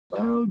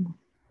All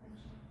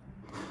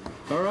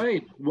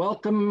right,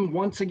 welcome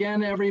once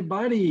again,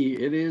 everybody.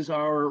 It is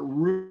our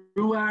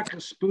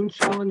RUAC Spoon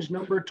Challenge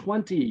number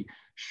 20,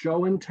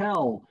 Show and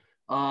Tell.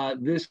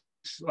 This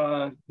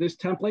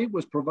template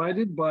was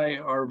provided by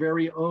our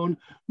very own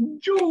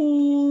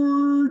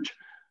Georg,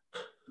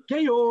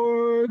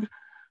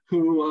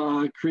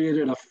 who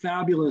created a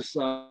fabulous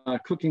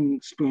cooking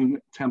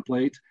spoon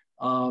template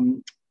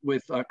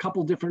with a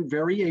couple different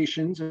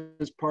variations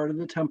as part of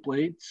the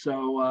template.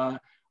 So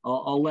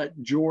I'll let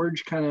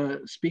George kind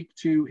of speak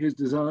to his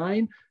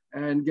design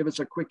and give us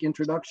a quick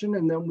introduction,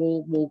 and then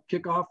we'll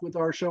kick off with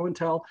our show and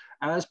tell.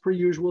 As per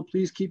usual,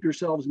 please keep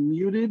yourselves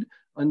muted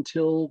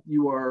until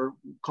you are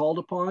called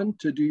upon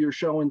to do your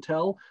show and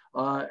tell.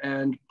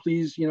 And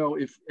please,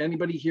 if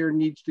anybody here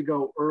needs to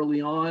go early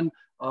on,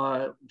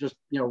 just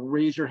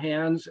raise your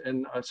hands,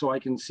 and so I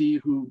can see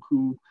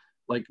who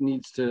like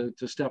needs to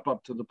step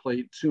up to the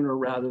plate sooner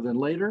rather than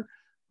later.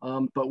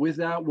 But with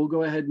that, we'll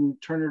go ahead and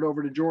turn it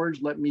over to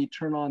George. Let me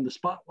turn on the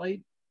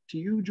spotlight to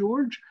you,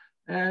 George.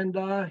 And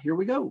here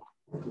we go.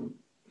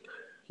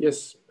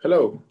 Yes,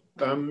 hello.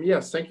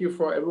 Yes, thank you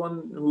for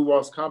everyone who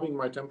was copying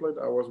my template.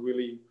 I was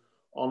really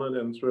honored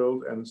and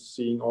thrilled and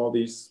seeing all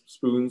these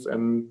spoons.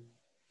 And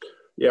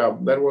yeah,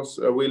 that was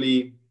a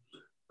really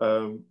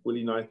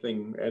nice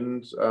thing.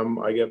 And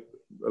I get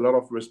a lot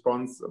of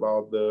response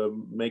about the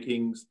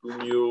making spoon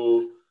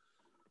mule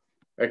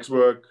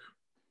X-Work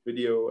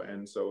video,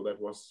 and so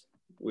that was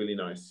really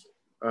nice.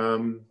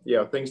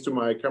 Yeah, thanks to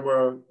my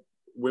camera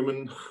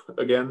women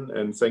again,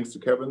 and thanks to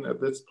Gavin at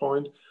this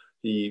point.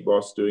 He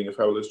was doing a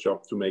fabulous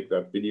job to make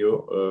that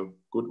video a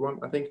good one,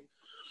 I think.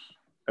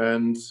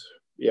 And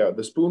yeah,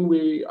 the spoon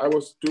I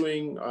was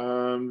doing,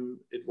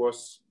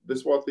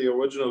 this was the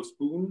original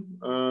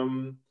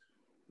spoon.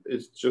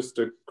 It's just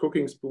a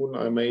cooking spoon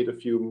I made a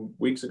few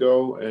weeks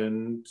ago,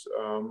 and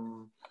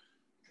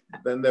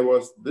then there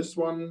was this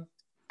one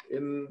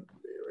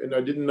and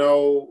I didn't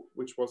know,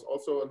 which was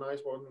also a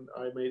nice one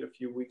I made a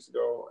few weeks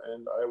ago,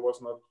 and I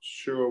was not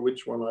sure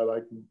which one I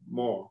liked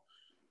more.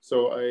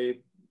 So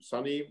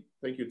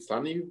thank you,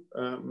 Sunny,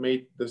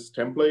 made this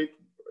template,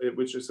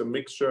 which is a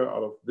mixture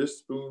out of this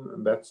spoon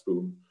and that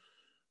spoon.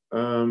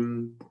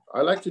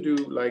 I like to do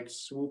like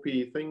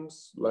swoopy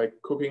things,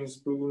 like cooking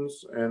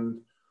spoons,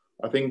 and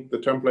I think the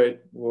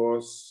template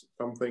was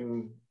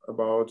something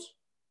about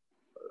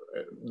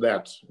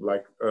that,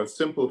 like a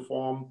simple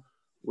form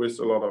with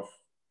a lot of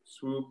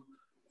swoop.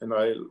 And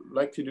I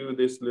like to do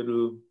this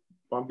little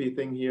bumpy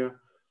thing here,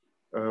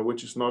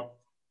 which is not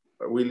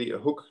really a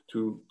hook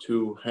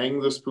to hang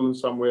the spoon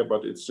somewhere,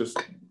 but it's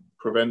just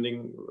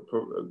preventing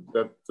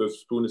that the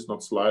spoon is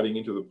not sliding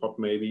into the pot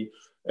maybe.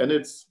 And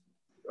it's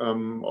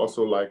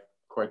also like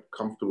quite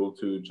comfortable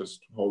to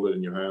just hold it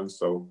in your hands.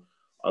 So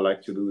I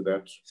like to do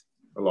that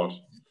a lot.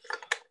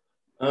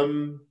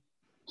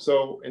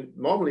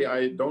 Normally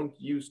I don't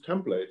use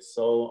templates,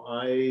 so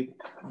I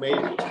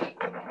made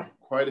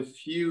quite a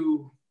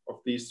few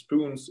of these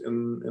spoons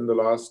in the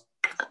last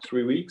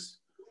 3 weeks,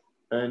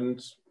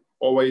 and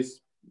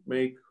always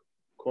make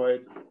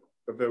quite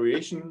a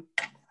variation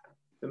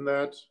in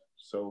that.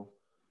 So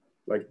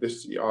like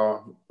this,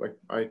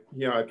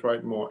 I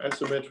tried more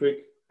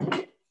asymmetric,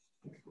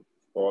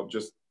 or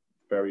just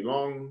very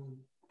long,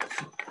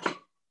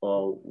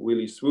 or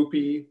really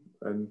swoopy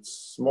and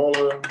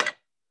smaller,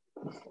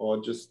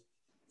 or just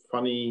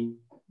funny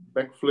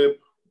backflip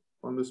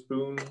on the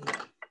spoon,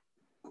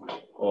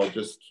 or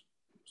just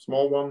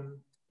small one,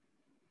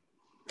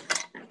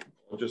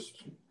 or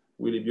just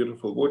really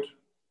beautiful wood.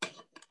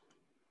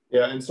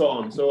 Yeah, and so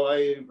on. So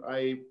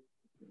I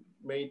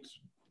made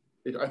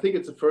it, I think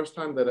it's the first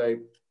time that I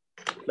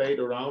played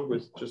around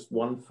with just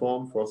one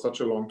form for such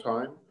a long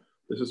time.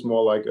 This is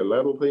more like a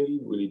ladle thingy,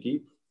 really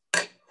deep.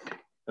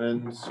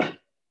 And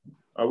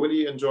I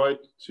really enjoyed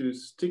to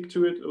stick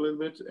to it a little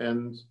bit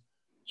and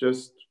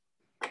just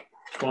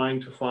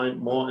trying to find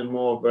more and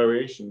more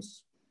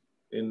variations.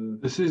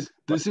 This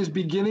is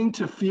beginning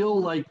to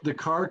feel like the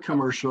car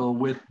commercial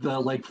with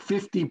like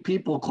 50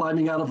 people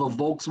climbing out of a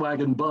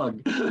Volkswagen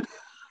Bug.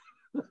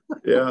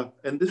 Yeah,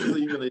 and this is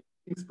even a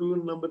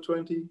spoon number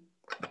 20.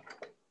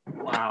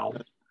 Wow.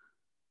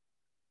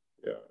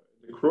 Yeah,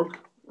 the crook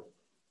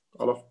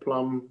out of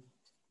plum.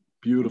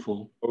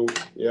 Beautiful. Oh,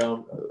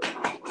 yeah,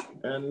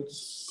 and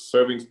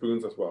serving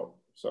spoons as well.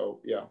 So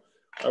yeah,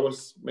 I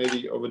was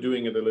maybe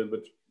overdoing it a little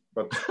bit,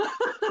 but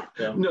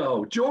yeah.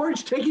 No,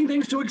 George, taking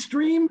things to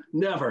extreme,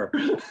 never.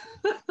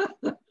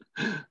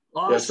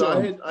 Awesome. Yeah, so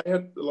I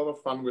had a lot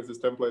of fun with this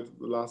template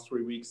the last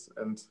 3 weeks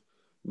and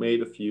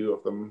made a few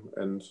of them,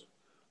 and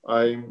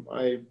I'm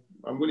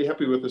really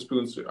happy with the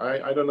spoons.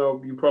 I don't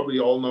know, you probably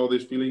all know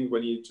this feeling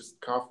when you just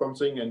carve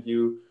something and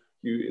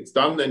it's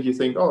done and you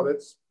think, oh,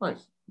 that's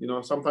nice.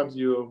 Sometimes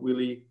you're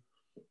really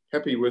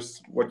happy with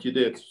what you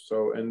did.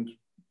 So, and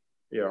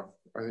yeah,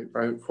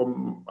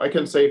 I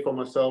can say for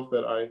myself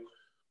that I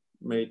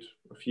made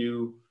a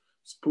few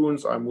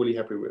spoons I'm really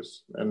happy with.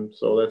 And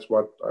so that's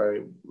what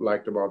I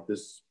liked about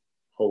this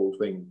whole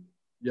thing.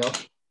 Yep.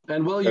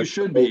 And well, you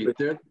should be.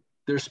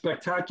 They're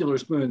spectacular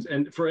spoons.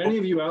 And for any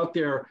of you out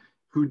there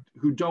who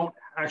don't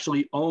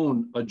actually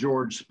own a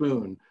George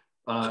spoon,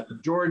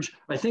 George,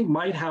 I think,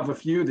 might have a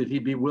few that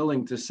he'd be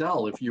willing to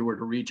sell if you were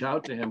to reach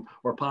out to him,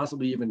 or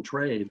possibly even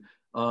trade.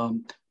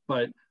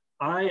 But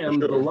I am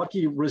the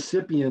lucky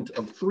recipient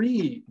of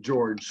 3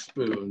 George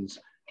spoons,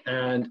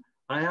 and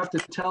I have to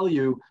tell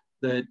you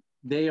that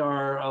they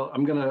are.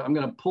 I'm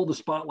gonna pull the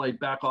spotlight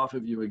back off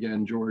of you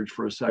again, George,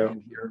 for a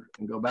second here,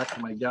 and go back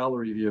to my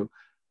gallery view.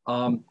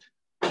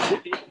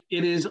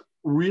 It is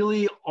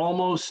really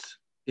almost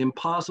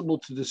impossible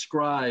to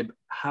describe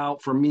how,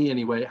 for me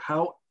anyway,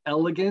 how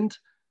elegant.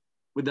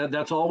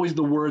 That's always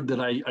the word that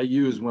I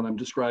use when I'm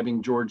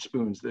describing George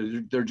spoons.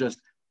 They're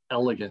just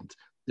elegant.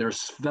 They're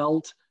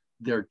svelte.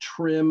 They're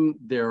trim.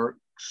 They're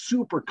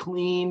super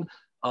clean.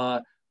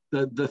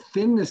 The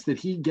thinness that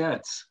he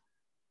gets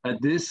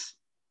at this,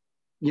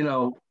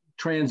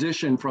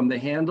 transition from the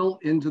handle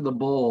into the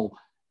bowl,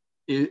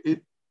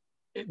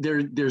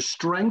 there's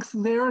strength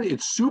there.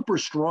 It's super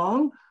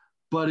strong,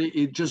 but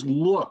it just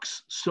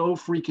looks so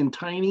freaking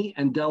tiny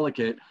and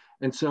delicate.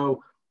 And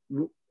so,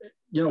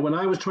 when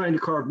I was trying to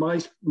carve my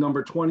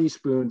number 20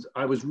 spoons,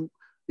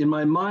 in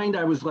my mind,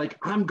 I was like,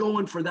 I'm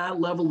going for that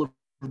level of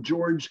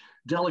George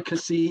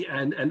delicacy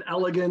and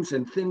elegance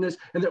and thinness,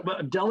 and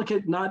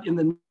delicate not in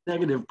the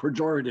negative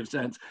pejorative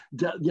sense,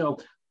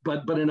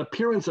 but an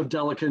appearance of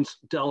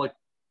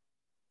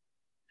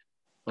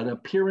an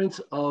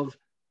appearance of,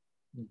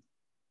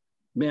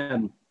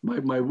 man,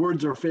 my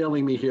words are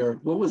failing me here.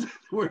 What was the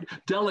word?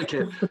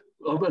 Delicate.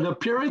 An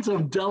appearance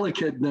of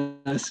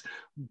delicateness,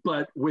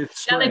 but with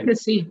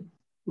strength.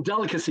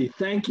 Delicacy,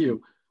 thank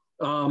you.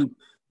 And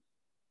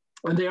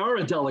they are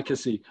a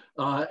delicacy.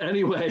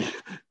 Anyway,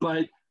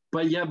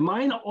 but yet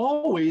mine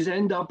always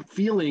end up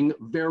feeling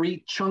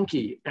very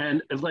chunky.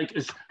 And like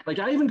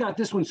I even got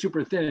this one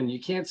super thin. You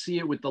can't see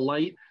it with the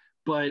light,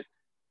 but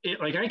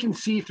I can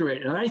see through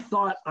it. And I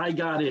thought I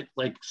got it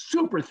like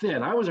super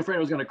thin. I was afraid I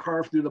was going to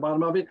carve through the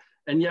bottom of it.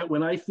 And yet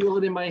when I feel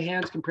it in my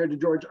hands compared to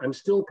George, I'm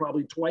still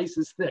probably twice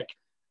as thick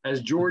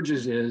as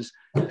George's is.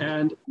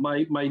 And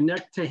my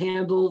neck to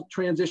handle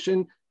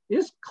transition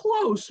is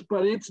close,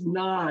 but it's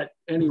not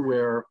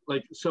anywhere.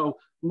 So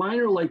mine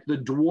are like the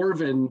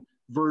dwarven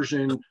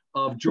version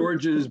of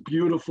George's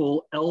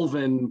beautiful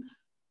elven,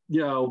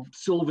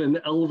 Sylvan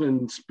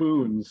elven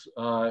spoons,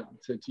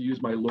 to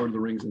use my Lord of the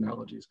Rings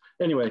analogies.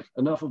 Anyway,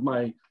 enough of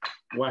my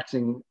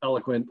waxing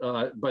eloquent,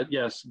 but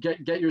yes,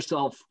 get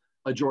yourself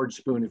a George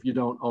spoon if you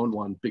don't own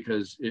one,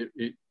 because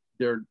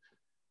they're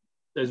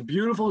as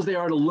beautiful as they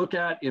are to look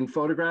at in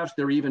photographs.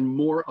 They're even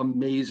more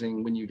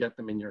amazing when you get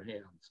them in your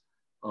hands.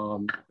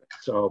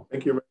 So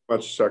thank you very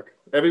much, Chuck.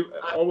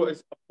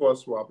 Always up for a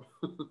swap.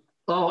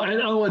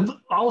 and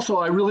also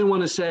I really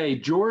want to say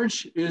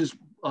George is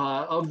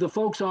of the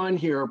folks on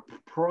here,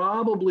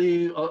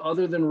 probably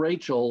other than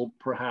Rachel,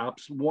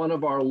 perhaps one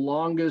of our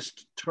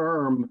longest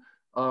term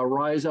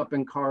Rise Up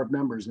and Carve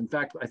members. In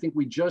fact, I think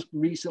we just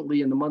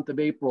recently in the month of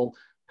April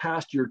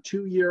passed your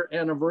 2-year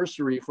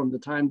anniversary from the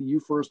time that you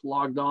first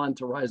logged on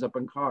to Rise Up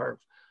and Carve.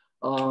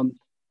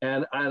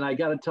 And I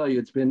got to tell you,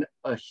 it's been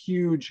a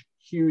huge,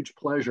 huge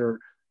pleasure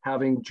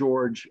having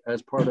George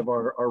as part of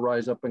our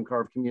Rise Up and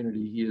Carve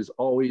community. He is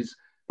always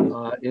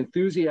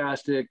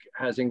enthusiastic,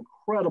 has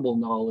incredible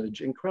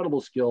knowledge, incredible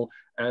skill,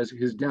 as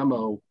his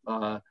demo,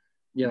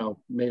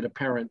 made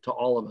apparent to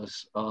all of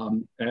us.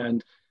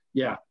 And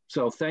yeah,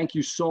 so thank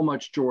you so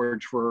much,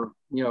 George, for,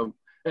 and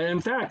in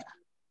fact,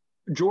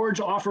 George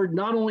offered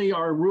not only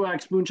our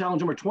RUAC Spoon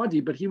Challenge number 20,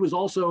 but he was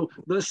also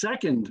the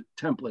second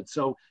template.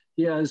 So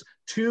he has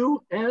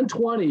 2 and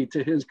 20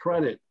 to his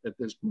credit at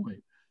this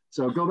point.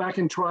 So go back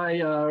and try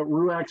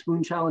RUAC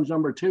Spoon Challenge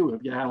number 2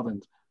 if you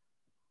haven't.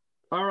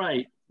 All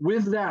right,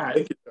 with that.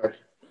 Thank you, Chuck.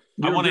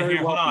 I want to hear,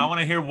 hold on, I want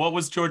to hear what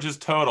was George's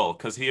total,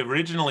 because he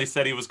originally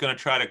said he was going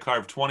to try to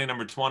carve 20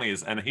 number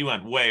 20s, and he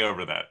went way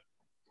over that.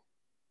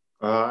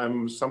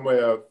 I'm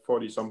somewhere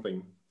 40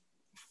 something.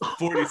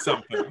 40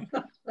 something.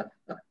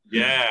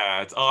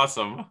 Yeah, it's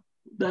awesome.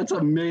 That's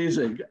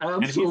amazing.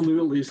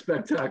 Absolutely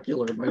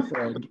spectacular, my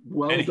friend.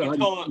 Well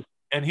done.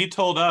 And he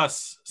told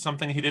us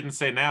something he didn't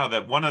say now,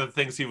 that one of the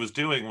things he was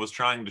doing was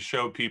trying to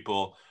show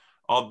people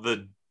all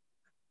the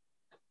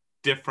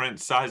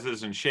different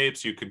sizes and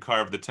shapes you could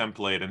carve the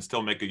template and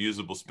still make a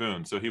usable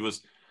spoon. So he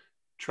was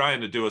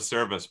trying to do a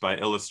service by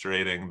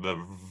illustrating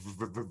the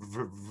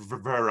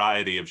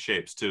variety of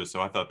shapes too.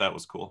 So I thought that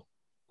was cool.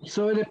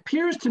 So it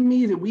appears to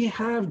me that we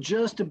have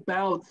just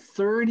about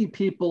 30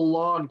 people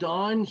logged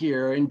on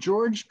here, and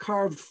George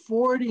carved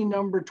 40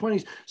 number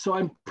 20s. So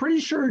I'm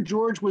pretty sure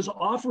George was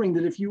offering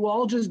that if you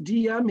all just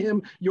DM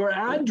him your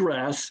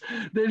address,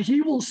 that he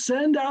will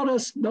send out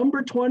a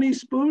number 20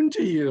 spoon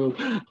to you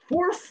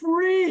for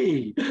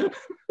free.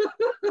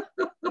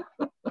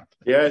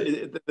 Yeah,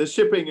 the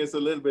shipping is a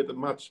little bit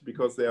much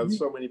because there are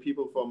so many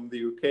people from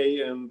the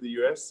UK and the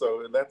US,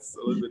 so that's a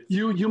little bit...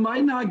 You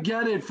might not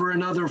get it for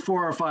another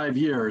 4 or 5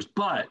 years,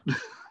 but...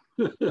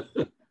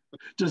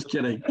 Just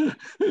kidding.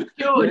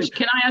 George,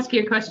 can I ask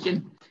you a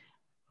question?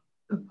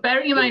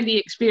 bearing in mind the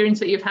experience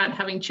that you've had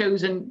having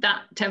chosen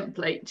that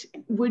template,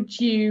 would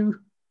you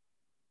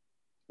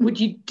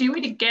do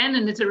it again?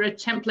 And is there a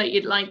template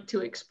you'd like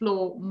to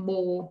explore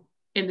more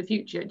in the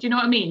future? Do you know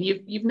what I mean?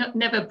 You've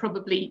never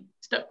probably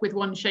stuck with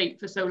one shape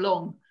for so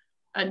long,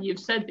 and you've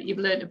said that you've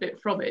learned a bit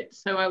from it.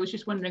 So I was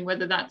just wondering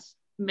whether that's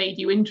made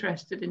you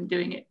interested in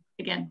doing it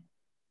again.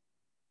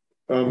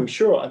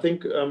 Sure. I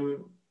think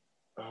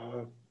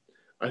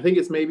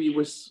it's maybe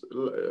with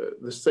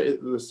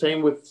the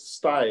same with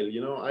style.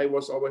 You know, I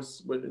was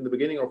always, when in the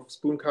beginning of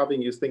spoon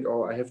carving, you think,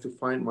 oh, I have to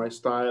find my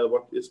style.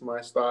 What is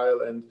my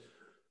style?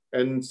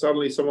 And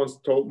suddenly someone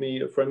told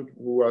me, a friend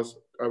who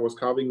I was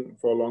carving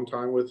for a long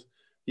time with,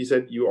 he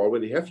said, you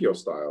already have your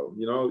style.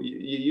 You know,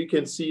 you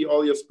can see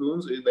all your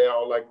spoons, they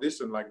are like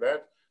this and like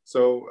that.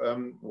 So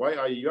why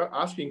are you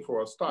asking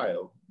for a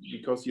style?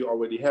 Because you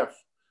already have.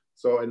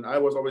 So, and I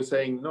was always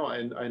saying, no,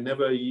 and I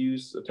never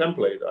use a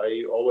template.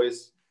 I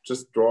always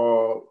just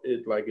draw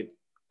it like it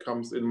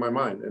comes in my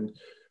mind.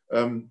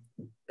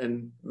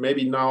 And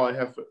maybe now I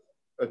have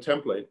a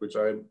template, which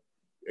I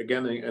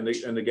again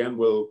and again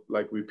will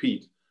like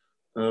repeat.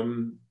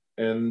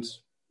 And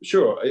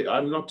sure,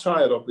 I'm not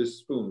tired of this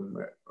spoon.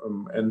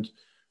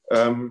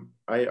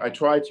 I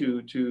try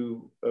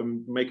to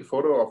make a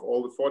photo of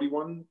all the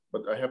 41,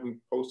 but I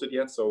haven't posted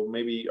yet. So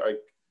maybe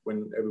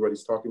when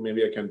everybody's talking,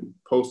 maybe I can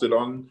post it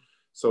on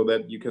so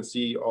that you can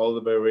see all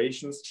the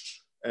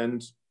variations.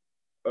 And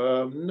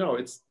no,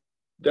 it's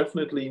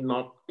definitely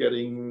not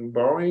getting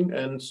boring,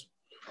 and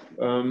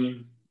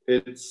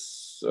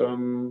it's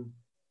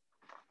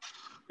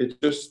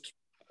just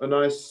a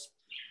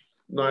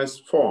nice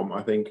form,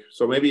 I think.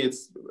 So maybe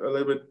it's a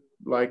little bit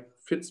like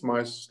fits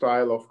my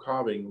style of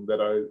carving,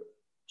 that I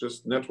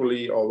just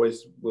naturally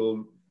always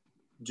will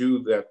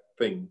do that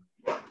thing,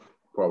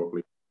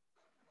 probably.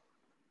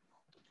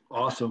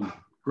 Awesome.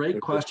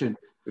 Great question.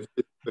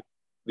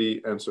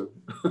 The answer.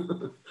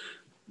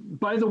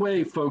 By the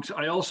way, folks,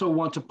 I also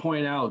want to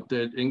point out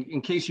that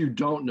in case you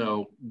don't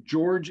know,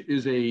 George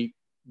is a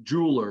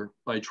jeweler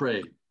by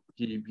trade.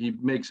 He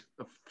makes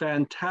a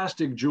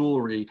fantastic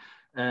jewelry,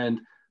 and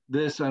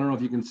this, I don't know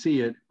if you can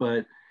see it,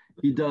 but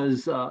he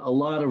does a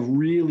lot of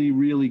really,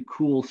 really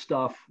cool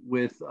stuff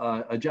with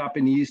a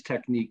Japanese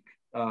technique.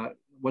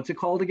 What's it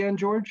called again,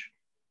 George?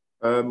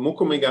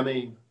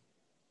 Mokomegane.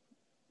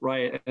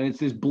 Right, and it's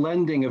this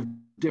blending of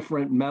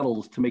different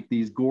metals to make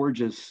these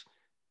gorgeous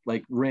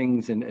like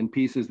rings and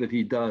pieces that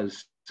he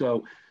does.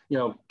 So, you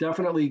know,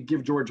 definitely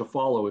give George a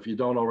follow if you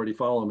don't already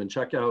follow him, and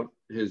check out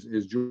his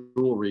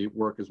jewelry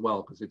work as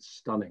well, because it's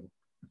stunning.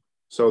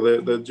 So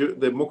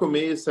the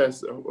mokome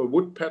says a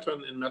wood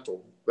pattern in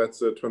metal.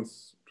 That's a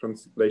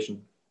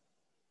translation.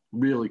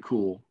 Really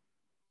cool.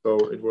 So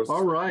it was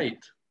all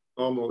right.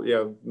 Normal,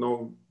 yeah.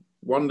 No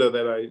wonder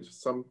that I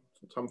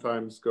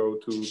sometimes go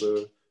to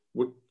the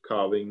wood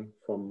carving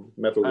from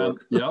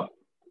metalwork. Yep,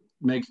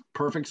 makes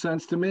perfect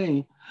sense to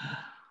me.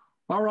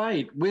 All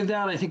right, with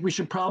that, I think we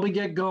should probably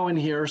get going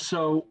here.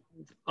 So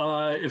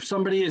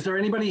is there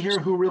anybody here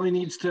who really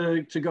needs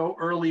to go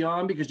early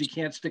on because you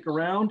can't stick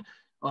around?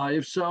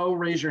 If so,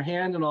 raise your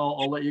hand and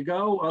I'll let you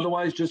go.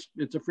 Otherwise,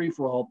 it's a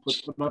free-for-all.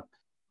 Put up.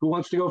 Who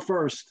wants to go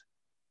first?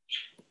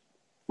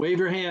 Wave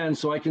your hand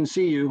so I can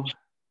see you.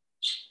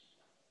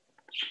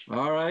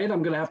 All right,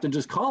 I'm gonna have to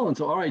just call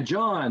until, all right,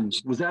 John,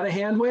 was that a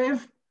hand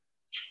wave?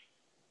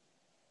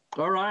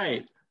 All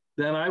right.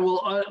 Then I will,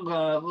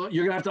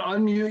 you're gonna have to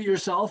unmute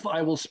yourself.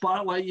 I will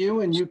spotlight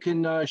you and you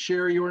can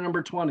share your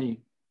number 20.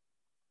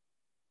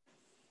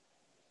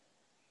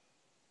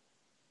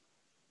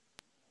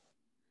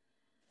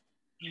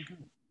 Okay.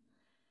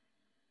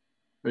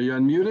 Are you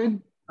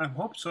unmuted? I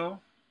hope so.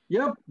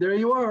 Yep, there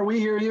you are. We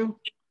hear you.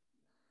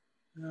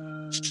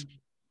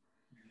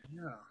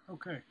 Yeah,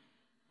 okay.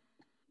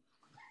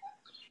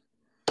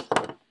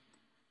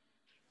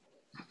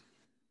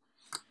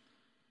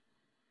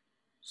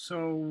 So,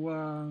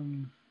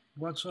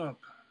 what's up?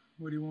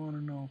 What do you want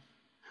to know?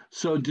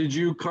 So did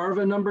you carve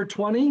a number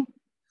 20?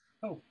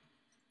 Oh,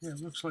 yeah, it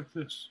looks like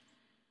this.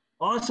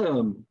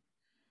 Awesome.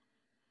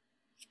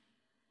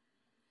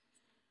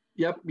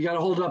 Yep, you got to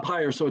hold it up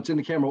higher so it's in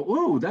the camera.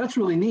 Ooh, that's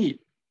really neat.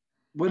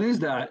 What is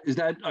that? Is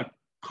that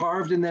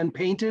carved and then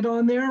painted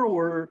on there,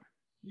 or?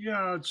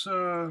 Yeah, it's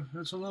a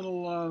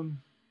little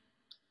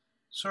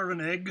sort of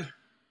an egg,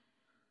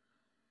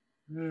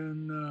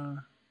 and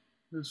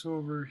this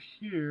over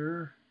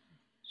here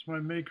is my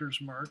maker's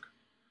mark.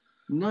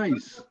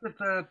 Nice. I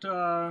looked at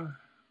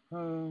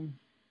that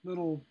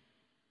little,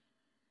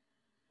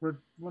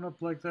 went up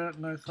like that,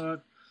 and I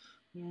thought,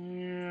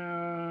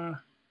 yeah,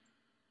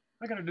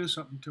 I got to do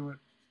something to it.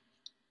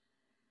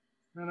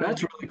 And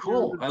that's really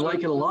cool. I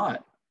like it a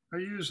lot. I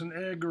use an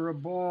egg or a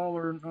ball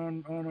or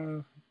on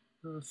a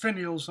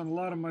finials on a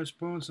lot of my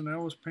spoons, and I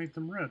always paint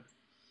them red.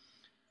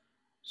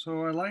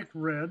 So I like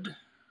red.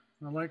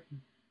 I like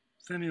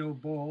finial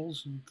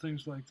balls and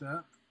things like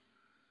that.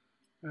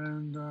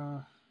 And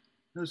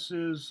this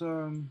is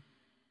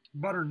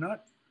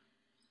butternut.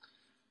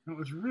 It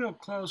was real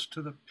close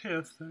to the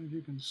pith, and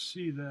you can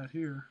see that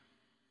here.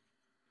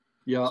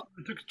 Yeah. So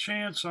I took a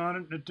chance on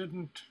it. It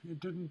didn't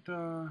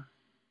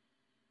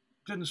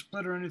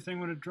split or anything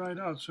when it dried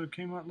out, so it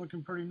came out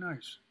looking pretty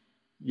nice.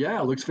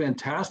 Yeah, it looks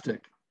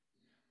fantastic.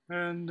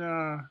 And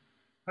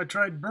I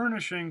tried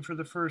burnishing for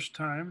the first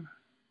time.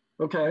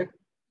 Okay.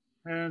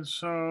 And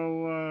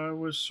so I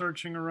was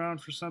searching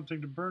around for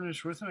something to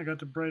burnish with, and I got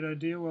the bright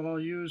idea, well, I'll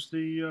use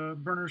the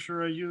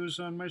burnisher I use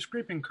on my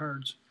scraping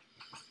cards.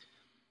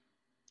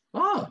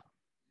 Ah,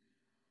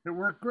 It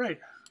worked great.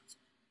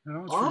 You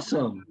know, it's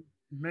awesome.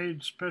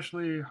 made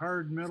specially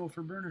hard metal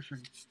for burnishing.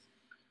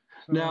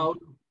 So, Now,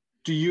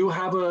 do you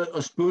have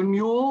a spoon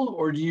mule,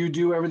 or do you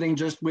do everything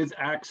just with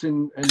axe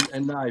and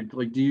knife?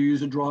 Like, do you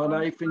use a draw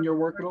knife in your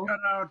work at all?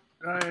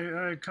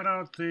 I cut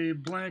out the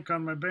blank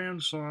on my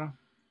bandsaw.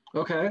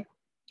 Okay.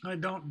 I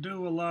don't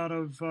do a lot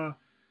of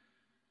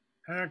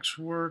axe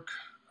work.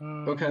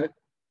 Okay.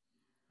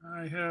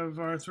 I have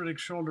arthritic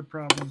shoulder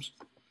problems.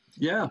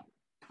 Yeah.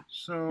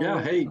 So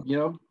Yeah. Hey,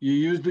 you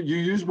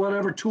use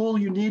whatever tool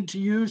you need to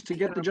use to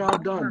get the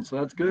job done. So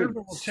that's good.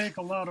 River will take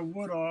a lot of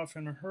wood off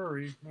in a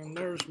hurry. And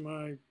there's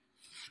my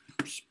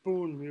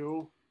spoon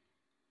mule.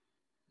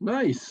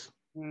 Nice.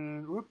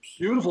 And whoops.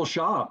 Beautiful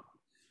shop.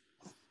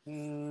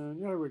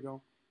 And there we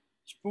go.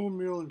 Spoon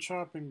mule and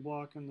chopping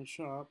block in the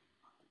shop.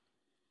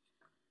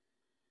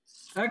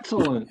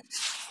 Excellent.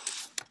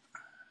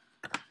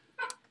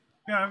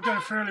 Yeah, I've got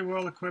a fairly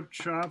well-equipped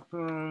shop.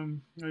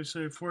 I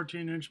say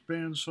 14-inch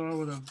bandsaw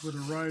with a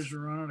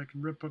riser on it. I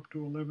can rip up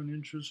to 11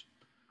 inches.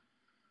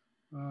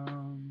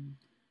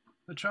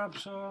 A chop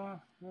saw,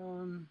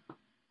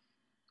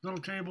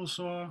 little table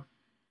saw,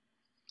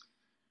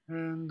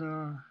 and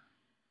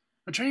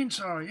a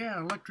chainsaw. Yeah,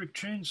 electric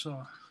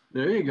chainsaw.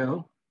 There you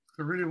go. If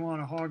I really want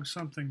to hog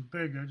something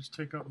big, I just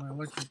take out my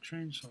electric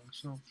chainsaw.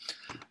 So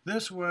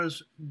this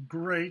was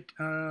great.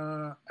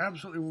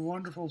 Absolutely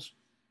wonderful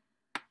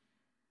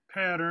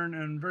pattern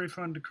and very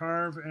fun to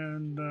carve.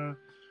 And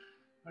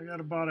I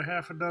got about a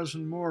half a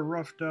dozen more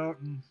roughed out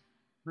and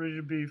ready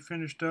to be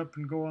finished up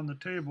and go on the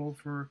table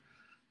for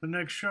the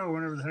next show,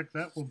 whenever the heck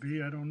that will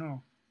be. I don't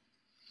know.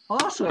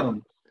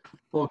 Awesome.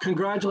 Well,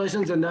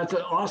 congratulations, and that's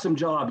an awesome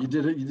job. You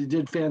did it. You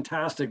did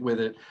fantastic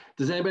with it.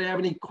 Does anybody have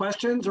any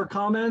questions or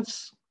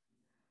comments?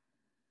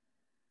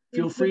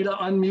 Feel free to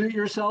unmute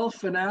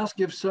yourself and ask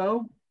if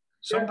so.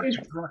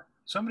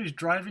 Somebody's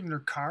driving their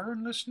car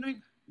and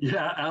listening?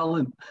 Yeah,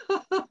 Alan.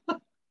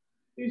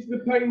 Is the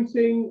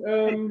painting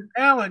Hey,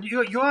 Alan,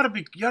 you ought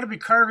to be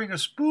carving a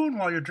spoon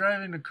while you're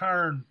driving the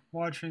car and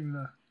watching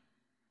the.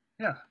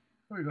 Yeah,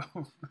 there we go.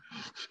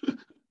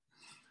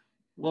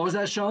 What was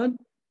that, Shawn?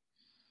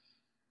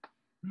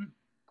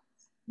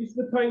 is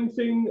the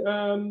painting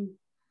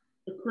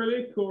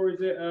acrylic, or is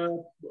it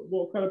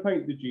what kind of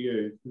paint did you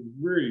use? It's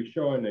really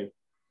shiny.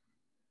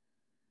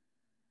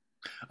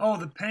 Oh,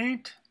 the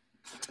paint?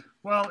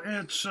 Well,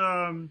 it's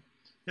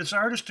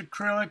artist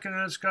acrylic, and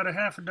it's got a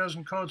half a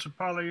dozen coats of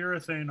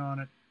polyurethane on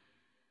it.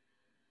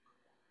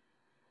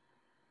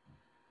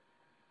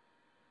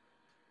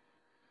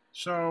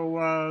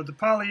 So the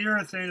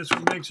polyurethane is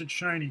what makes it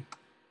shiny,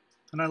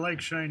 and I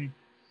like shiny.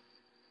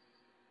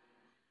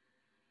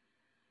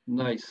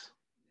 Nice.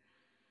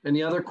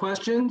 Any other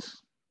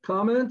questions,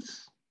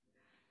 comments?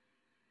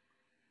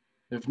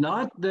 If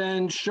not,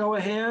 then show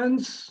of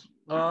hands.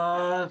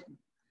 All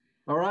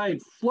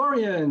right,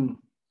 Florian.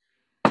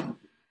 Hey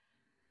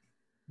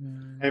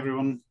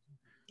everyone.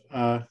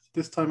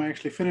 This time I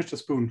actually finished a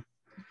spoon.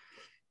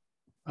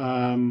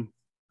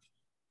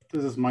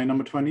 This is my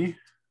number 20.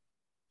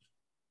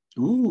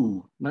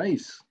 Ooh,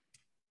 nice.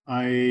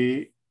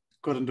 I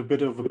got into a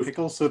bit of a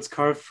pickle, so it's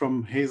carved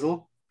from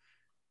hazel,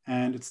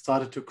 and it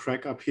started to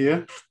crack up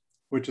here,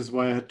 which is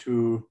why I had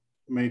to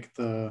make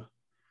the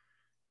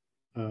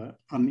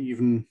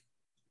uneven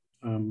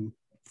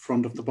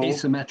front of the bowl.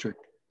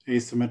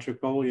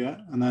 Asymmetric bowl, yeah.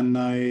 And then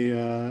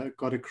I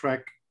got a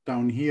crack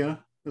down here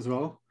as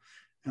well.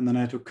 And then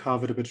I had to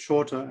carve it a bit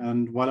shorter.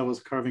 And while I was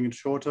carving it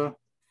shorter,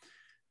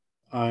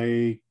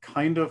 I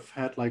kind of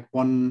had like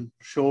one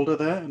shoulder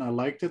there and I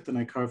liked it. Then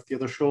I carved the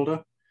other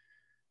shoulder.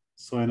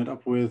 So I ended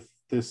up with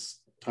this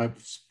type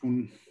of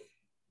spoon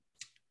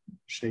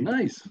shape.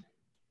 Nice.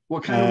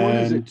 What kind of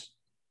wood is it?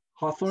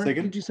 Hawthorn,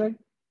 did you say?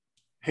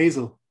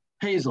 Hazel.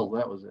 Hazel,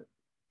 that was it.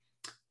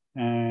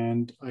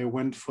 And I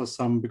went for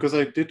some, because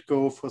I did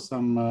go for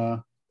some,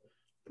 let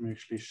me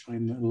actually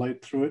shine the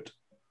light through it.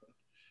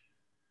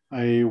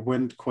 I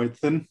went quite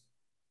thin.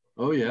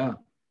 Oh yeah.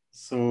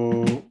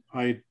 So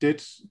I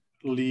did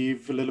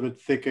leave a little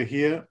bit thicker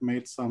here,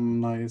 made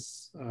some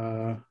nice,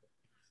 oh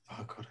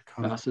God,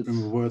 I can't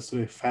remember words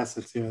today.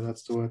 Facets, yeah,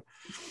 that's the word.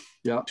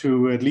 Yeah.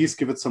 To at least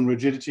give it some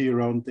rigidity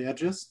around the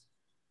edges.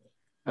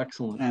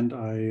 Excellent. And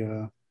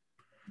I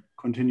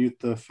continued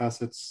the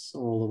facets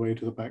all the way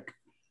to the back.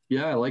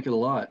 Yeah, I like it a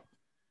lot.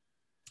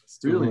 It's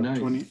really nice.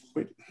 20,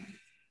 wait.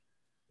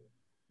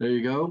 There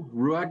you go.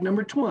 Ruach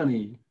number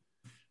 20.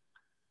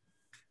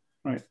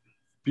 Right.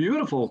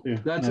 Beautiful. Yeah,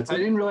 I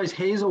didn't realize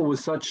hazel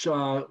was such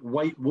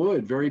white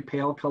wood, very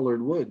pale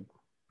colored wood.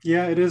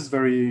 Yeah, it is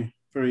very,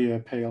 very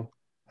pale.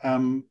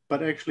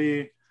 But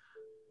actually,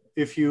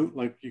 if you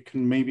like, you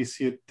can maybe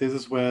see it. This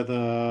is where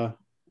the,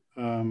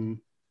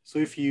 so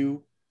if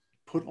you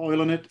put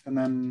oil on it and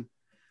then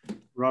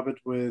rub it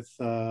with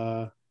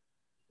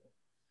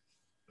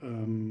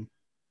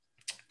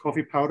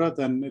coffee powder,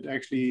 then it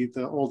actually,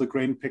 all the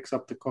grain picks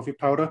up the coffee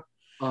powder,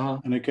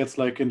 and it gets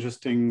like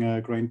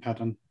interesting grain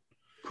pattern.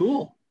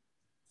 Cool.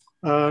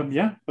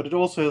 Yeah, but it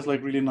also has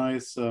like really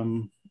nice.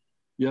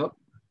 Yep.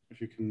 If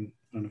you can,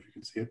 I don't know if you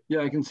can see it.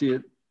 Yeah, I can see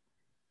it.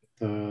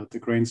 The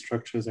grain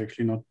structure is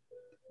actually not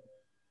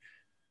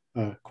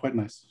quite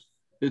nice.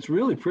 It's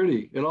really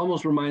pretty. It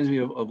almost reminds me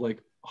of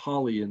like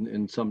holly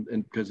in some,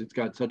 because it's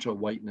got such a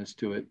whiteness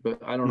to it. But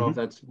I don't know if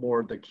that's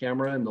more the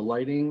camera and the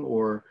lighting,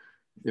 or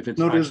if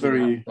it's it is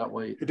very that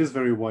white. It is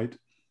very white.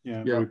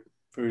 Yeah, very,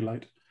 very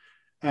light.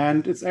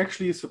 And it's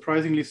actually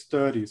surprisingly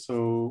sturdy.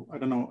 So I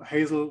don't know,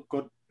 hazel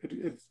got,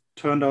 it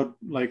turned out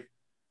like,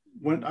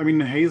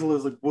 hazel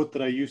is a wood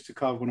that I used to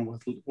carve when I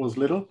was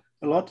little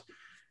a lot,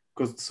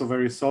 because it's so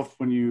very soft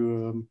when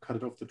you cut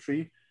it off the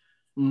tree.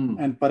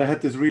 But I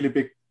had this really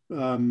big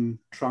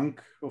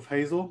trunk of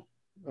hazel,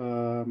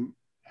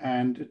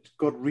 and it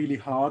got really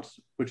hard,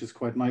 which is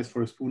quite nice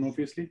for a spoon,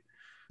 obviously.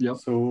 Yep.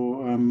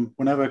 So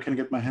whenever I can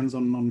get my hands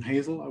on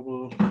hazel, I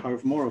will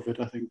carve more of it,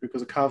 I think,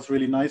 because it carves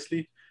really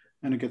nicely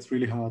and it gets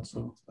really hard.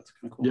 So that's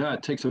kind of cool. Yeah,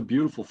 it takes a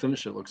beautiful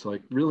finish, it looks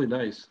like. Really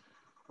nice.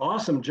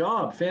 Awesome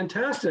job.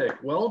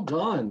 Fantastic. Well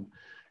done.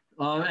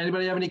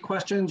 Anybody have any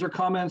questions or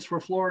comments for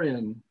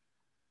Florian?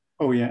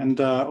 Oh, yeah. And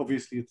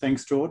obviously,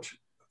 thanks, George.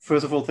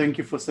 First of all, thank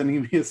you for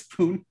sending me a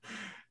spoon.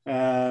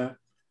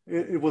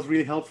 It was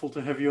really helpful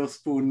to have your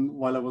spoon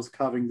while I was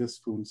carving this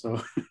spoon. So,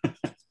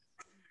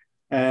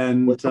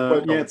 and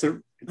yeah, it's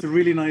a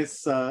really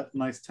nice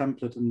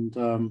template.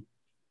 And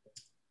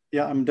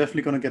yeah, I'm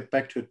definitely going to get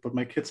back to it. But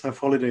my kids have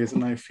holidays,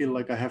 and I feel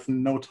like I have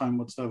no time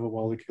whatsoever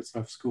while the kids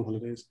have school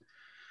holidays.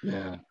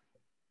 Yeah.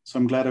 So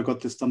I'm glad I got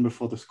this done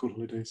before the school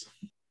holidays.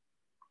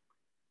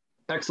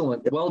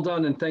 Excellent. Well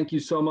done, and thank you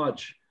so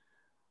much.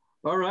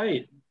 All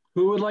right.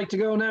 Who would like to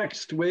go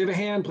next? Wave a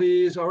hand,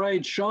 please. All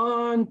right,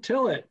 Shawn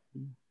Tillett.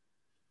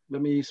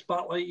 Let me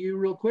spotlight you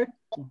real quick.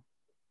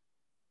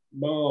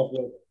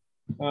 Marvelous.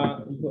 Put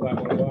that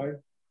one away.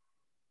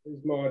 This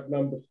is my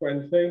number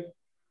 20.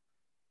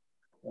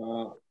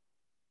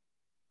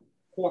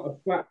 Quite a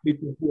flat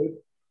piece of wood.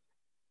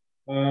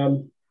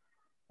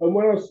 And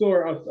when I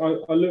saw it,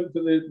 I looked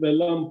at the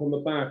lump on the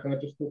back, and I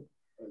just thought,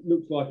 it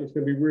looks like it's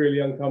going to be really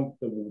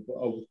uncomfortable, but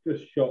I was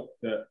just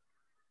shocked at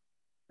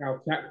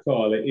how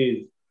tactile it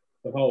is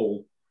to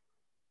hold.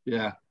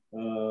 Yeah.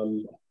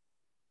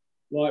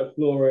 Like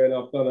Florian,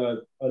 I've done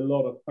a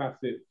lot of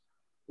facets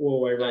all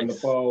the way around the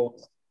bowl,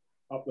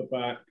 up the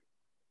back,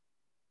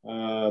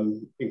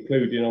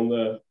 including on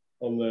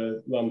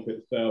the lump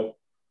itself.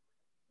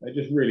 It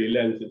just really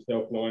lends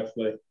itself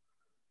nicely.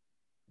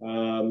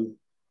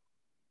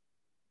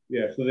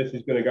 Yeah, so this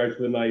is going to go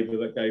to the neighbour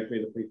that gave me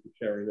the piece of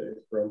cherry that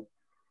it's from.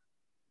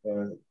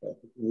 So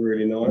that's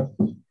really nice.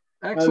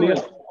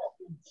 Excellent.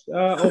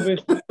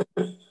 Obviously,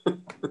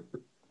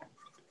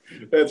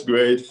 that's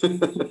great.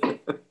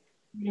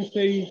 You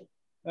see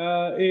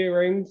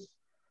earrings.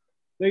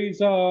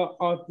 These are,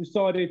 I've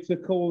decided to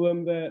call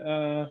them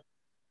the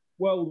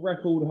world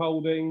record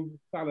holding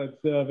salad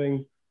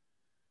serving,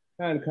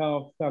 hand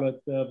carved salad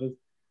servers.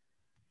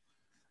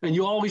 And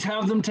you always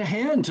have them to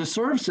hand to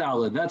serve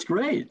salad. That's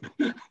great.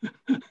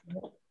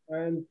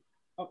 And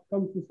up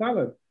comes the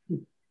salad.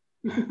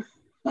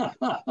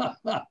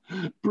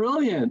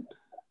 Brilliant.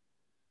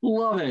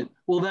 Love it.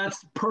 Well,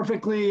 that's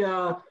perfectly,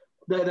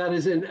 that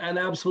is an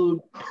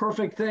absolute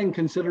perfect thing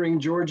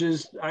considering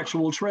George's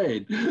actual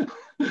trade.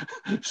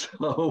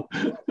 So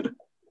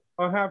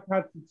I have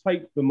had to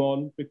tape them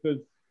on because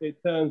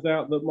it turns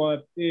out that my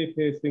ear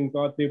piercings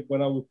I did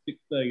when I was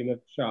 16 have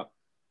shut.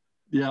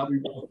 Yeah.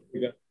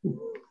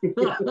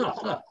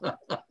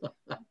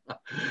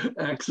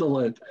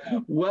 Excellent.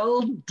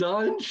 Well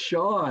done,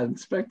 Shawn.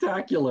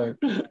 Spectacular.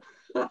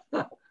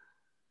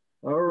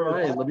 All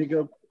right, let me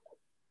go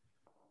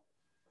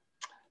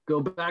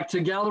back to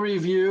gallery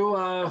view.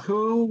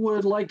 Who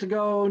would like to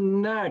go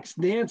next?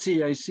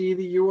 Nancy, I see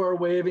that you are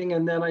waving,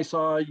 and then I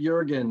saw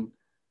Jurgen.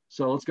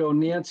 So let's go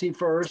Nancy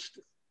first.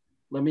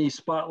 Let me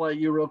spotlight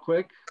you real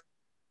quick.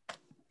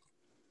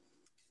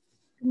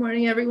 Good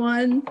morning,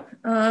 everyone.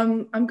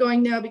 I'm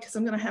going now because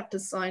I'm going to have to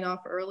sign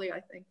off early,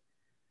 I think.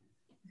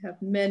 I have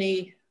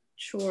many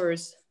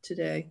chores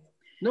today.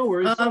 No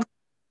worries.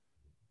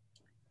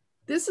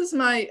 This is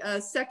my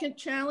second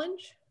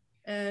challenge,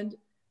 and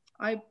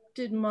I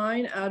did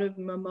mine out of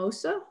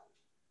mimosa.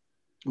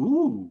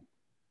 Ooh.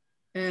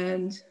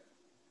 And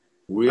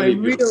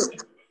Really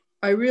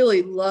I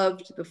really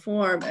loved the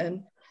form,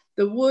 and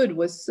the wood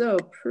was so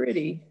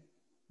pretty.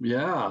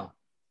 Yeah.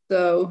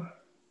 So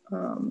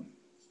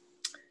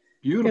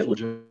beautiful. It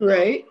was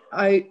great.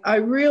 I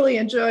really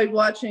enjoyed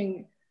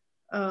watching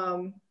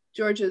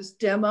George's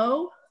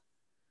demo.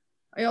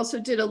 I also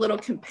did a little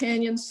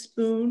companion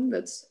spoon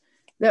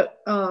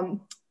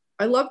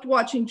I loved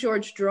watching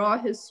George draw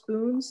his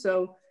spoon.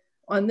 So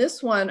on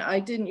this one, I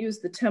didn't use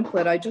the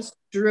template. I just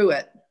drew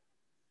it.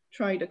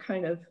 trying to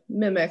kind of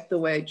mimic the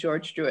way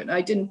George drew it. And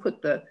I didn't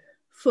put the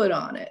foot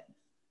on it.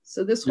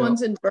 So this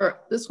one's in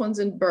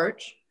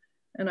birch,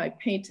 and I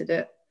painted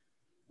it.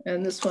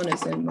 And this one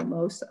is in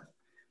mimosa.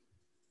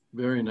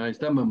 Very nice.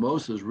 That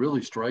mimosa is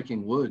really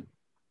striking wood.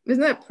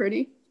 Isn't that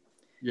pretty?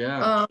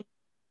 Yeah.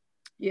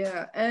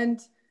 Yeah, and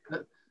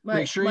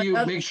make sure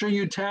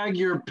you tag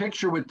your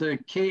picture with the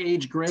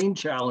KH Grain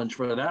Challenge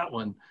for that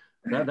one.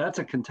 That's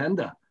a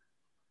contender.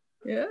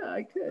 Yeah,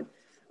 I could.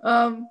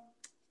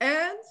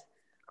 And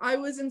I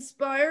was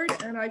inspired,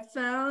 and I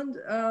found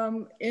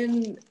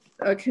in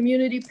a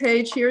community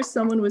page here,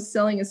 someone was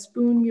selling a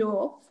spoon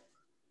mule,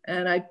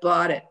 and I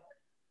bought it.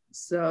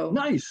 So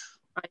nice.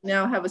 I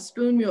now have a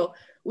spoon mule,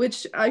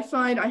 which I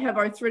find I have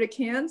arthritic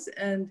hands,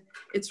 and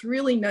it's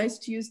really nice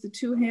to use the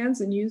two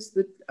hands and use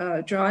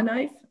the draw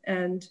knife.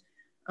 And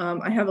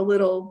I have a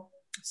little,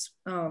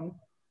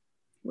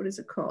 what is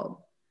it called?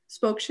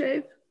 Spoke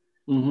shave.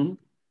 Mm-hmm.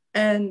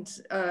 And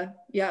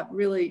yeah,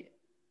 really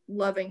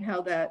loving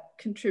how that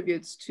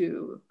contributes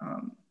to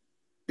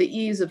the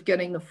ease of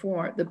getting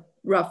the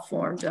rough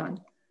form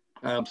done.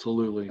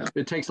 Absolutely.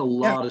 It takes a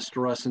lot of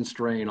stress and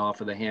strain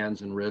off of the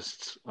hands and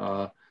wrists.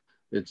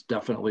 It's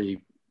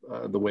definitely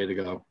the way to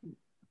go.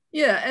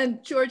 Yeah,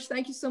 and George,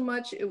 thank you so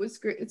much. It was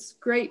great. It's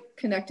great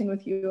connecting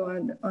with you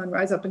on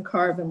Rise Up and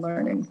Carve and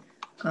learning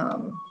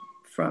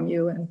from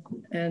you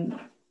and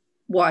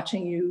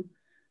watching you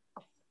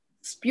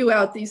spew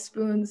out these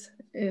spoons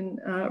in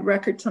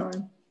record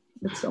time.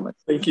 It's so much.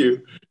 Thank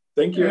you.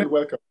 Thank you and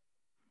welcome.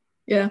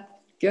 Yeah,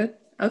 good.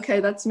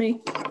 Okay, that's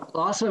me.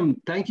 Awesome.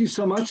 Thank you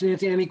so much,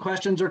 Nancy. Any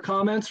questions or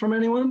comments from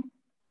anyone?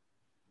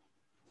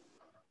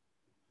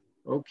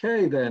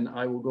 Okay, then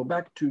I will go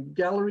back to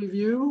gallery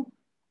view.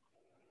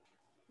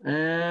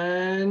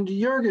 And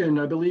Jurgen,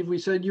 I believe we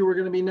said you were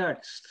going to be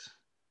next.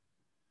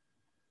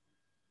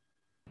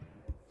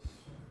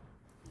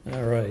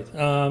 All right.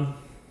 So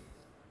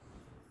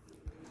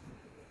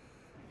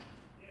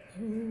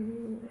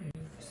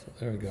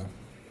there we go.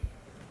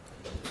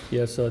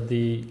 Yeah, so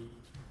the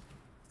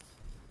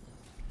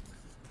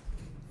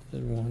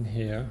one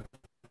here,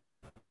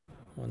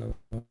 one of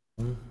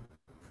them.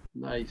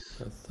 Nice.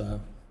 With,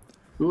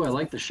 ooh, I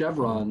like the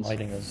chevrons.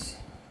 Lighting is.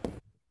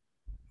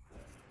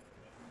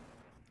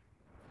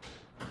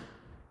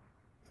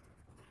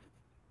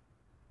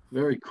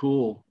 Very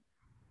cool.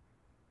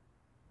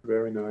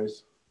 Very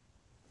nice.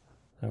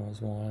 That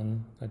was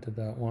one. I did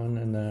that one,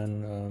 and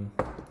then.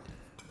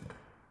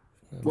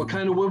 What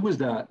kind of wood was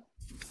that?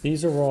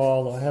 These are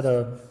all. I have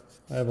a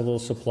little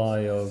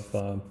supply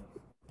of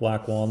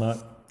black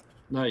walnut.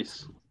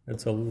 Nice.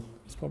 It's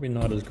probably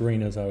not as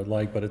green as I would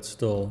like, but it's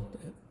still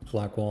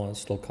black walnut.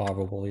 It's still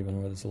carvable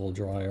even when it's a little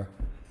drier.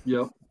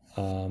 Yep.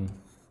 And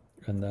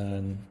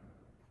then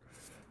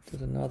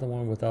did another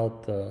one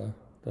without the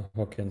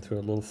hook in through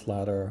a little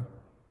flatter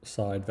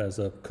side as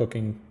a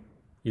cooking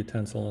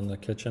utensil in the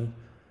kitchen.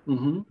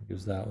 Mm-hmm.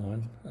 Use that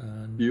one.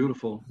 And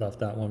beautiful. Left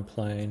that one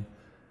plain.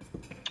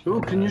 Oh,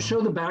 can you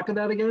show the back of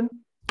that again?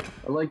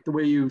 I like the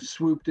way you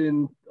swooped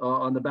in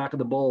on the back of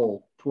the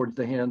bowl towards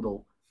the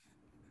handle.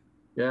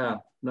 Yeah,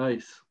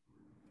 nice.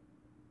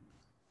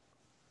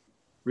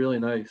 Really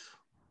nice.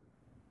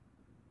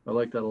 I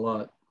like that a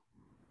lot.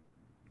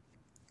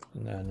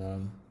 And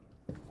then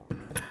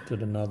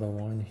did another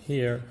one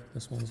here.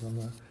 This one's on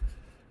the,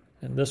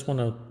 and this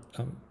one,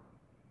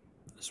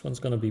 this one's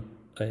going to be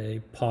a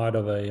part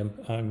of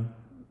I'm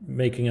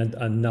making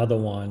another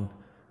one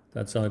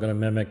that's going to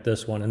mimic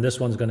this one, and this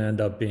one's going to end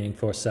up being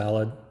for a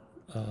salad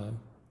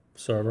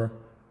server.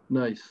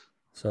 Nice.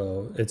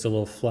 So it's a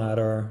little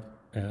flatter,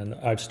 and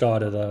I've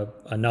started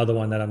another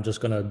one that I'm just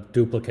going to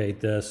duplicate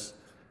this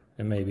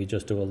and maybe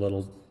just do a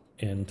little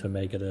in to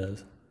make it a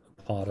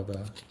part of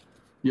a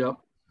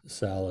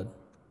salad.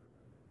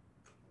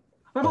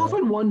 I've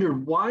often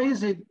wondered, why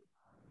is it,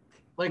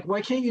 like,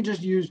 why can't you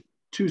just use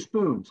two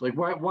spoons? Like,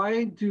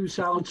 why do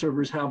salad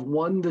servers have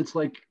one that's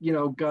like, you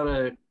know, got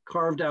a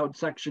carved out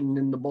section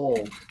in the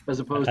bowl as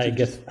opposed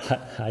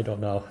to I don't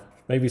know.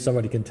 Maybe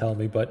somebody can tell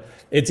me, but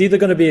it's either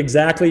going to be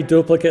exactly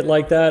duplicate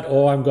like that,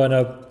 or I'm going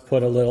to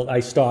put a little, I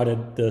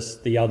started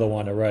the other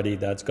one already.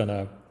 I'm just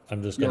going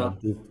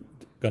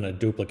to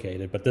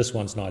duplicate it, but this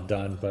one's not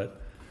done,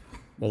 but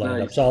we'll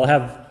end up. So I'll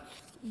have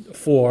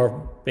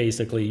 4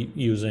 basically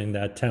using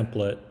that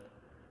template.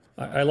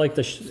 I like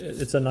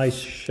it's a nice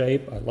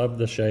shape. I love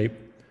the shape.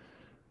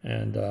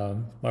 And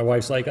my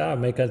wife's like,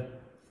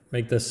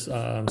 make this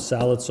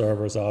salad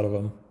servers out of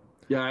them.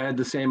 Yeah, I had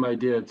the same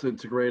idea. It's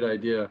a great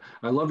idea.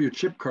 I love your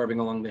chip carving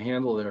along the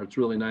handle there. It's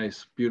really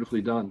nice,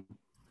 beautifully done.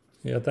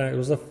 Yeah, it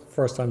was the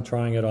first time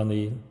trying it on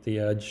the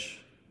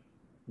edge.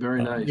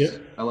 Very nice.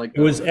 I like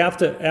that. It was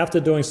after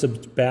doing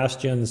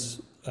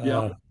Sebastian's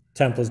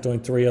templates, doing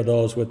 3 of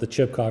those with the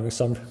chip carving.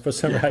 For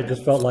some reason, I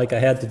just felt like I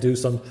had to do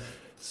some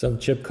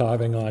chip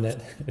carving on it.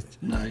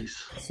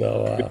 Nice.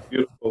 So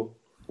beautiful.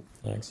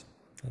 Thanks.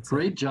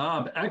 Great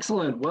job.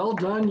 Excellent. Well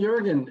done,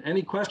 Jurgen.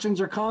 Any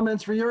questions or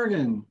comments for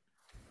Jurgen?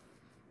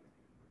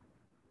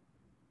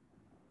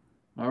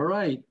 All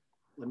right.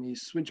 let me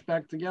switch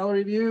back to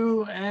gallery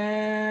view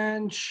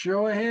and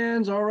show of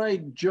hands. All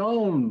right,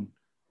 Joan.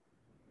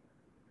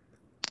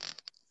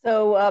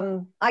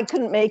 So I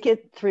couldn't make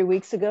it 3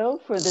 weeks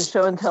ago for the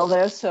show and tell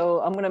there,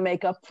 so I'm going to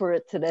make up for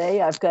it today.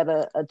 I've got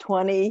a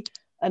 20,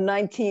 a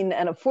 19,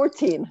 and a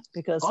 14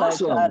 because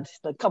awesome. I've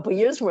got a couple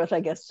years worth, I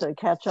guess, to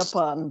catch up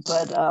on.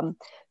 But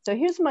so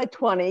here's my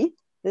 20.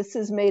 This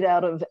is made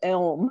out of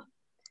elm.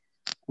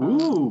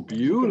 Ooh,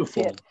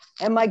 beautiful.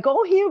 And my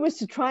goal here was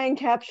to try and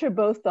capture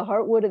both the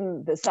heartwood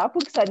and the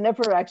sapwood because I'd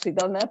never actually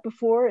done that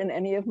before in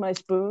any of my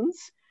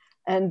spoons.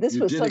 And this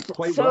was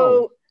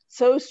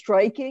so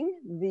striking,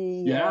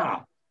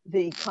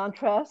 the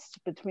contrast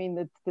between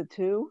the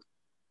two.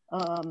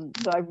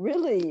 So I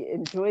really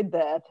enjoyed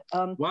that.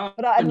 Wow,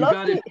 but I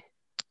love it.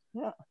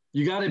 Yeah,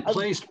 you got it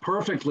placed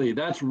perfectly.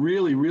 That's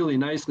really, really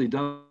nicely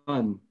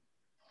done.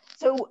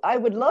 So I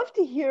would love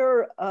to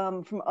hear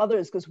from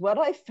others, because what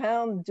I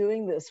found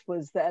doing this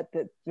was that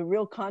the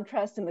real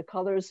contrast in the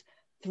colors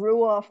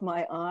threw off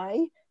my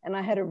eye, and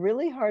I had a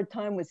really hard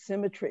time with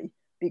symmetry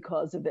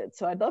because of it.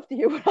 So I'd love to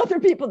hear what other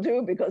people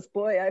do, because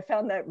boy, I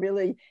found that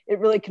it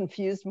really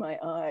confused my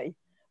eye.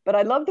 But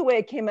I love the way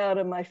it came out,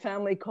 and my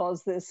family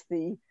calls this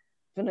the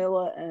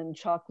vanilla and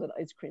chocolate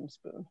ice cream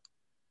spoon.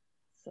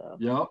 So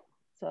yep,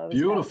 so I was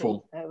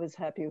beautiful. I was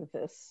happy with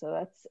this. So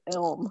that's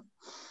elm.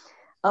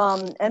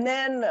 And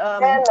then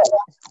I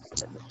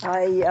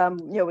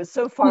was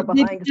so far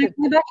behind. Be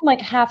back in like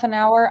half an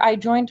hour. I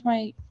joined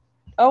my.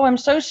 Oh, I'm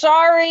so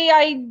sorry.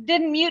 I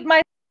didn't mute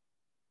my.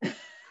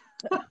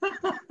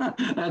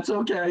 That's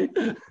okay.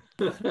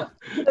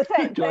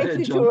 Thank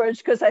you, George,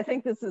 because I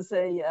think this is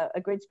a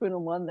great spoon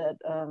and one that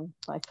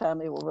my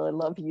family will really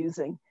love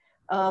using.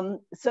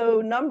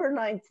 So number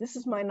 9, this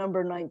is my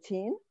number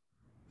 19.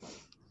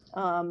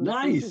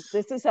 Nice.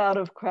 This is out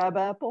of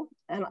crabapple,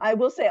 and I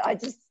will say I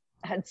just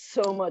had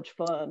so much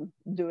fun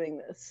doing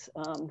this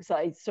because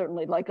I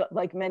certainly,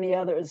 like many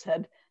others,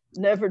 had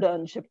never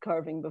done chip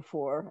carving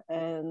before,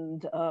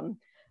 and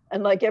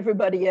like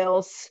everybody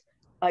else,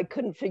 I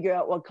couldn't figure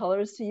out what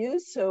colors to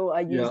use, so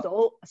I used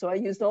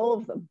all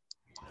of them.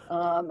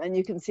 And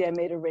you can see I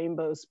made a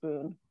rainbow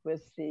spoon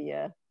with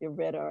the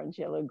red, orange,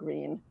 yellow,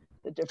 green.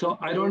 The different. So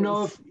I don't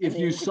know if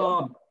you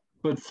saw,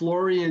 but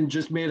Florian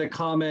just made a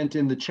comment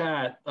in the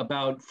chat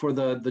about for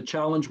the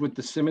challenge with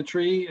the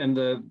symmetry and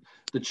the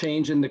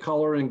change in the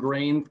color and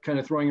grain kind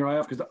of throwing your eye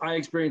off, because I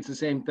experienced the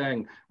same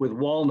thing with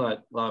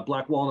walnut,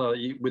 black walnut,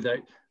 with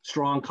a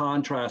strong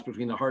contrast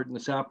between the heart and the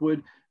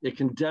sapwood. It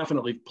can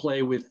definitely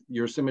play with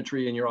your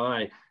symmetry in your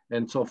eye.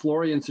 And so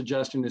Florian's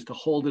suggestion is to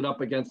hold it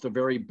up against a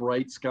very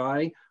bright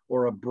sky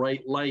or a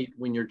bright light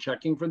when you're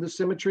checking for the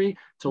symmetry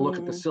to look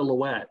at the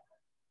silhouette.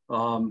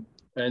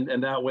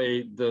 And that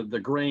way the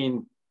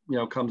grain,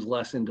 comes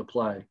less into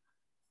play.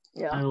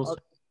 Yeah.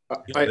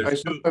 I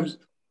sometimes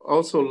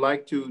also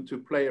like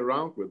to play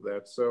around with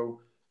that. So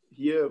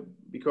here,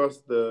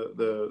 because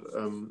the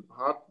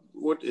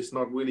hardwood is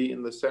not really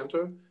in the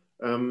center,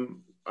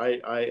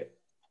 I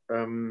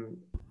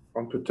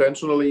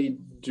potentially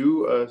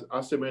do a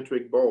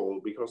asymmetric bowl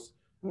because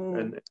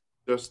and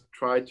just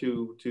try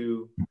to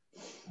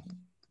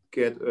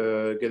get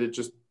it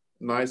just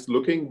nice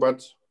looking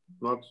but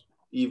not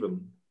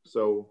even.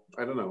 So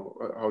I don't know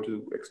how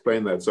to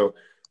explain that. So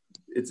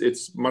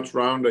it's much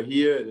rounder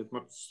here, it's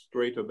much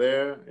straighter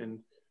there, and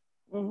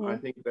I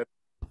think that's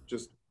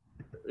just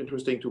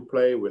interesting to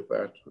play with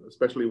that,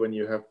 especially when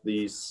you have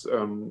these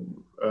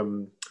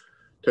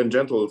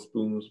tangential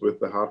spoons with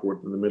the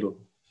hardwood in the middle.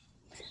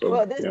 So,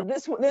 well,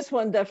 this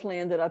one definitely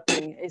ended up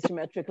being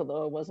asymmetric,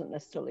 although I wasn't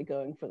necessarily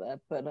going for that.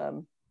 But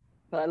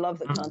I love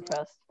the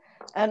contrast.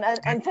 And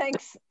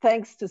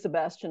thanks to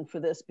Sebastian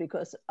for this,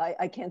 because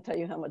I can't tell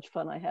you how much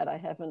fun I had. I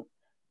haven't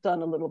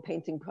done a little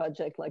painting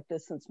project like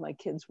this since my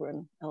kids were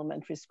in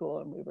elementary school,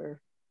 and we were.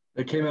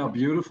 It came out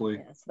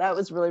beautifully. Yes, that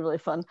was really, really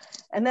fun.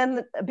 And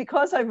then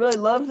because I really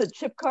love the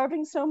chip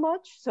carving so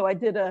much, so I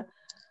did it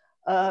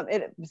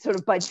sort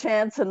of by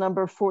chance a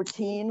number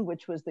 14,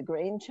 which was the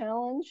grain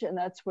challenge, and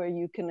that's where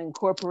you can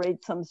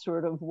incorporate some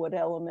sort of wood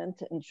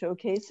element and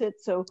showcase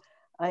it. So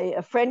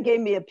a friend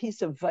gave me a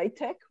piece of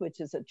Vitek, which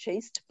is a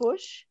chased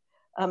bush,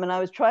 and I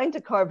was trying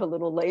to carve a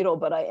little ladle,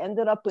 but I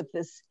ended up with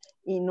this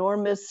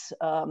enormous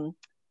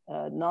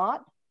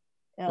knot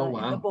in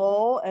the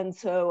bowl. And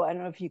so I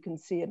don't know if you can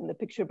see it in the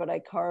picture, but I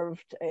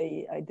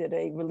did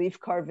a relief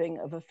carving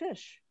of a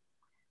fish,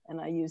 and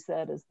I used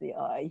that as the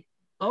eye.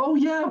 Oh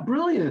yeah,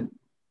 brilliant.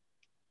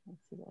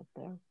 Let's see that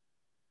there.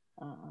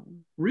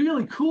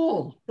 Really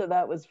cool. So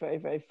that was very,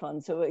 very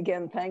fun. So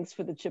again, thanks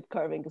for the chip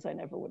carving, because I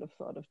never would have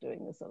thought of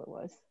doing this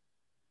otherwise.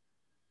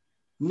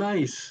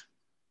 Nice.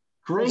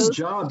 Great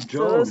job,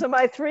 Joan. So those are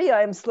my 3.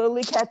 I am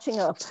slowly catching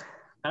up.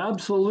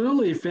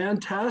 Absolutely.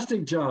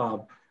 Fantastic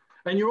job.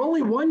 And you're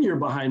only 1 year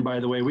behind,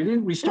 by the way.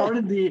 We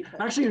started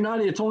actually you're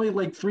not, it's only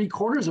like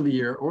 3/4 of a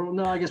year, or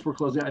no, I guess we're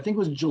close. I think it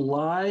was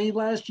July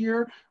last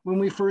year when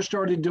we first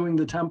started doing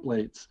the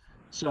templates.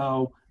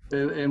 So,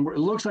 and it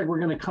looks like we're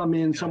going to come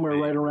in somewhere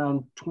right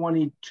around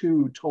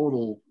 22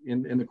 total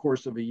in the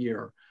course of a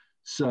year.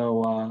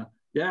 So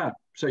yeah,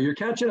 so you're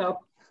catching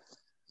up.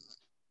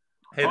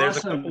 Hey,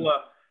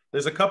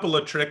 there's a couple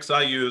of tricks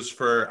I use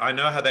for, I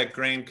know how that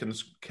grain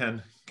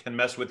can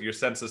mess with your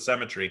sense of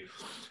symmetry.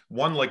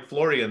 One, like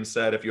Florian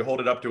said, if you hold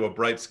it up to a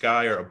bright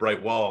sky or a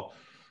bright wall.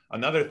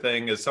 Another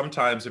thing is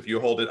sometimes if you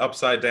hold it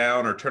upside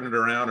down or turn it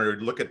around or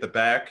look at the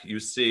back, you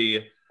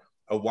see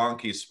a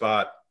wonky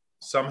spot.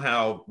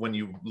 Somehow when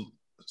you,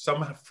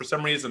 for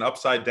some reason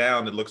upside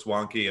down, it looks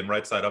wonky, and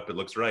right side up, it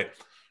looks right.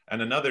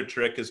 And another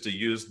trick is to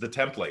use the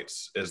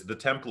templates, is the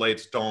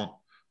templates don't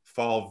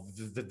fall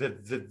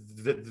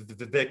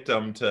the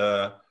victim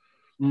to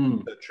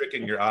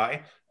tricking your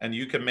eye. And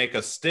you can make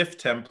a stiff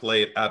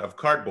template out of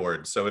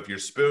cardboard. So if your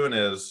spoon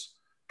is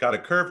got a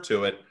curve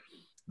to it,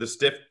 the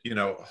stiff, you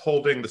know,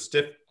 holding the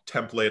stiff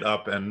template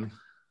up and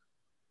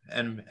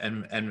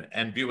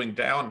viewing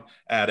down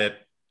at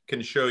it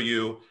can show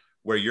you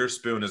where your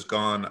spoon has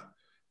gone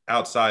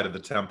outside of the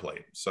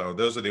template. So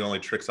those are the only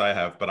tricks I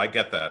have, but I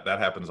get that. That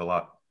happens a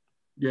lot.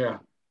 Yeah,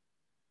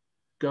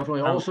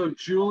 definitely. Also,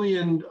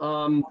 Julian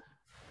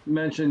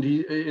mentioned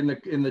in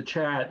the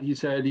chat, he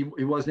said he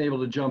wasn't able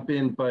to jump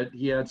in, but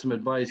he had some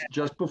advice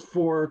just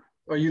before.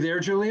 Are you there,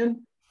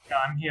 Julian? Yeah,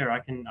 I'm here. I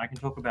can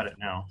talk about it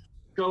now.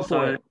 Go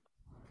for it.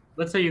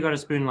 Let's say you got a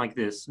spoon like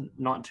this,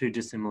 not too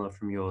dissimilar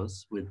from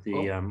yours with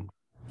the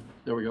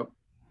there we go.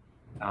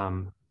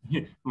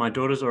 My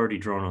daughter's already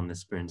drawn on this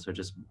spoon, so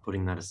just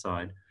putting that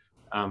aside.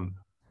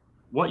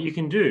 What you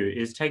can do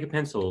is take a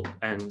pencil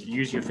and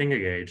use your finger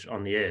gauge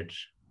on the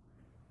edge,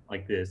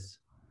 like this.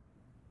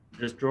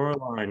 Just draw a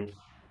line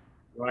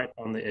right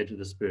on the edge of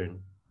the spoon,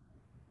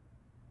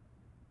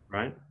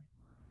 right?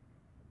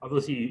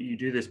 Obviously, you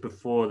do this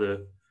before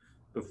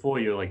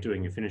you're like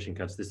doing your finishing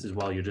cuts. This is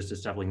while you're just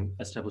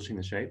establishing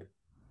the shape.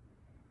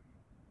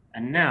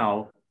 And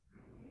now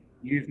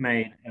you've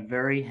made a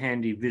very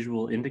handy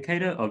visual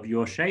indicator of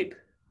your shape,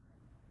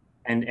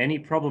 and any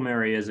problem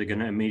areas are going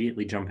to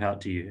immediately jump out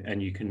to you,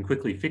 and you can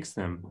quickly fix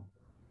them.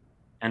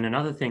 And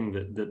another thing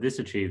that this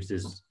achieves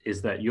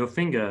is that your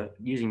finger,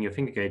 using your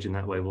finger gauge in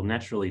that way, will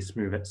naturally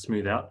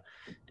smooth out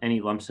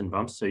any lumps and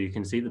bumps, so you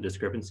can see the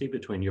discrepancy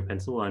between your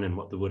pencil line and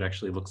what the wood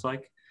actually looks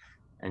like,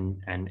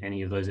 and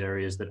any of those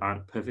areas that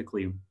aren't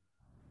perfectly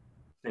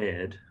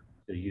fared,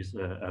 to use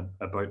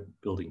a boat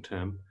building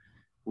term,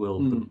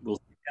 will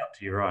stick out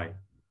to your eye.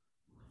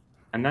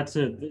 And this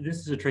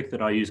is a trick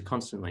that I use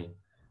constantly.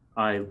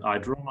 I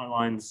draw my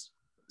lines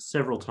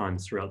several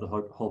times throughout the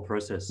whole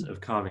process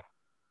of carving.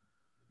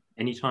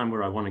 Anytime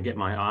where I want to get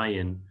my eye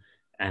in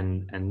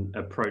and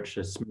approach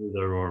a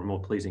smoother or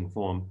more pleasing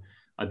form,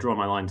 I draw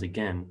my lines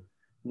again,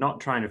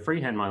 not trying to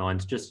freehand my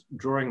lines, just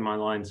drawing my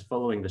lines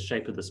following the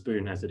shape of the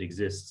spoon as it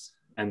exists.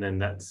 And then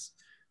that's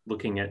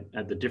looking at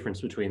the difference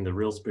between the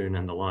real spoon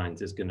and the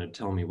lines is going to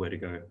tell me where to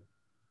go.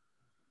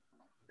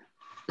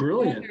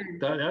 Brilliant.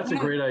 That's a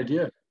great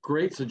idea.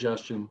 Great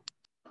suggestion.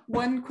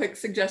 One quick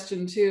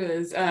suggestion too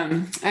is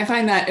I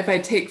find that if I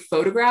take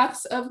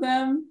photographs of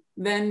them,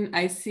 then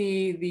I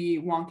see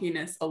the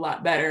wonkiness a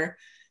lot better.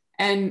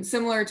 And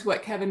similar to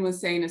what Kevin was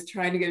saying, is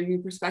trying to get a new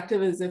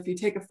perspective, is if you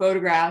take a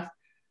photograph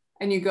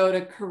and you go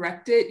to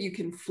correct it, you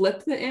can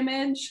flip the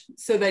image.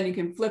 So then you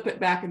can flip it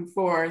back and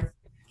forth,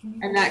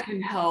 and that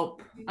can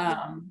help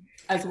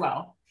as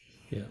well.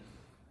 Yeah.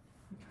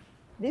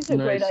 These are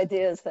great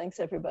ideas. Thanks,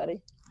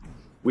 everybody.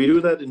 We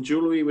do that in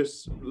jewelry with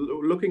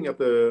looking at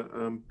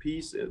the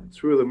piece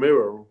through the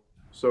mirror.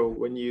 So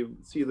when you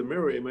see the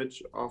mirror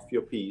image of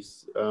your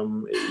piece,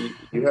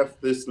 you have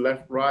this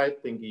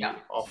left-right thingy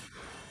off.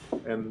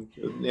 And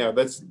yeah,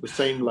 that's the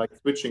same like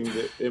switching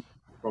the image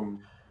from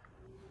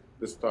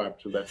this type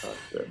to that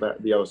type,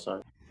 the other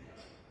side.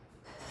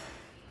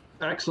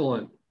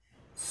 Excellent.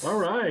 All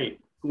right.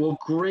 Well,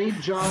 great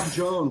job,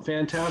 Joan.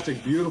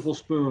 Fantastic, beautiful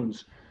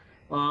spoons.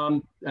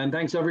 And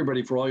thanks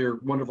everybody for all your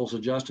wonderful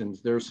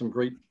suggestions. There's some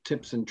great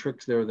tips and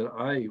tricks there that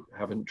I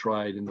haven't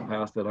tried in the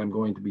past that I'm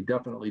going to be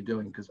definitely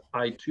doing, because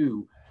I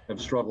too have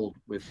struggled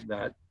with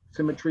that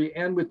symmetry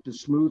and with the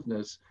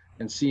smoothness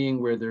and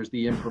seeing where there's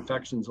the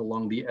imperfections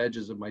along the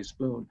edges of my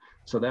spoon.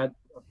 So that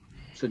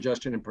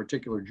suggestion in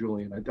particular,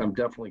 Julian, I'm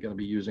definitely going to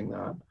be using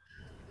that.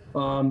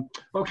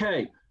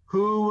 Okay,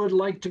 who would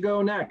like to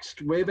go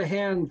next? Wave a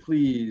hand,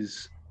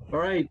 please. All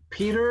right,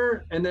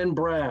 Peter, and then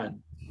Brad,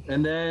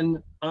 and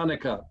then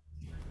Anika.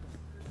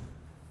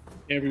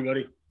 Hey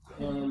everybody.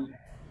 I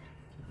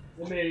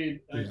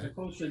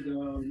posted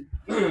the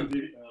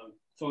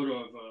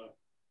photo of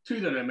 2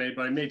 that I made,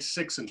 but I made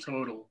 6 in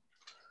total.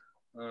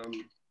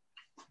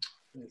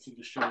 Let's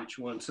just show each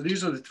one. So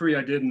these are the 3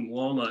 I did in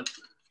walnut.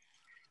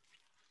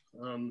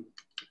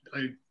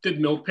 I did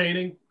milk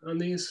painting on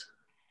these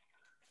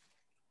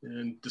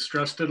and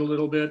distressed it a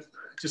little bit.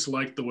 I just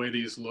like the way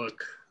these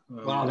look.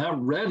 Wow, that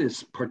red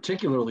is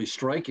particularly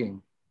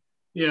striking.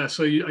 Yeah,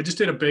 so I just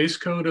did a base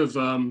coat of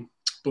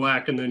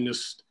black and then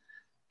just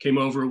came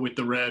over it with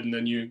the red, and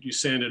then you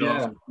sand it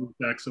off and move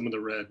back some of the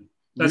red.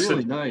 That's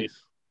really nice.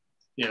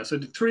 Yeah, so I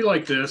did 3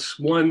 like this.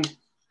 One,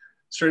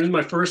 starting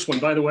with my first one.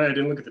 By the way, I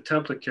didn't look at the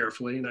template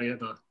carefully, and I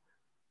have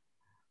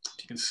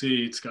you can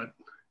see it's got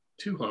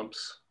 2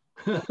 humps.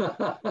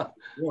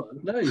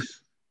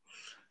 Nice.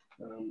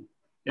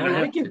 And I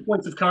have 2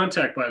 points of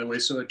contact, by the way,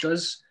 so it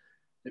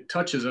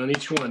touches on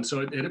each one.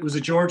 So it was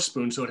a George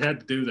spoon, so it had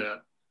to do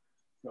that.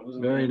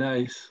 Very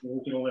nice.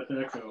 I'm going to let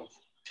that go.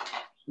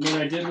 And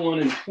then I did one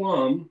in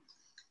plum.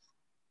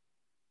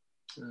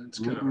 It's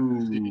kind of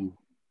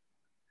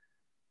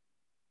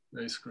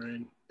nice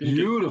grain.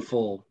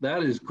 Beautiful.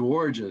 That is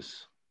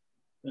gorgeous.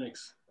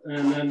 Thanks.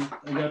 And then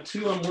I got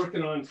 2 I'm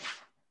working on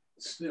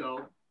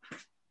still.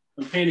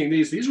 I'm painting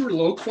these. These were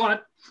low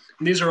quat.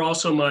 And these are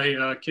also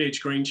my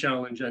Cage Grain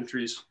Challenge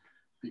entries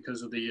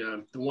because of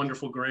the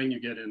wonderful grain you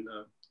get in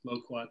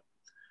low quat.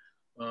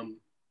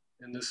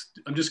 And this,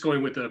 I'm just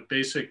going with a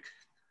basic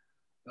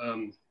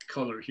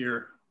color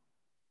here.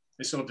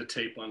 I still have the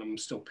tape on them. I'm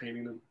still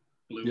painting them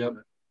blue. Yep.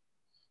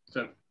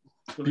 So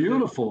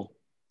beautiful.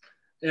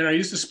 And I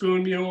used the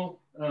spoon mule.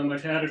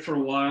 I've had it for a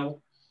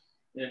while,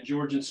 and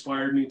George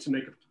inspired me to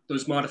make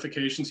those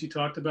modifications he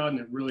talked about, and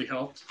it really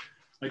helped.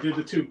 I did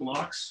the 2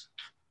 blocks,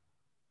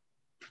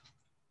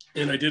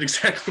 and I did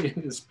exactly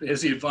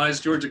as he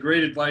advised. George, a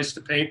great advice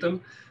to paint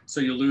them so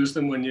you lose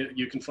them when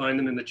you can find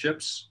them in the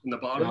chips in the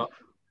bottom. Yeah.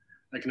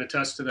 I can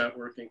attest to that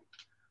working.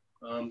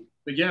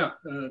 But yeah,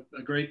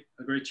 a great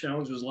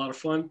challenge. It was a lot of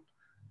fun.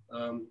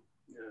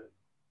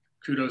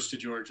 Kudos to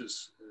George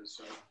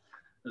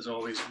as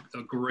always,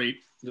 a great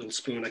little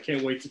spoon. I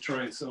can't wait to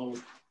try and sell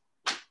them.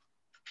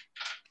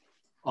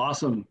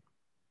 Awesome.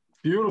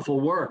 Beautiful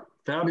work.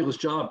 Fabulous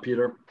job,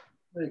 Peter.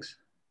 Thanks.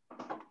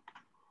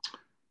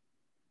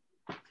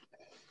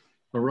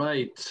 All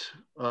right.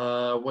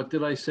 What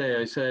did I say?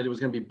 I said it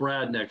was going to be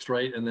Brad next,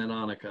 right? And then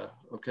Anika.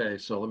 Okay,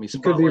 so let me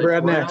spotlight Could be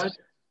Brad next.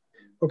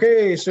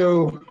 Okay,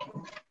 so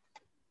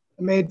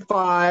I made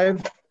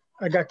 5.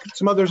 I got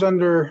some others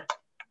under.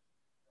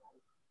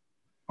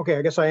 Okay,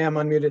 I guess I am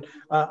unmuted.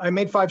 I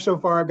made 5 so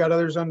far. I've got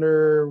others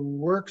under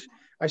works.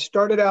 I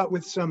started out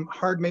with some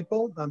hard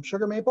maple,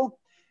 sugar maple.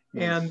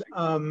 Nice.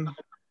 And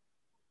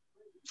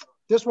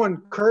this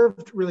one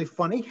curved really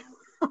funny.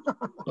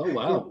 Oh,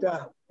 wow.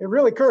 It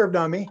really curved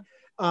on me,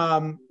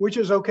 which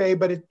is okay,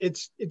 but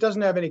it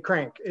doesn't have any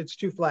crank. It's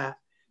too flat.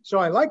 So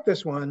I like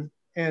this one,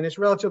 and it's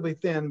relatively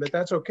thin, but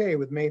that's okay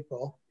with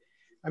maple.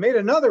 I made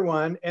another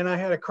one, and I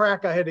had a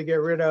crack I had to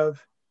get rid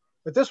of,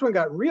 but this one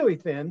got really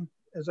thin,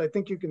 as I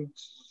think you can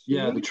see.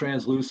 Yeah, the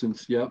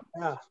translucence, yep.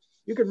 Yeah,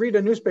 you could read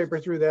a newspaper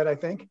through that, I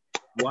think.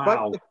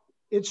 Wow. But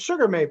it's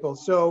sugar maple,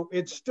 so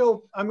it's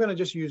still, I'm gonna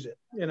just use it.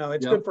 You know,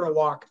 it's good for a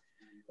walk.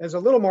 There's a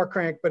little more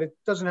crank, but it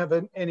doesn't have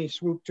any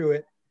swoop to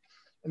it.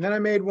 And then I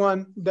made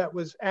one that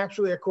was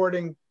actually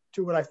according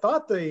to what I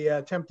thought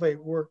the template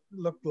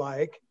looked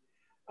like.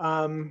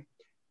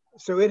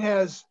 So it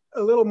has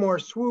a little more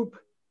swoop,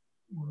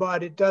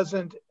 but it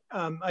doesn't.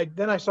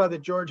 Then I saw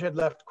that George had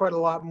left quite a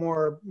lot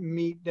more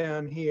meat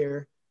down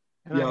here,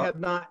 and I had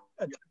not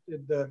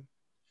attempted the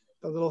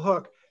little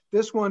hook.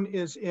 This one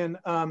is in,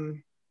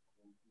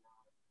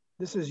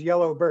 this is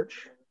yellow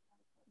birch,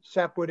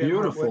 sapwood.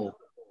 Beautiful.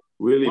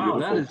 Really wow,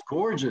 beautiful. That is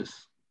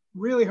gorgeous.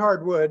 Really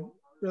hard wood,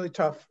 really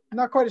tough.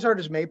 Not quite as hard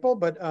as maple,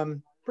 but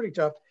pretty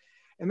tough.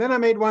 And then I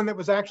made one that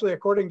was actually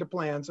according to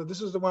plan. So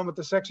this is the one with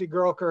the sexy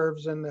girl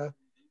curves, and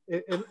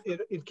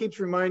it keeps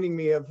reminding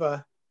me of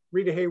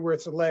Rita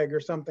Hayworth's leg or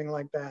something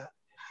like that.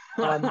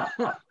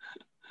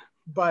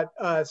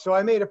 So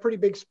I made a pretty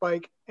big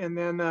spike, and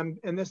then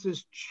and this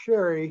is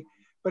cherry,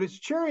 but it's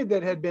cherry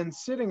that had been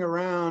sitting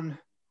around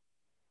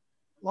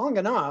long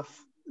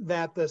enough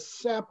that the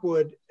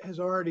sapwood has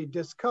already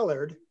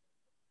discolored.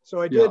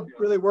 So I did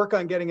really work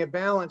on getting it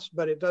balanced,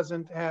 but it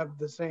doesn't have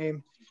the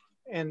same.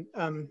 And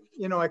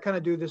you know, I kind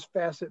of do this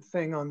facet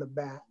thing on the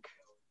back,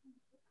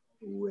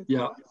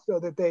 so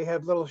that they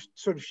have little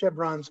sort of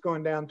chevrons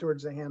going down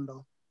towards the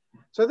handle.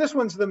 So this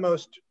one's the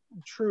most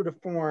true to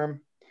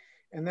form.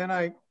 And then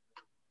I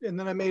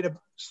made a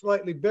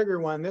slightly bigger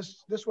one.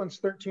 This one's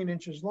 13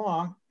 inches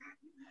long,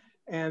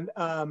 and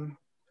a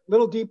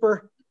little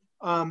deeper.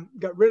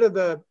 Got rid of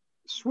the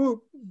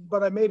swoop,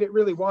 but I made it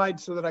really wide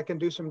so that I can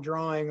do some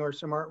drawing or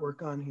some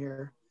artwork on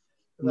here.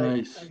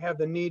 Nice. I have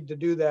the need to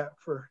do that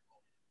for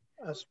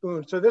a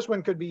spoon. So this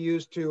one could be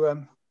used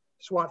to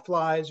swat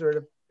flies or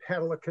to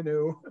paddle a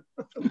canoe.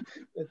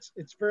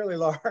 it's fairly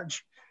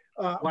large.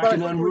 Like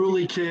an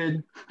unruly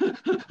kid.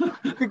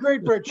 It'd be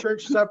great for a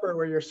church supper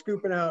where you're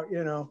scooping out,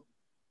 you know,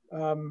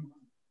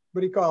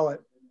 what do you call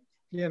it?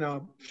 You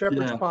know,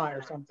 shepherd's pie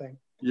or something.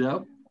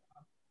 Yep.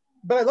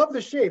 But I love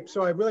the shape,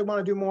 so I really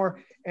want to do more.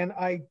 And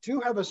I do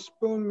have a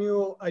spoon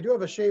mule. I do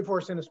have a shave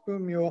horse and a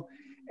spoon mule,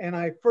 and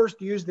I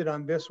first used it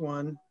on this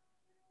one.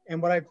 And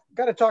what I've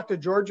got to talk to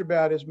George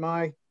about is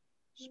my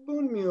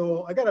spoon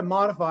mule. I got to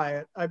modify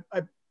it. I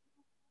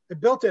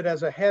built it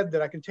as a head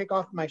that I can take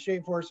off my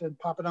shave horse and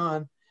pop it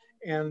on,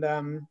 and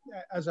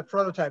as a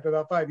prototype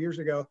about 5 years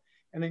ago.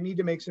 And I need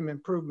to make some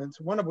improvements.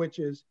 One of which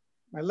is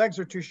my legs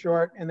are too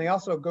short, and they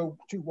also go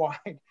too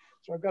wide.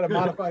 So I've got to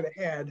modify the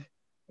head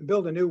and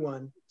build a new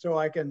one so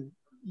I can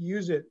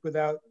use it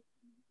without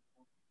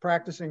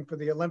practicing for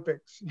the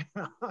Olympics,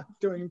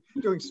 doing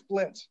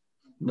splits.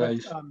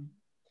 Nice.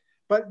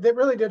 But that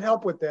really did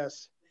help with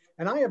this.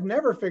 And I have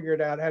never figured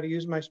out how to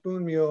use my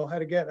spoon mule, how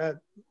to get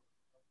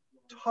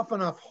tough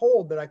enough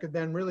hold that I could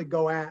then really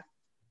go at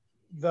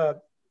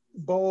the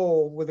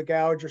bowl with a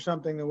gouge or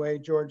something the way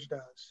George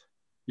does.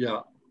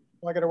 Yeah.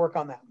 Well, I got to work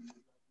on that.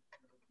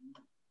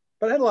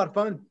 But I had a lot of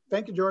fun.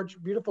 Thank you,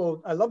 George.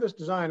 Beautiful. I love this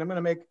design. I'm going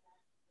to make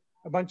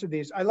a bunch of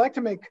these. I like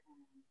to make,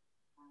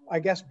 I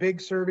guess,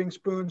 big serving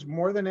spoons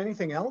more than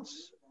anything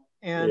else.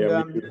 And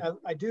Yeah,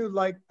 I do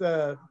like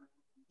the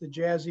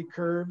jazzy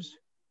curves.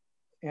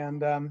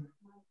 And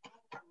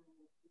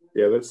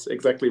yeah, that's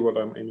exactly what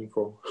I'm aiming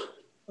for.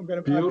 I'm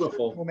gonna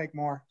beautiful. We'll make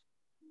more.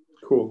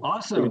 Cool.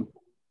 Awesome.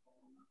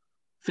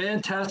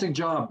 Fantastic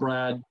job,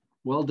 Brad.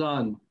 Well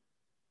done.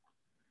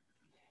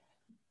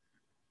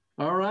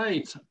 All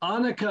right,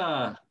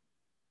 Anika.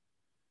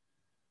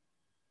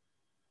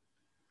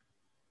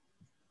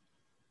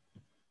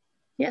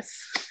 Yes.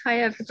 Hi,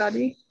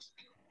 everybody.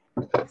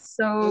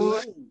 So,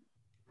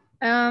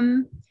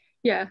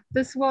 yeah,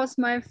 this was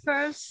my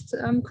first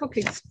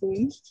cooking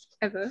spoon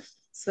ever.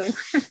 So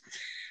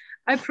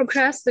I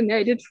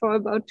procrastinated for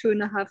about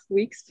 2.5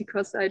 weeks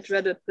because I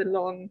dreaded the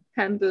long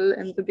handle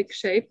and the big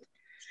shape.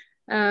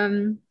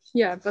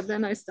 Yeah, but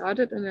then I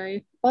started and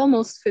I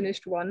almost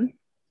finished one.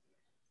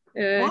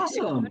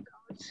 Awesome.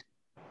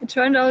 It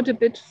turned out a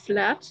bit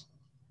flat,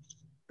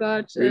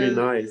 but really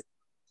nice.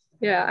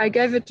 Yeah, I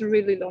gave it a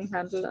really long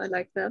handle. I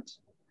like that.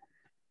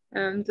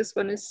 This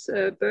one is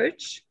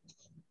birch.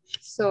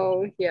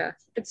 So yeah,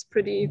 it's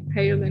pretty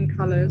pale in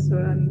color. So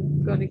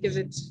I'm gonna give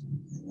it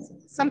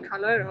some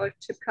color or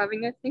chip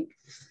carving, I think.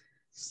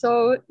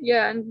 So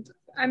yeah, and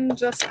I'm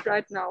just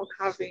right now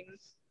carving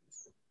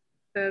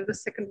the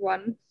second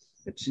one,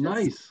 which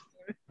nice.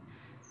 has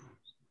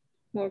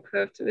more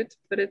curve to it,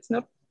 but it's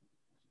not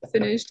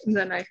finished. And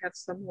then I have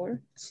some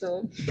more.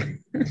 So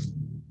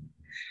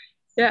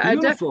yeah,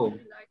 beautiful.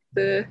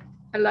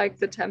 I like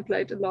the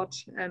template a lot,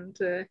 and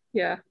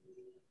yeah,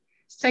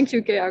 thank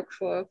you, Georg,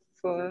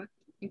 for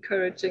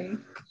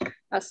encouraging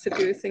us to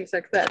do things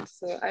like that.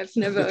 So I've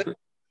never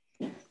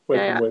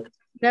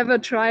never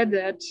tried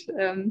that.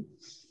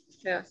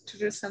 Yeah, to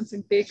do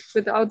something big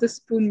without the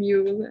spoon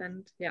mule,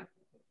 and yeah,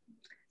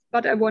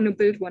 but I want to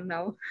build one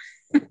now.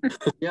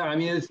 Yeah, I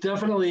mean, it's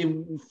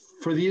definitely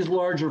for these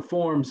larger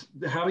forms,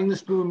 having the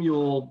spoon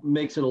mule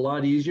makes it a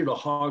lot easier to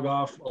hog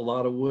off a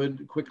lot of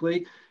wood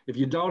quickly. If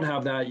you don't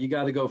have that, you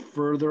got to go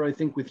further, I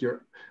think, with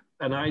your,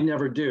 and I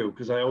never do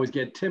because I always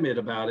get timid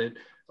about it.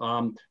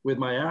 With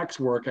my axe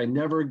work, I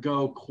never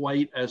go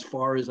quite as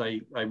far as I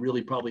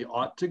really probably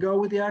ought to go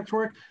with the axe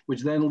work,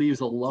 which then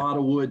leaves a lot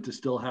of wood to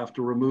still have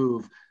to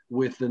remove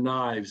with the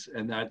knives.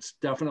 And that's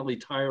definitely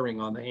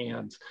tiring on the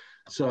hands.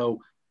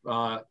 So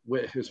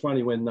it was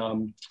funny when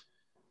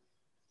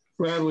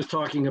Brad was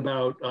talking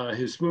about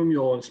his spoon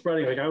mule and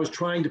spreading, like I was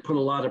trying to put a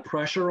lot of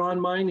pressure on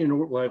mine, you know,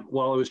 like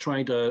while I was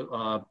trying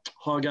to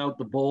hog out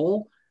the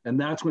bowl. And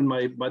that's when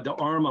the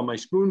arm on my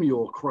spoon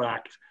mule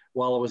cracked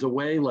while I was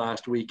away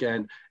last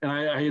weekend. And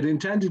I had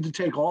intended to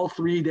take all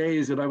 3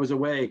 days that I was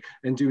away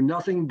and do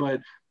nothing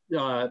but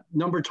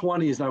number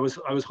 20s. And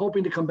I was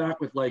hoping to come back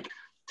with like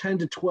 10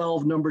 to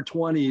 12 number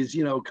 20s,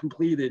 you know,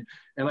 completed.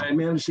 And I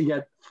managed to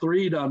get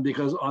 3 done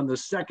because on the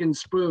second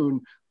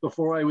spoon,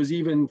 before I was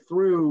even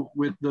through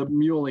with the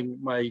muling,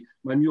 my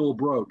mule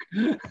broke.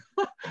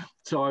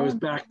 So I was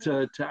back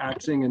to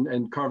axing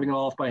and carving it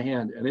all off by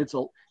hand. And it's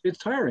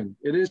tiring.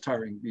 It is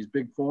tiring. These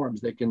big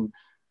forms, they can,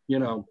 you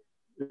know,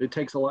 it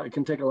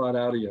can take a lot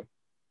out of you,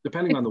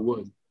 depending on the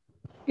wood.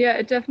 Yeah,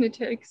 it definitely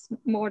takes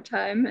more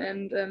time.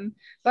 And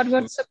but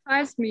what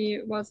surprised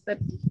me was that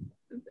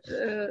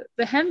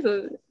the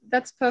handle,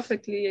 that's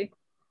perfectly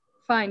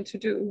fine to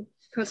do,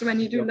 because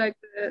when you do like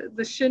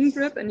the shin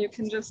grip and you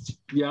can just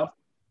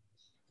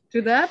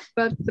do that,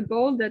 but the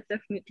bowl, that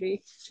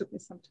definitely took me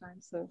some time.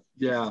 So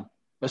yeah,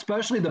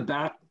 especially the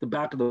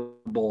back of the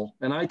bowl,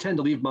 and I tend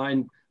to leave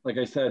mine, like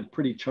I said,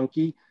 pretty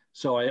chunky.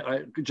 So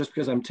I just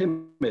because I'm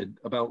timid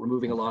about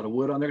removing a lot of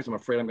wood on there, because I'm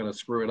afraid I'm going to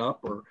screw it up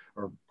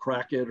or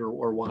crack it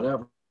or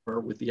whatever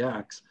with the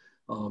axe.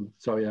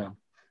 So yeah,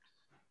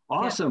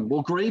 awesome.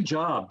 Well, great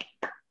job.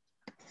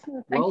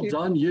 Well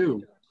done,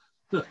 you.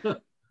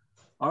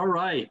 All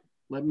right,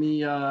 let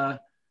me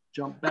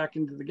jump back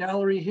into the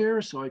gallery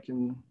here so I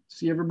can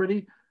see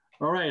everybody.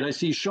 All right, I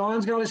see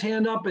Shawn's got his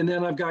hand up, and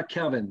then I've got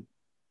Kevin,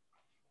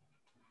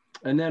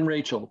 and then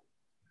Rachel.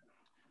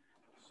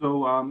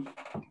 So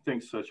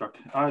thanks, Chuck.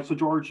 So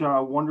George,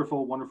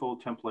 wonderful, wonderful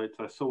template.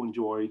 I so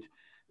enjoyed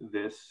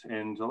this,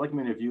 and like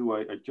many of you,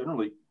 I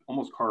generally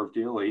almost carve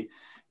daily.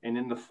 And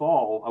in the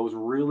fall, I was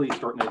really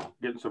starting to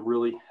get some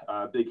really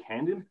big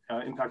hand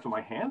impact on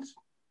my hands.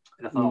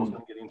 And I thought I was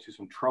going to get into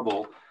some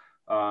trouble.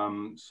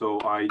 So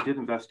I did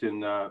invest in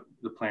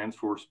the plans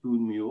for a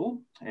spoon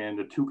mule and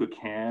a Tuca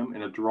cam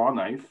and a draw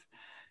knife.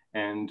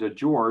 And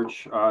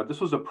George, this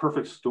was a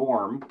perfect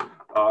storm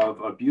of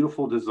a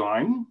beautiful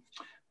design,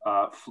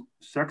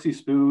 sexy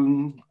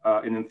spoon,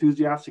 an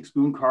enthusiastic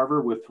spoon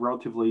carver with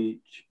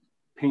relatively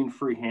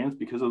pain-free hands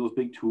because of those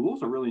big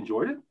tools. I really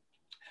enjoyed it.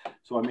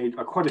 So I made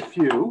quite a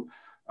few.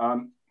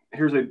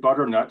 Here's a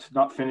butternut,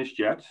 not finished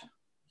yet.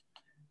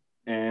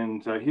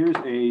 And here's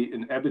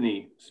an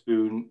ebony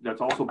spoon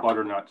that's also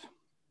butternut.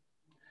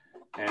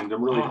 And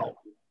I'm really happy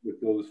with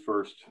those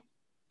first.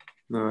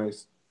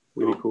 Nice,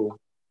 really cool.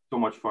 So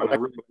much fun. I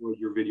really enjoyed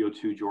your video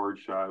too,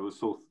 George. It was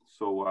so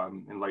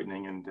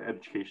enlightening and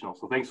educational.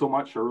 So thanks so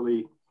much.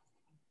 Really,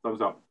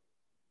 thumbs up.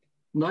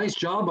 Nice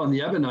job on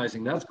the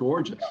ebonizing. That's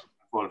gorgeous.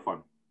 A lot of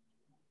fun.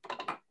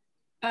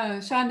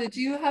 Shawn, did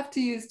you have to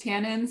use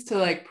tannins to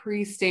like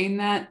pre-stain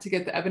that to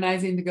get the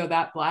ebonizing to go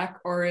that black,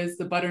 or is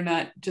the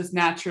butternut just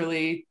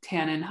naturally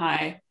tannin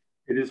high?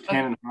 It is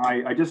tannin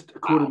high. I just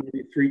coated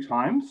maybe 3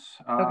 times,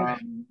 Okay.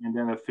 and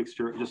then a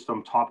fixture, just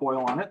some top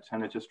oil on it,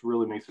 and it just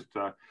really makes it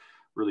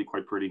really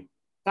quite pretty.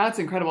 That's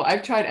incredible.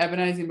 I've tried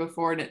ebonizing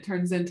before, and it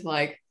turns into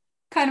like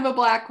kind of a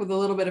black with a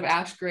little bit of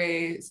ash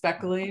gray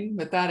speckling,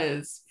 but that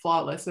is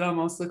flawless. It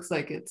almost looks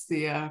like it's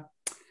the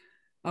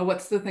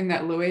what's the thing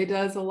that Louis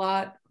does a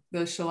lot?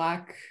 The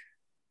shellac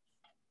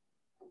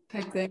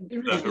type thing.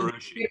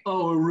 Urushi.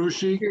 Oh,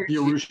 Urushi, the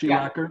Urushi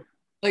lacquer.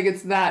 Like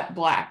it's that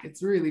black.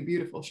 It's really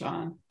beautiful,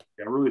 Shawn.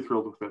 Yeah, I'm really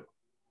thrilled with it.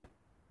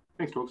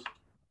 Thanks, folks.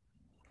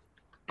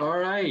 All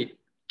right,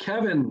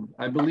 Kevin,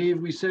 I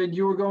believe we said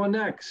you were going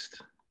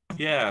next.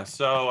 Yeah,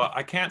 so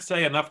I can't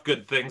say enough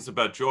good things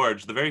about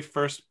George. The very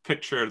first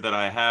picture that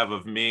I have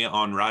of me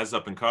on Rise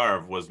Up and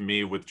Carve was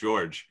me with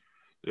George.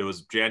 It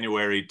was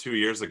January 2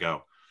 years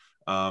ago.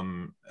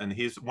 And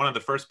he's one of the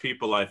first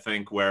people, I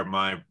think, where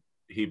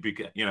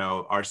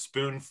our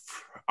spoon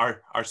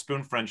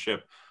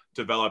friendship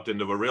developed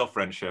into a real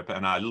friendship.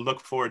 And I look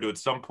forward to at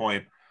some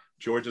point,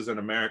 George is in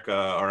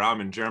America or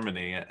I'm in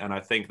Germany. And I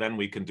think then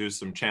we can do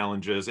some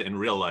challenges in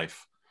real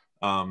life.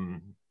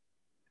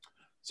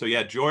 So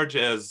yeah, George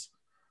is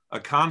a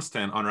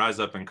constant on Rise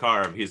Up and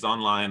Carve. He's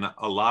online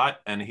a lot,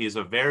 and he's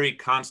a very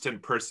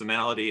constant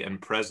personality and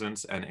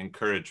presence and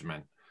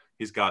encouragement.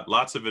 He's got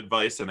lots of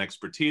advice and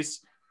expertise,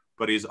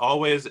 but he's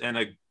always in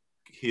a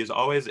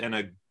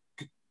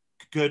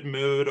good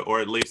mood,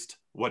 or at least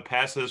what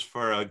passes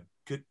for a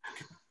good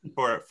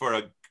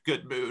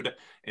good mood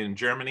in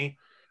Germany.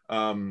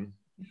 And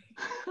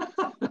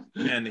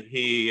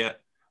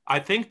I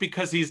think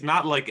because he's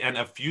not like an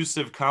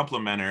effusive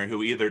complimenter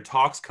who either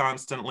talks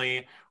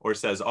constantly or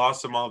says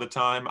awesome all the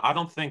time, I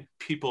don't think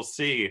people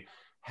see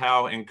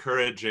how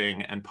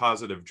encouraging and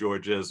positive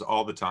George is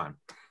all the time.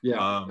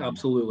 Yeah,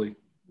 absolutely.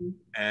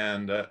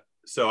 And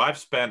so I've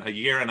spent 1.5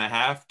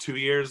 years, 2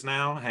 years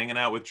now hanging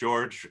out with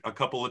George a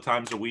couple of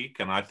times a week.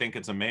 And I think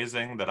it's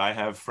amazing that I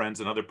have friends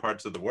in other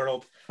parts of the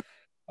world.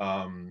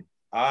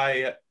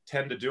 I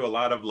tend to do a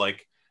lot of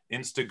like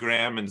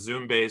Instagram and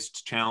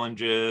Zoom-based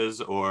challenges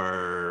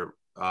or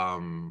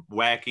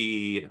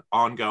wacky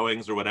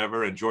ongoings or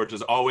whatever, and George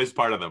is always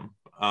part of them.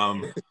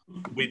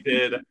 We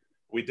did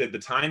the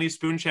tiny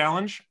spoon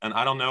challenge, and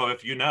I don't know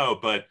if you know,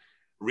 but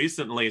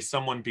recently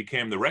someone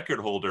became the record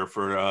holder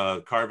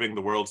for carving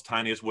the world's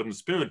tiniest wooden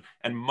spoon,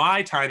 and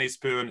my tiny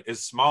spoon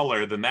is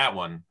smaller than that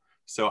one,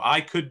 so I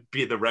could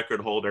be the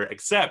record holder,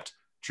 except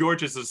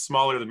George's is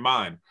smaller than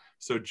mine.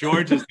 So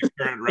George is the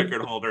current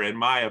record holder, in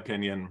my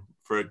opinion,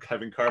 for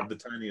having carved the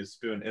tiniest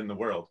spoon in the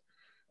world.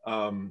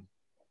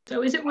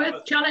 So is it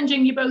worth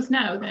challenging you both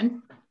now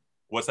then?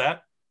 What's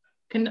that?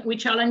 Can we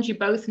challenge you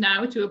both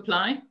now to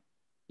apply?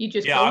 You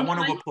just I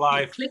want to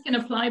apply. Click an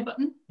apply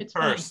button. It's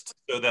first,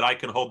 so that I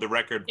can hold the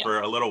record for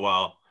a little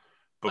while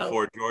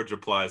before George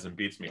applies and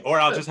beats me. Or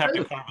I'll just have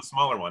to carve a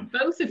smaller one.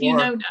 Both of you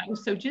know now,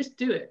 so just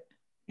do it.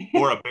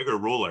 Or a bigger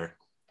ruler.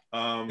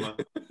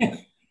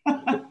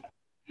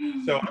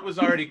 So I was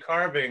already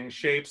carving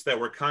shapes that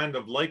were kind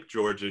of like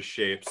George's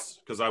shapes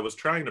because I was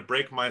trying to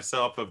break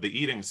myself of the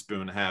eating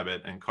spoon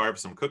habit and carve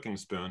some cooking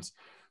spoons.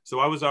 So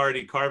I was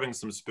already carving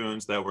some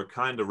spoons that were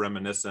kind of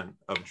reminiscent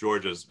of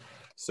George's.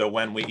 So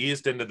when we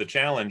eased into the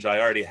challenge, I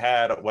already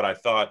had what I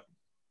thought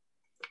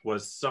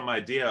was some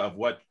idea of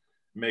what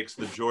makes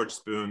the George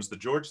spoons.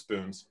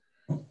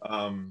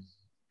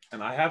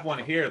 And I have one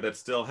here that's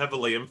still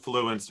heavily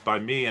influenced by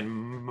me and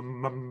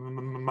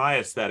my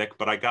aesthetic,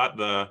 but I got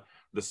the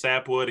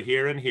sapwood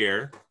here and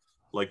here,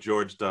 like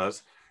George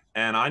does.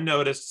 And I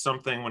noticed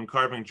something when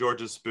carving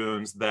George's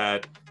spoons,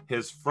 that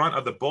his front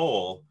of the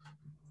bowl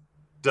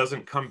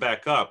doesn't come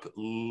back up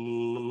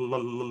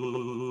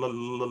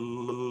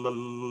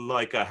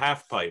like a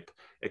half pipe.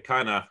 It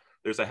kind of,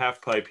 there's a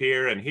half pipe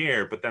here and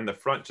here, but then the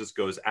front just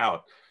goes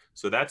out.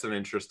 So that's an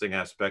interesting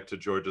aspect to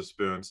George's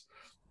spoons.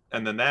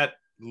 And then that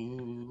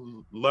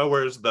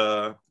lowers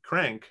the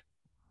crank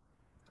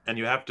and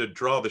you have to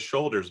draw the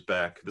shoulders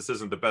back. This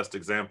isn't the best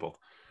example,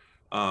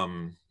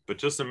 but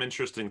just some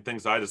interesting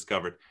things I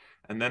discovered.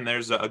 And then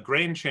there's a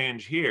grain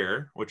change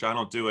here, which I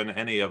don't do in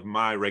any of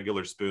my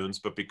regular spoons,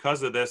 but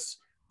because of this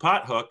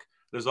pot hook,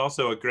 there's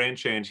also a grain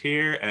change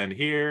here and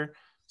here.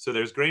 So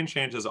there's grain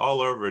changes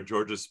all over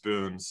George's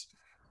spoons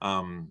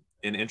in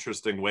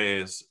interesting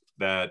ways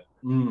that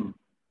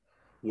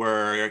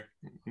were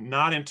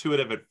not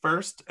intuitive at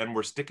first and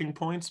were sticking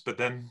points, but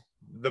then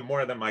the more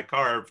of them I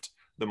carved,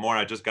 the more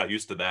I just got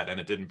used to that and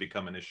it didn't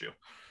become an issue.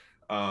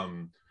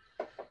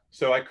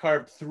 So I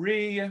carved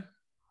I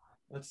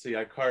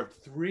carved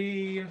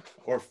 3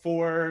 or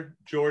 4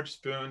 George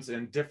spoons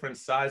in different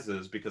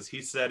sizes because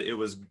he said it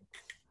was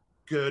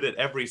good at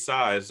every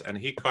size, and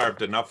he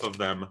carved enough of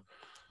them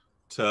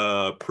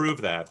to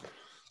prove that.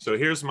 So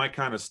here's my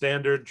kind of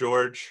standard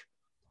George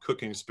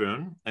cooking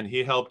spoon, and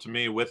he helped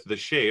me with the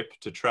shape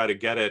to try to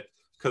get it,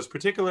 because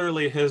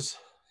particularly his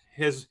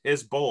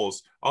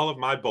bowls, all of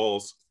my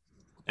bowls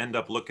end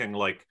up looking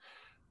like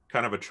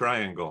kind of a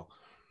triangle.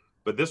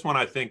 But this one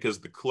I think is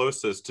the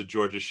closest to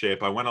George's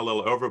shape. I went a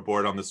little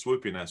overboard on the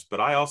swoopiness, but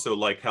I also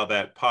like how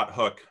that pot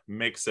hook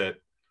makes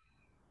it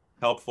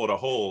helpful to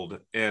hold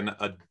in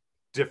a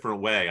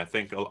different way. I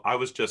think I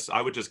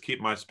would just keep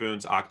my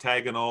spoons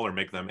octagonal or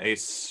make them make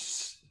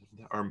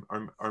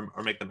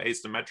them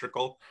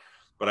asymmetrical.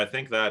 But I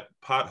think that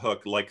pot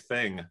hook like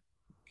thing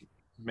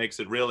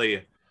makes it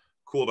really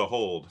cool to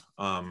hold,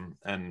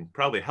 and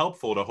probably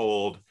helpful to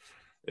hold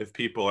if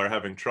people are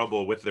having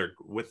trouble with their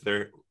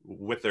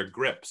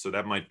grip. So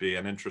that might be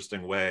an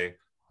interesting way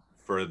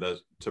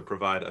to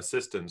provide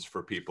assistance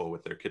for people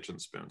with their kitchen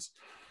spoons.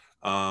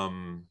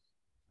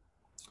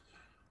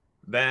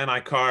 Then I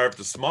carved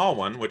a small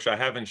one, which I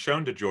haven't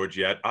shown to George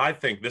yet. I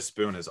think this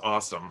spoon is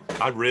awesome.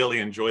 I really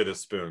enjoy this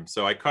spoon.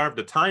 So I carved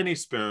a tiny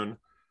spoon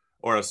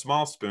or a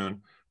small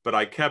spoon, but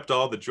I kept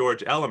all the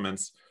George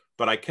elements,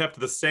 but I kept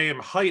the same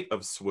height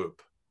of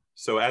swoop.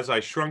 So as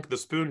I shrunk the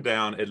spoon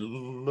down, it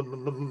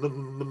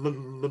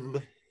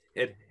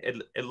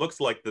looks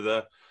like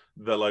the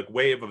like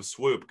wave of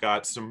swoop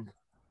got some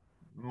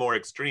more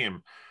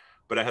extreme,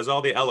 but it has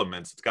all the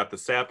elements. It's got the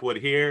sapwood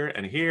here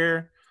and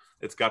here.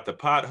 It's got the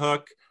pot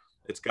hook.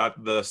 It's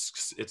got the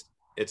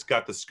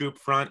scoop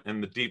front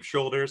and the deep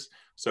shoulders.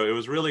 So it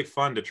was really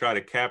fun to try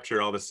to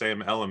capture all the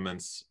same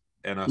elements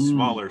in a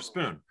smaller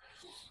spoon.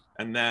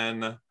 And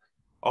then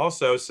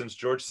also, since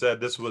George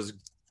said this was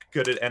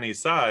good at any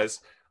size,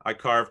 I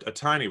carved a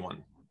tiny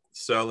one.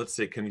 So let's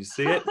see, can you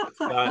see it? It's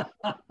got,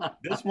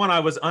 this one I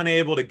was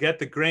unable to get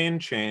the grain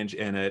change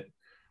in it,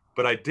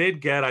 but I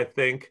did get, I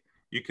think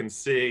you can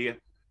see,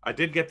 I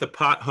did get the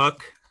pot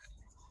hook.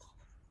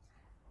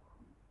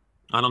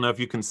 I don't know if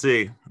you can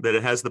see that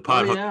it has the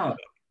pot hook. Yeah.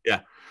 Yeah.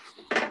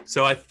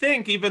 So I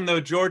think even though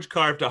George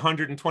carved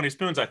 120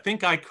 spoons, I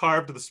think I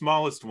carved the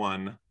smallest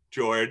one,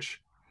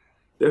 George.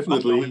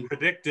 Definitely. I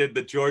predicted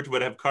that George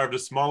would have carved a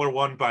smaller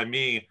one by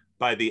me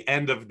by the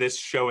end of this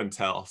show and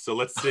tell. So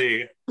let's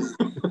see.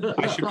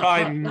 I should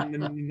probably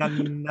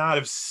not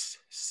have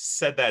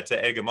said that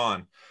to egg him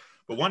on.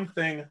 But one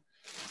thing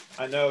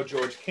I know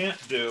George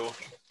can't do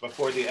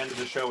before the end of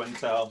the show and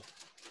tell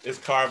is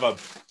carve a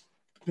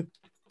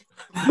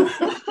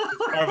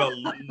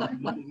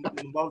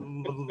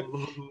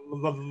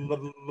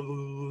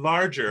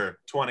larger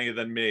 20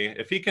 than me.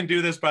 If he can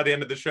do this by the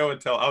end of the show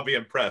and tell, I'll be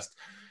impressed,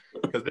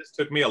 because this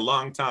took me a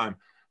long time.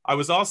 I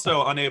was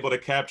also unable to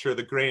capture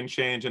the grain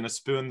change in a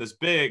spoon this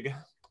big,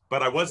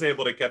 but I was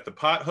able to get the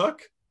pot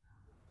hook.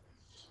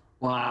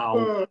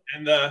 Wow.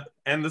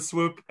 And the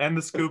swoop and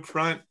the scoop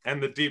front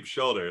and the deep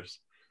shoulders.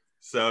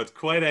 So it's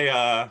quite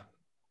a,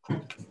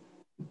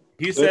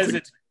 he says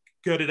it's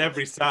good at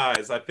every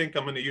size. I think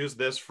I'm going to use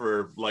this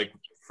for like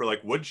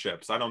wood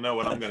chips. I don't know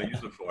what I'm going to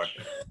use it for.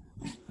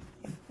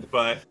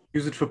 But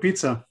use it for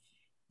pizza.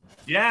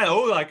 Yeah,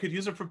 oh, I could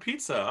use it for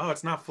pizza. Oh,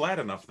 it's not flat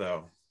enough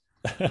though.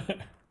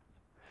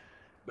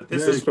 But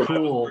this is what I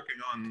was working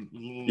on.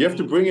 You have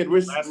to bring it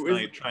with last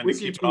night, trying to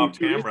keep it off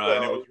camera,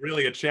 and it was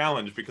really a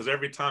challenge because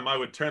every time I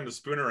would turn the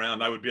spoon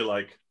around, I would be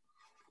like,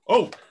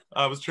 "Oh!"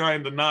 I was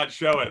trying to not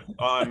show it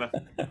on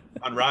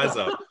Rise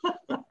Up.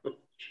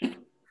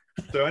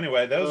 So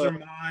anyway, those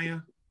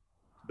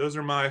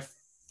are my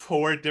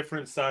 4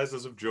 different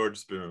sizes of George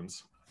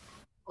spoons.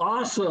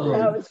 Awesome!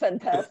 That was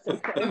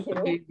fantastic.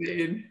 Thank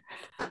you.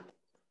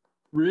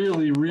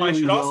 Really, really. I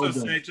should well also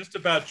done. say just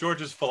about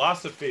George's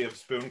philosophy of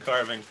spoon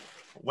carving.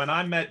 When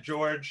I met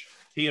George,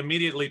 he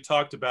immediately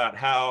talked about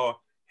how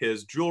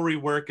his jewelry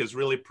work is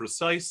really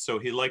precise. So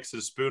he likes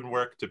his spoon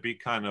work to be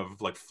kind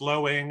of like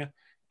flowing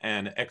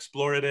and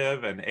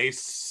explorative and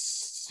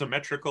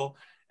asymmetrical.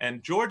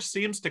 And George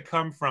seems to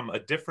come from a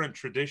different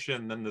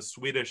tradition than the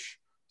Swedish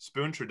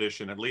spoon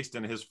tradition, at least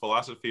in his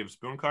philosophy of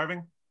spoon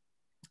carving.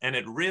 And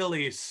it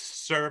really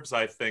serves,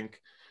 I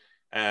think,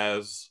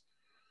 as,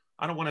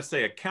 I don't want to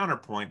say a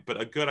counterpoint,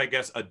 but a good, I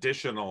guess,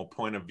 additional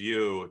point of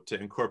view to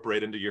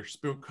incorporate into your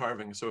spoon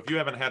carving. So if you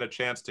haven't had a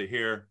chance to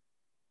hear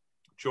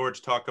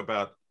George talk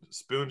about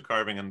spoon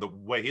carving and the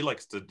way he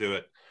likes to do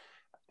it,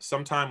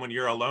 sometime when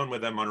you're alone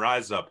with him on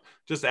Rise Up,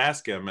 just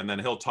ask him and then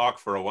he'll talk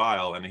for a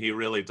while. And he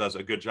really does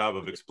a good job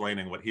of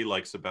explaining what he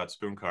likes about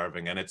spoon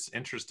carving. And it's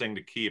interesting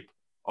to keep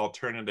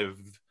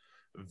alternative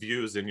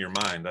views in your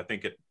mind. I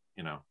think it,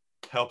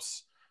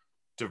 helps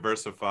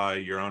diversify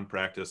your own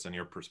practice and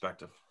your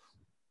perspective.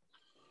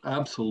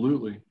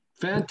 Absolutely.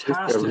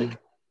 Fantastic.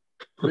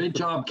 Great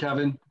job,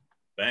 Kevin.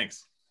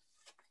 Thanks.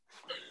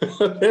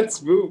 That's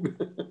boom.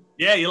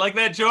 Yeah, you like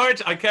that,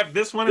 George? I kept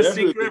this one a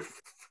secret.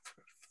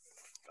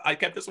 I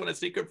kept this one a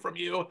secret from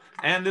you,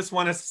 and this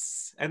one a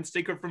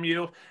secret from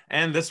you,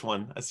 and this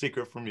one a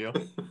secret from you.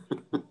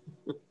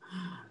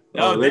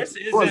 No, this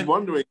isn't. I was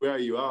wondering where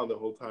you are the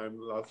whole time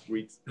the last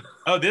weeks.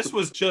 Oh, this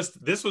was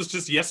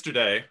just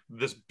yesterday.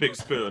 This big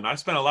spoon. I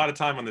spent a lot of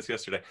time on this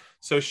yesterday.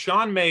 So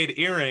Shawn made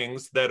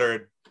earrings that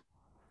are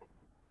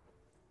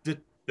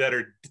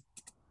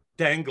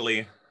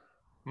dangly.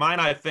 Mine,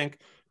 I think,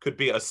 could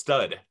be a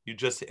stud. You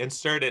just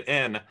insert it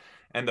in,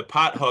 and the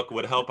pot hook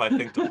would help, I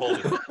think, to hold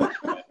it.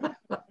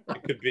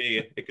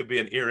 It could be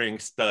an earring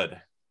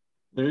stud.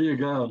 There you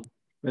go.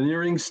 An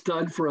earring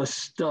stud for a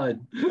stud.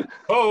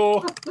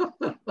 Oh,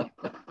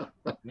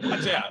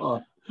 watch out.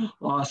 Oh,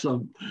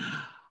 awesome.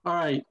 All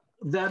right.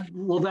 That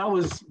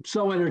was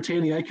so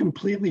entertaining. I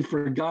completely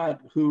forgot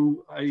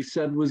who I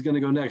said was going to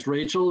go next.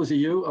 Rachel, is it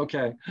you?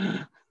 Okay.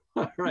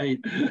 All right.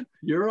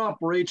 You're up,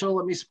 Rachel.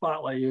 Let me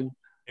spotlight you.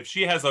 If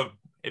she has a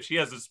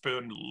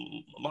spoon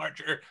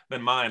larger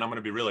than mine, I'm going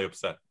to be really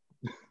upset.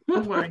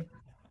 Don't worry.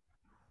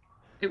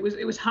 It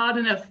was hard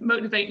enough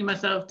motivating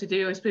myself to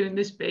do a spoon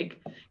this big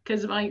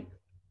because I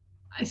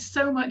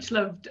so much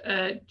loved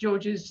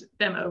George's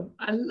demo.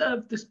 I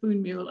loved the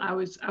spoon mule. I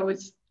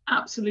was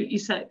absolutely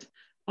set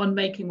on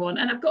making one,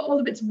 and I've got all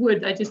the bits of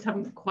wood. I just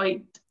haven't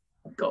quite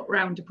got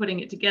round to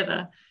putting it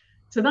together.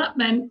 So that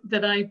meant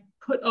that I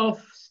put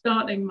off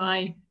starting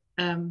my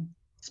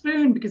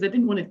spoon because I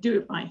didn't want to do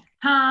it by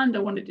hand. I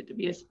wanted it to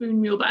be a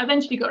spoon mule, but I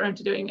eventually got around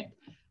to doing it.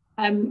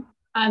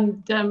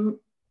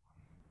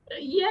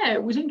 Yeah,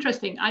 it was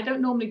interesting. I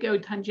don't normally go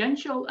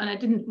tangential, and I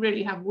didn't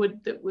really have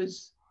wood that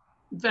was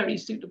very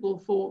suitable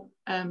for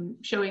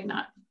showing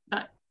that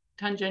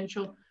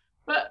tangential,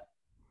 but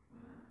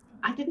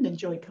I didn't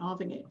enjoy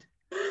carving it.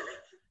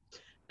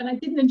 And I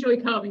didn't enjoy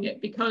carving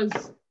it because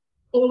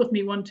all of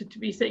me wanted to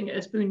be sitting at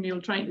a spoon mule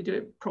trying to do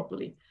it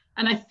properly.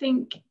 And I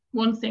think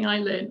one thing I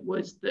learned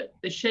was that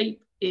the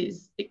shape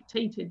is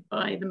dictated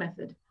by the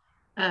method.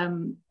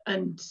 And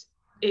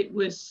it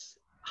was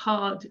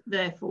hard,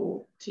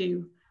 therefore,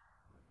 to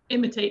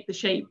imitate the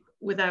shape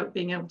without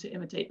being able to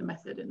imitate the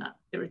method, and that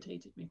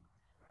irritated me.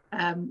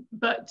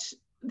 But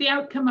the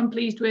outcome I'm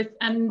pleased with,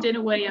 and in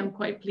a way I'm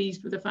quite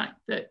pleased with the fact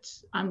that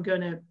I'm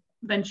going to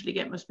eventually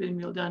get my spoon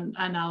mule done,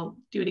 and I'll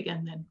do it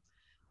again then.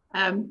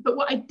 But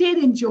what I did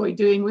enjoy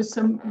doing was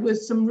some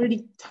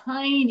really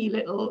tiny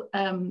little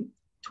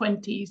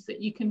 20s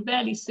that you can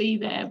barely see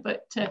there,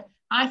 but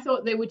I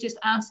thought they were just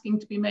asking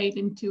to be made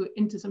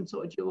into some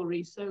sort of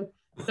jewelry. So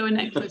a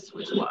necklace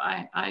was what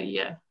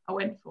I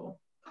went for.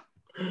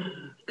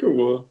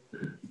 Cool.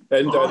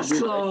 And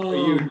awesome.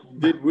 You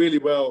did really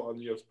well on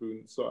your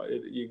spoon, so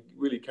you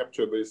really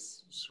captured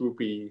this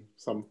swoopy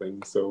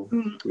something. So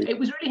it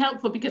was really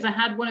helpful because I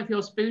had one of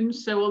your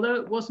spoons, so although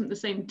it wasn't the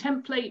same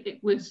template,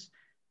 it was,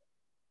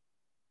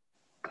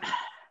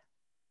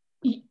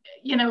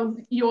 you know,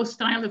 your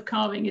style of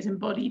carving is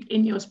embodied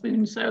in your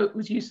spoon, so it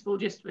was useful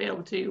just to be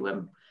able to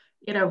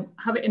you know,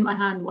 have it in my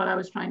hand while I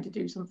was trying to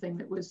do something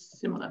that was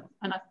similar,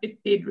 and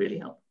it did really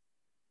help.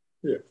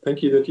 Yeah,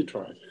 thank you that you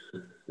tried.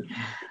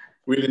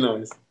 Really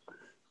nice.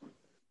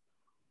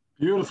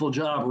 Beautiful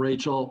job,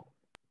 Rachel.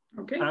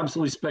 Okay.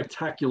 Absolutely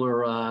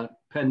spectacular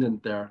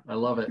pendant there. I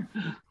love it.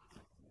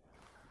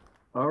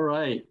 All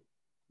right.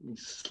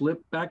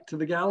 Slip back to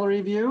the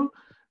gallery view.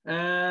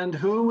 And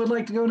who would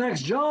like to go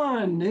next?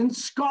 John in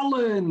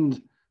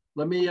Scotland.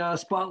 Let me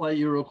spotlight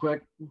you real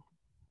quick.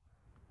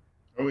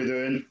 How are we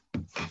doing?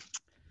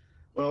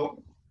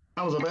 Well,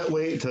 I was a bit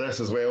late to this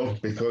as well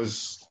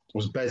because I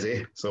was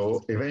busy.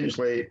 So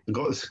eventually I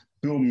got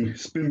the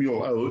spoon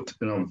mule out,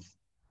 and I've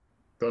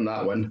done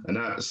that one, and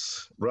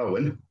that's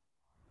Rowan.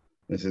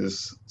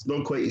 It's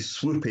not quite as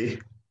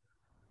swoopy.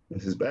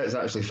 But it's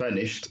actually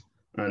finished.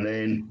 And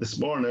then this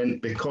morning,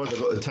 because I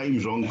got the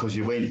times wrong, because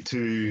you went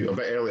to a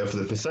bit earlier for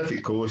the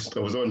Pacific coast,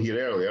 I was on here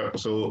earlier,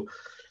 so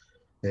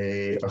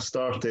I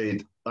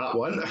started that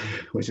one,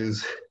 which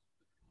is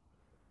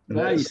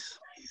nice.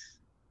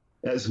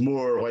 It's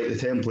more like the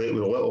template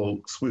with a little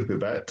swoopy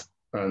bit,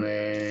 and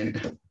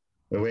then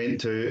we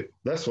went to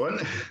this one,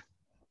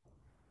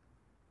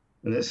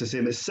 and it's the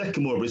same. It's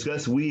sycamore, but it's got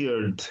this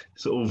weird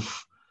sort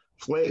of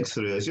flex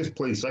through it. It's just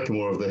plain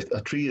sycamore of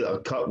a tree that I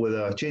cut with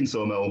a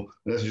chainsaw mill,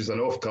 and this is just an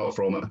offcut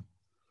from it.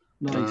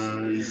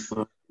 Nice.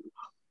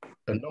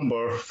 And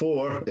number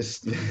 4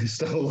 is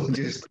still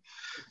just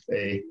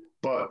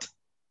but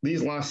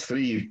these last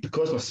 3,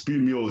 because my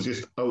spoon mule is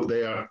just out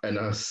there in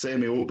a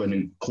semi-open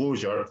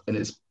enclosure and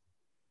it's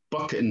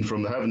bucketing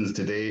from the heavens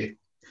today,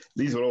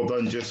 these were all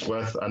done just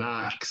with an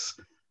axe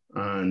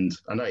and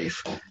a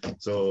knife.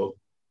 So,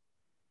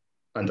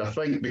 and I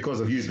think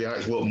because I've used the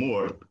axe a lot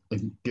more, I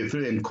can get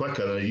through them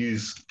quicker than I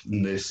use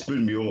the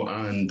spoon mule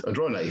and a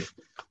draw knife.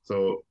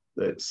 So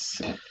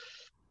it's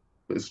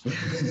I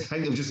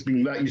think I've just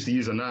been that used to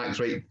use an axe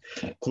right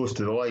close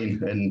to the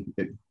line, and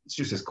it's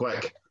just as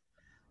quick.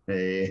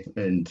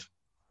 And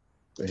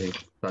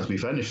that's me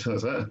finished.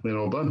 That's it. They're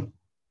all done.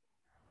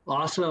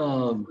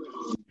 Awesome.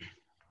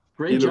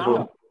 Great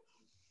job.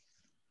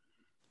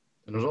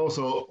 And there's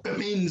also, it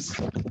means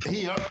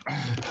here,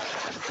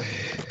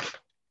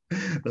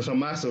 there's a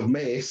massive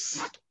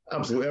mess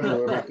absolutely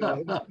everywhere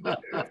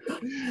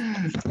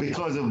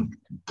because of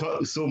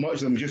cut so much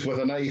of them just with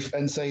a knife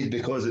inside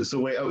because it's so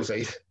wet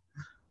outside.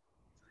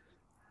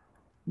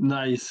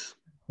 Nice.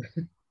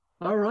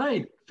 All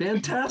right.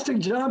 Fantastic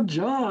job,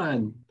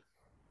 John.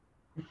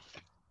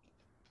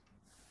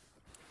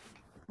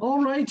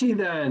 All righty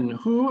then.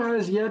 Who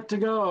has yet to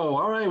go?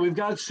 All right. We've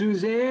got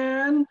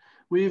Susanne,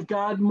 we've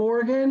got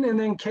Morgan, and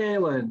then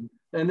Kaylyn,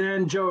 and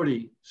then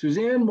Jody.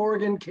 Susanne,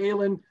 Morgan,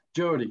 Kaylyn,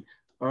 Jody.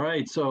 All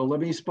right. So let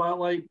me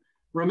spotlight.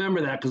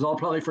 Remember that because I'll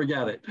probably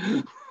forget it.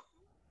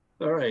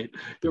 All right.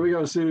 Here we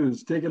go,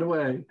 Suze. Take it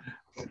away.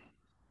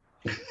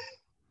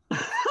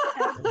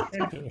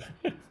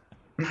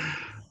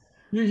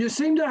 You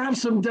seem to have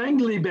some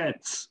dangly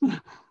bits.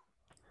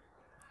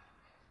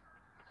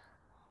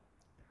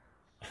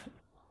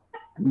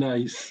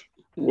 Nice.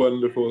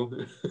 Wonderful.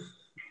 Just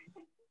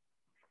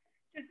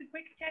a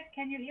quick check.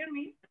 Can you hear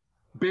me?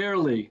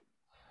 Barely.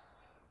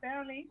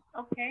 Barely.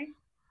 Okay.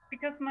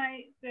 Because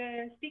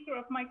the speaker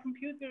of my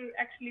computer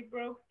actually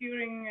broke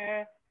during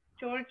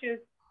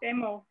George's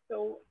demo.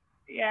 So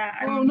yeah,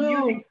 I'm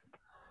using.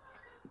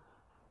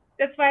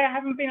 That's why I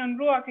haven't been on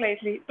Ruach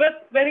lately.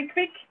 But very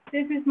quick.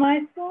 This is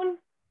my spoon.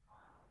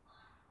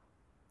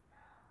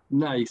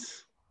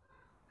 Nice.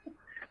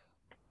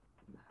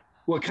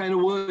 What kind of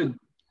wood?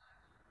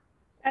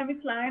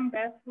 It's lime,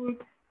 basswood.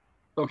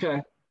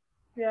 Okay.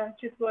 Yeah,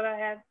 just what I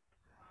had.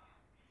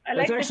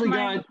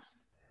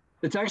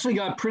 It's actually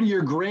got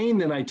prettier grain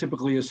than I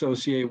typically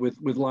associate with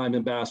lime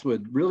and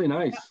basswood. Really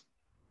nice.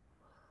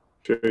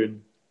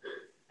 Good.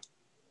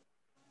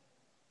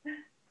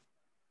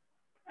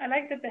 I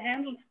like that the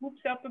handle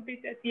swoops up a bit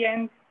at the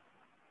end.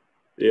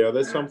 Yeah,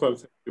 that's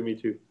sometimes to me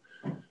too.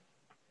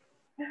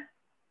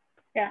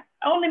 Yeah,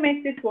 I only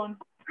make this one.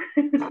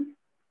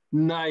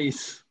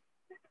 Nice.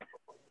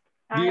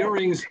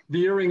 The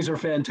earrings are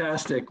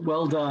fantastic.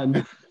 Well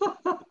done.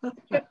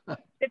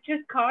 They're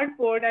just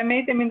cardboard. I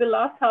made them in the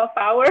last half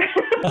hour.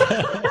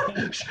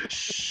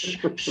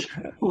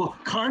 Well,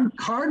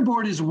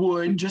 cardboard is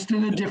wood, just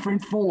in a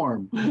different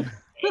form.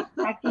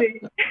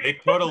 Exactly. They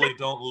totally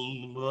don't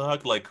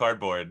look like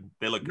cardboard.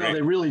 They look great. No,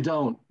 they really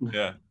don't.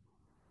 Yeah.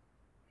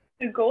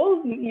 They're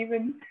golden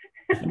even.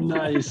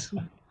 Nice.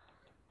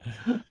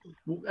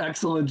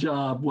 Excellent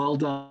job. Well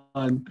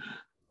done.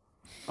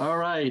 All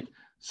right.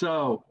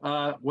 So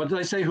what did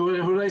I say? Who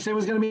did I say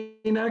was going to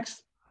be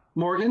next?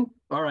 Morgan?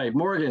 All right,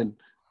 Morgan.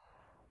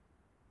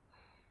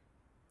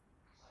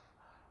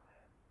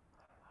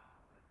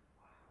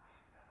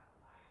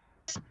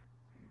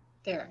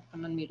 There,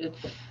 I'm unmuted.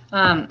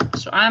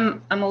 So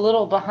I'm a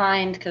little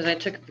behind because I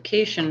took a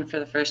vacation for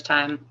the first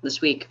time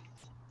this week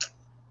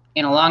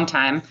in a long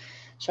time.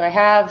 So I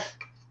have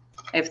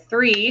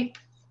 3.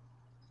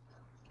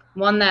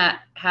 One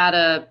that had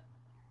a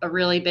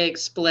really big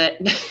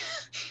split.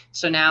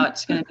 So now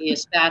it's going to be a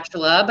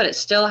spatula, but it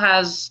still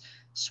has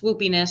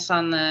swoopiness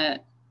on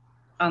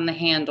the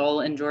handle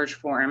in George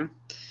form.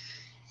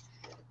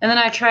 And then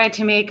I tried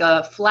to make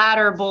a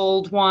flatter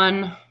bowled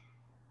one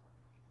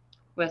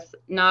with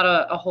not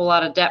a whole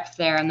lot of depth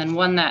there, and then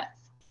one that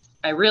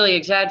I really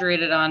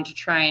exaggerated on to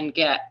try and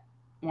get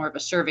more of a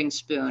serving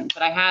spoon.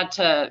 But I had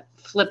to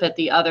flip it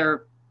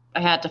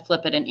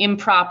an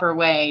improper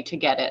way to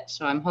get it,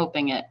 so I'm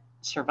hoping it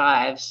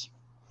survives.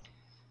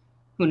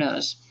 Who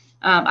knows?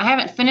 I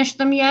haven't finished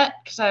them yet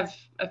because I've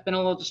been a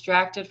little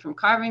distracted from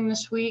carving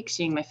this week,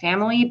 seeing my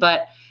family,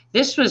 but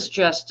this was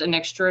just an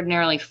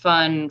extraordinarily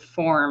fun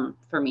form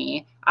for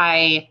me.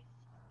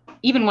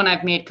 Even when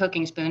I've made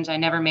cooking spoons, I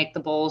never make the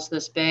bowls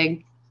this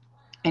big.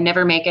 I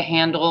never make a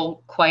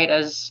handle quite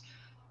as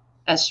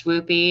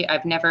swoopy.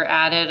 I've never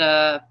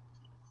added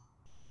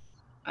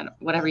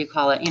whatever you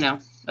call it,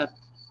 a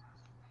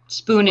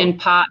spoon in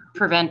pot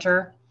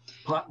preventer.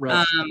 Pot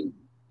rest.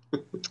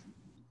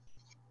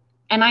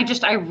 And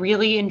I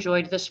really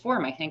enjoyed this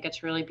form. I think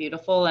it's really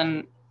beautiful,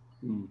 and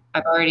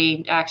I've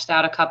already axed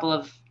out a couple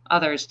of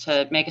others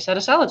to make a set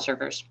of salad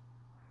servers.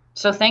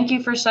 So thank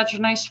you for such a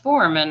nice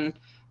form, and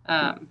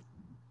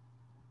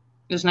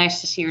it was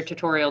nice to see your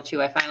tutorial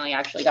too. I finally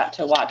actually got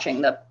to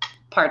watching the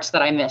parts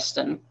that I missed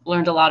and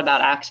learned a lot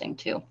about axing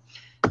too,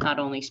 not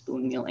only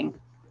spoon milling.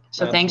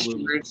 So thanks,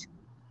 George.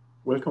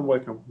 Welcome.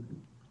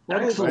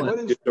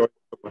 Excellent.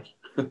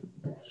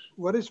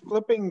 What is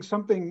flipping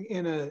something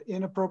in an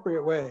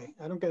inappropriate way?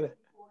 I don't get it.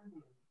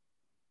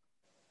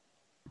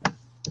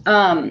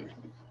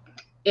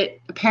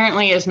 It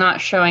apparently is not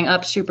showing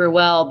up super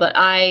well, but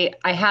I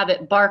have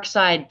it bark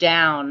side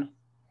down.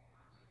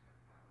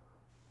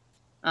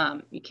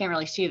 You can't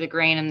really see the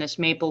grain in this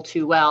maple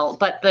too well,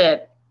 but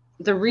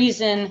the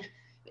reason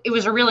it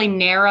was a really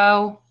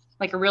narrow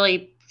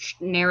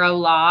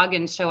log,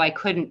 and so I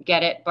couldn't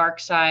get it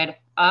bark side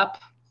up.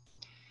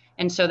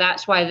 And so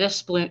that's why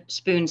this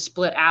spoon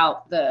split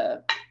out.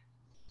 The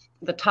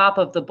top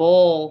of the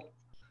bowl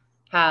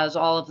has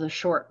all of the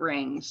short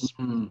rings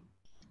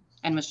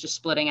and was just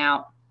splitting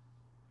out.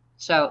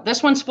 So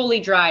this one's fully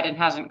dried and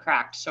hasn't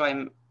cracked. So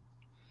I'm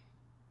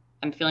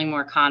feeling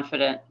more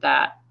confident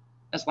that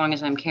as long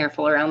as I'm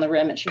careful around the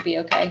rim, it should be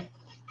okay.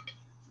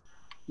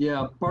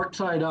 Yeah, bark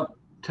side up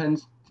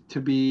tends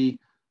to be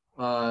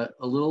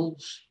a little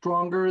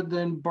stronger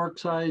than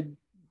Barkside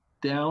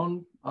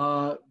down,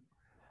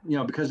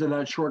 because of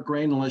that short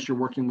grain, unless you're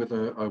working with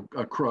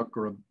a crook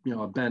or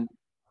a bent,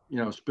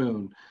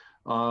 spoon,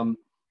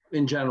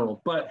 in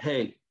general. But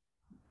hey,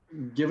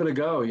 give it a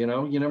go. You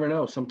never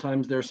know.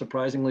 Sometimes they're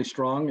surprisingly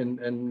strong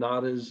and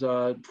not as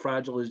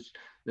fragile as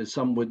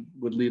some would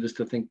lead us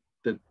to think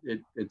that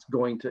it's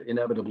going to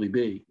inevitably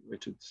be,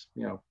 which it's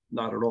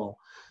not at all.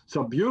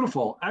 So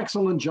beautiful,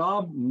 excellent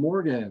job,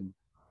 Morgan.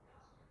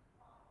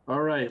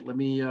 All right, let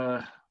me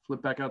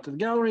flip back out to the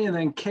gallery, and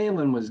then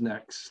Kaylyn was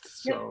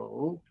next.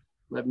 So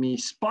let me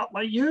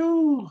spotlight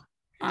you.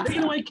 Awesome. Take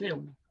it away,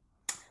 Kaylyn.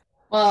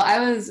 Well,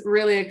 I was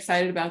really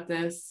excited about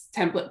this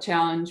template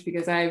challenge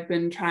because I've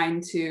been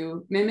trying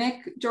to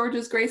mimic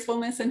George's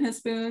gracefulness in his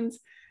spoons.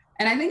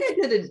 And I think I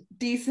did a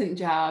decent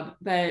job,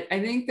 but I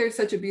think there's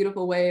such a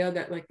beautiful way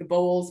that like the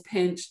bowls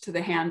pinch to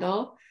the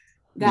handle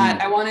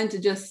that I wanted to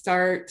just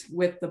start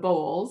with the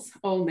bowls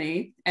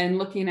only and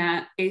looking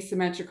at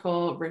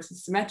asymmetrical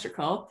versus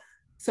symmetrical.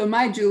 So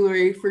my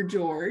jewelry for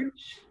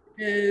George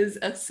is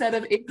a set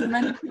of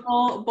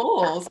asymmetrical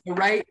bowls, a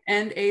right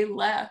and a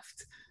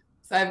left.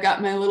 So I've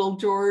got my little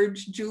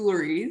George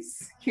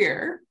jewelries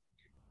here.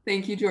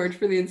 Thank you, George,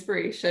 for the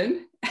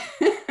inspiration.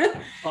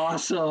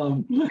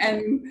 Awesome.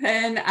 And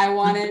then I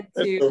wanted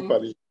to. That's so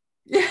funny.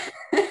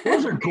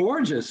 Those are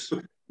gorgeous.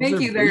 Thank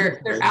you.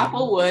 They're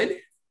apple wood.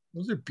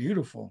 Those are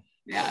beautiful.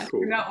 Yeah,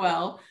 turned out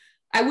well.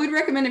 I would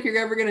recommend if you're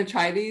ever going to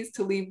try these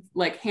to leave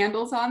like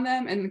handles on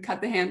them and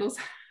cut the handles.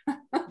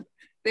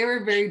 They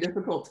were very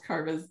difficult to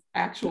carve as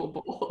actual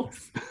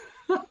bowls.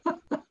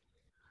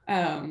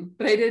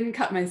 But I didn't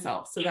cut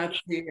myself, so that's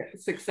the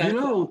success.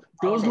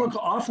 Those look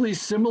awfully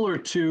similar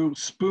to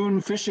spoon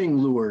fishing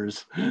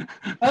lures.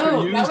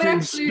 Oh, used that would in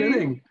actually,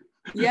 spinning.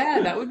 Yeah,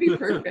 that would be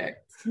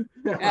perfect.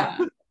 Yeah.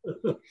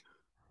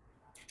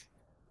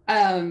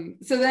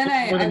 So then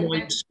I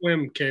went to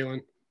swim,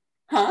 Kaylyn.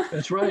 Huh?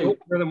 That's right. Don't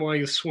let them while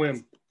you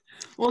swim.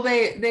 Well,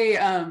 they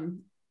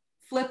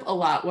flip a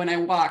lot when I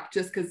walk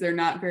just because they're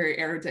not very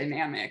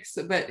aerodynamic.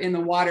 So, but in the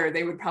water,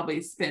 they would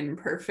probably spin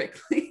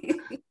perfectly.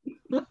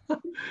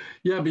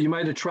 Yeah, but you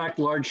might attract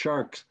large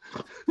sharks.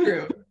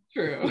 True.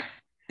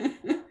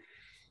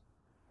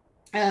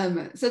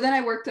 So then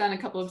I worked on a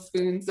couple of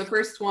spoons. The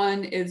first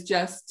one is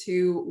just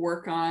to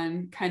work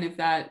on kind of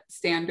that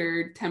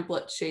standard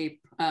template shape,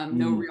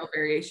 no real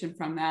variation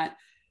from that.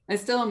 I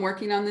still am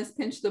working on this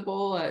pinch the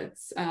bowl.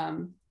 It's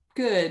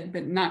good,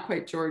 but not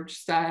quite George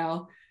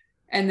style.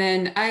 And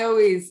then I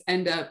always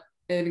end up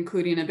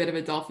including a bit of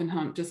a dolphin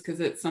hump just because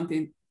it's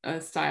a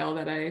style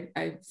that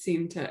I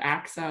seem to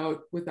axe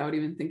out without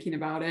even thinking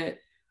about it.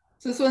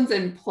 So this one's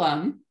in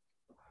plum,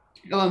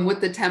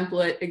 with the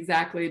template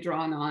exactly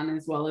drawn on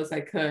as well as I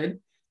could.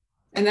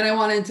 And then I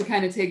wanted to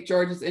kind of take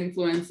George's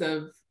influence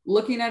of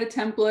looking at a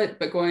template,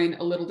 but going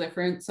a little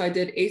different. So I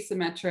did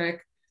asymmetric,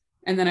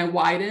 and then I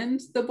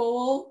widened the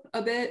bowl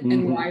a bit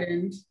and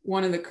widened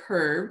one of the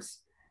curves.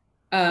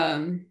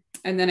 And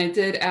then I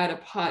did add a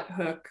pot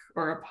hook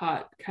or a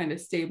pot kind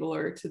of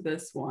stabler to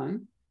this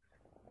one.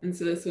 And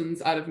so this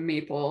one's out of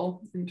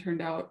maple and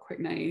turned out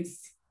quite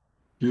nice.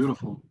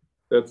 Beautiful.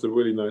 That's a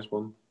really nice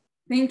one.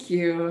 Thank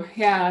you.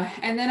 Yeah.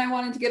 And then I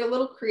wanted to get a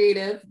little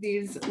creative.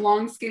 These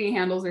long skinny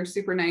handles are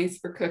super nice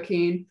for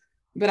cooking,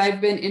 but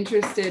I've been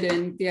interested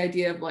in the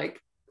idea of like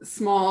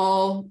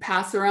small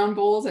pass around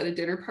bowls at a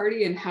dinner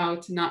party and how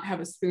to not have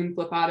a spoon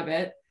flip out of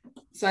it.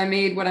 So I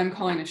made what I'm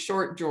calling a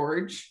short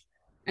George.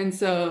 And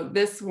so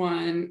this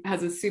one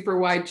has a super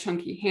wide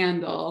chunky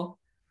handle.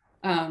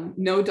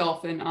 No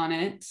dolphin on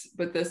it,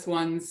 but this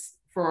one's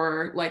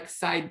for like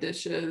side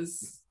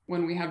dishes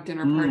when we have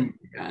dinner parties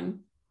again.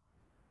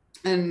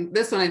 And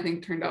this one I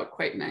think turned out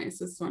quite nice.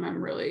 This one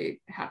I'm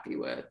really happy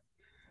with.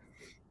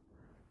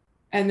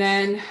 And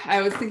then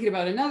I was thinking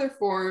about another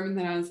form, and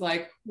then I was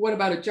like, what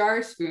about a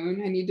jar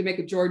spoon? I need to make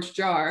a George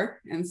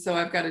jar. And so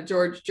I've got a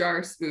George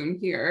jar spoon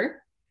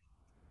here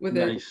with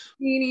a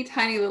teeny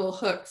tiny little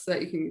hook so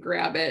that you can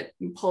grab it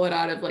and pull it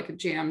out of like a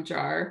jam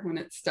jar when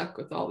it's stuck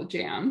with all the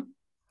jam.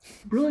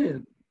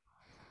 Brilliant.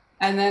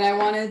 And then I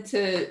wanted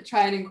to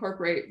try and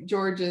incorporate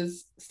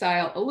George's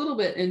style a little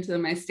bit into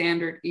my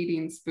standard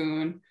eating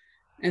spoon.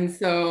 And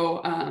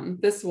so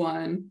this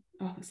one,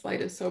 oh, this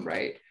light is so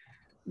bright.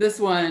 This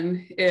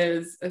one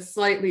is a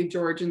slightly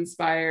George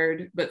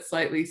inspired, but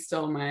slightly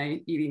still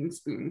my eating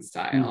spoon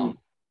style.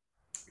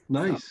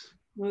 Nice.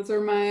 So those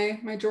are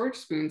my George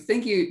spoons.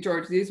 Thank you,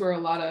 George. These were a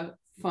lot of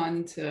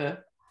fun to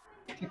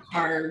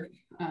carve.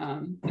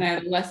 And I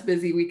had a less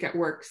busy week at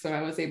work, so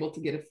I was able to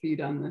get a few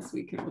done this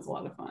week, and it was a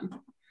lot of fun.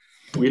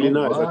 Really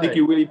nice. I think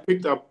you really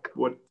picked up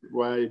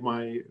why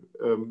my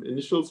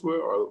initials were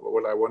or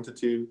what I wanted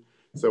to.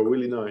 So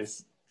really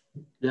nice.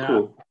 Yeah.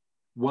 Cool.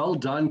 Well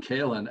done,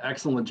 Kaylyn.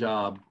 Excellent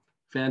job.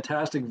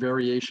 Fantastic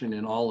variation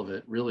in all of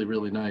it. Really,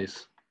 really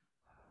nice.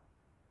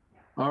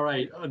 All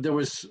right. There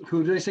was,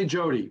 who did I say?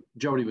 Jody.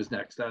 Jody was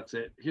next. That's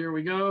it. Here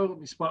we go. Let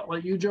me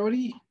spotlight you,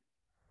 Jody.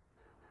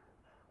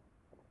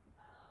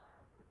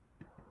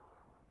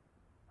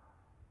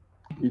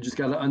 You just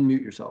got to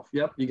unmute yourself.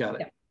 Yep, you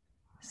got it.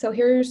 So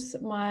here's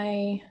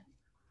my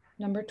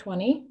number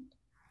 20.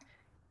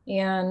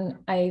 And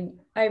I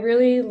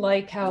really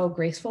like how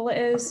graceful it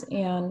is.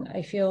 And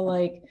I feel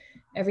like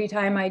every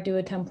time I do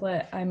a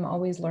template, I'm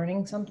always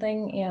learning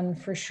something. And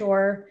for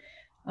sure,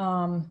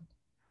 I'm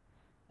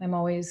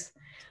always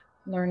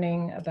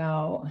learning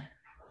about,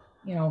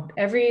 you know,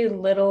 every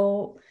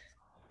little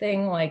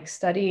thing, like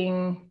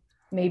studying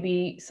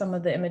maybe some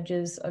of the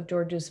images of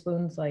George's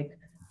spoons, like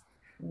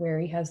where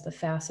he has the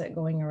facet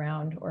going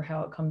around or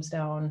how it comes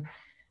down.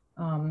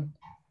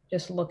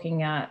 Just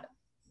looking at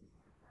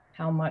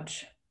how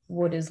much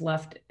wood is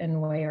left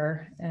and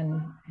where.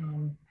 And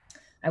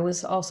I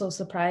was also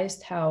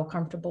surprised how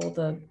comfortable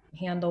the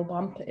handle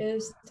bump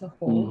is to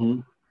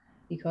hold,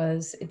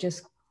 because it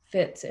just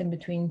fits in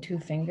between 2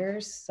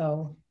 fingers.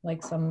 So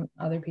like some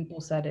other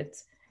people said,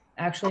 it's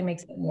actually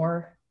makes it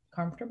more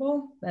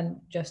comfortable than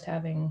just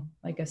having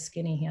like a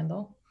skinny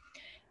handle.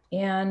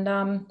 And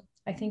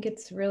I think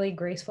it's really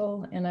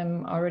graceful, and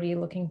I'm already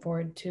looking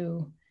forward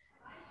to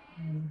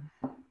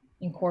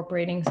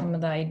incorporating some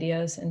of the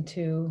ideas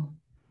into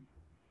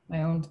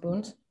my own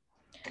spoons.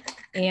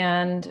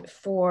 And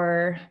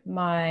for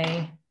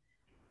my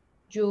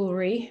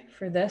jewelry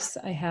for this,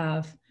 I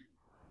have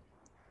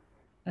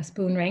a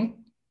spoon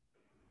ring.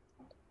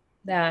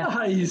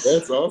 Nice.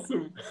 That's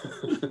awesome.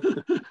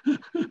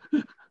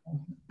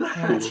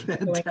 That's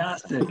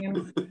fantastic.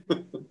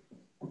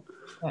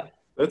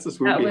 That's a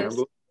swoopy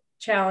handle.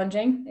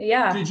 Challenging,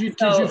 yeah. Did you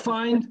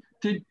find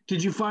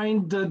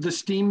the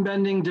steam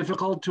bending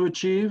difficult to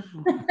achieve?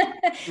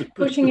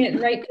 Pushing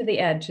it right to the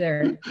edge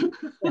there.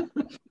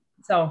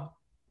 So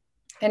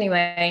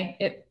anyway,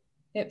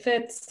 it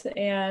fits,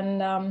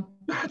 and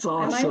that's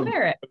awesome. I might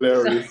wear it.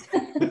 Hilarious.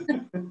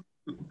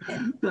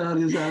 That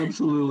is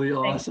absolutely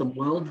awesome.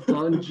 Well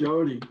done,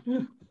 Jody.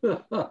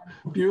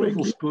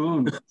 Beautiful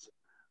spoon.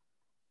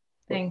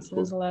 Thanks. It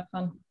was a lot of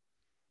fun.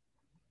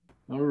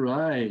 All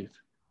right.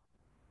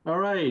 All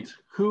right.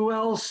 Who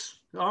else?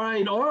 All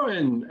right,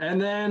 Oren,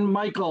 and then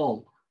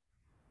Michael.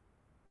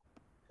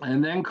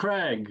 And then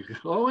Craig.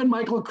 Owen,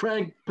 Michael,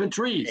 Craig,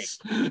 Patrice.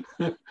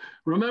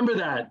 Remember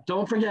that.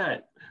 Don't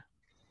forget.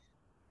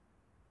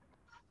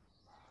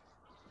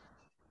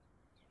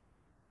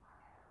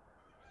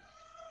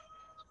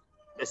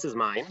 This is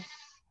mine.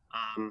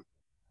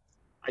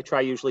 I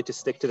try usually to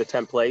stick to the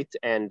template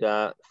and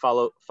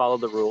follow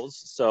the rules.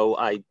 So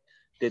I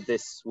did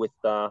this with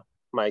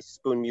my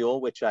spoon mule,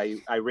 which I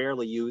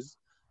rarely use.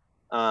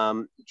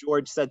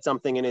 George said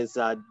something in his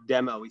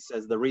demo. He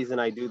says, the reason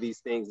I do these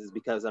things is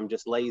because I'm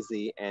just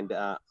lazy. And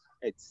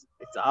it's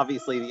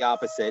obviously the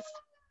opposite,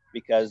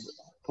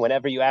 because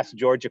whenever you ask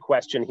George a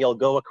question, he'll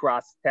go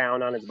across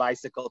town on his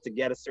bicycle to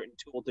get a certain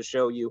tool to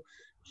show you.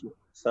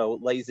 So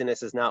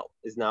laziness is not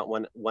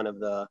one of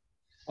the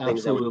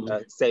things I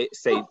would say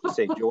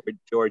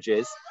George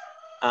is.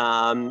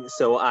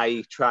 So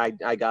I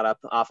got up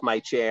off my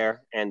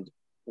chair and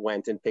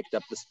went and picked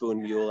up the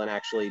spoon mule and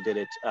actually did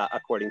it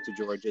according to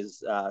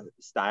George's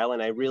style,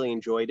 and I really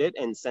enjoyed it.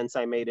 And since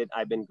I made it,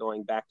 I've been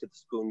going back to the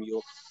spoon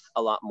mule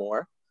a lot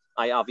more.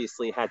 I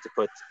obviously had to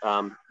put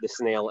the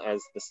snail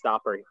as the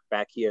stopper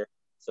back here.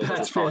 So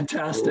that's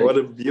fantastic. What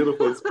a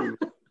beautiful spoon.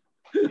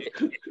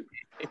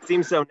 It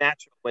seems so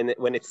natural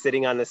when it's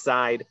sitting on the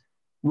side,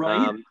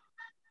 right?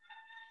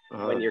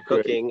 When you're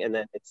cooking, and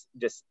then it's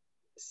just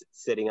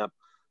sitting up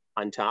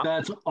on top.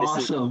 That's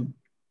awesome.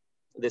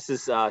 This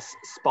is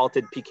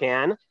spalted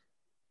pecan,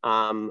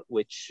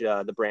 which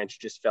the branch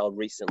just fell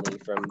recently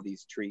from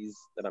these trees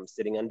that I'm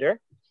sitting under.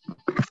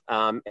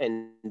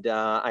 And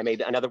I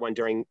made another one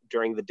during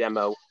the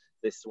demo.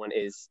 This one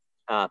is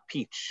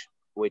peach,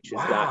 which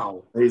has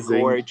got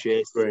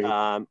gorgeous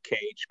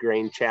Cage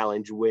Grain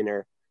Challenge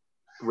winner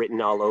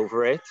written all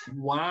over it.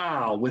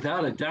 Wow,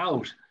 without a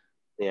doubt.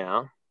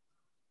 Yeah.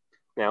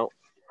 Now,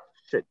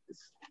 shit,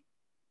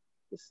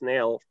 the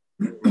snail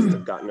must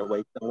have gotten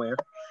away somewhere.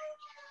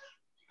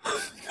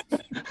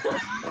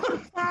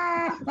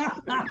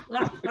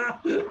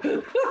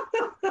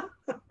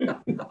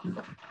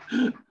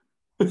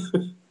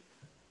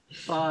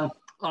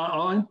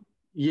 On?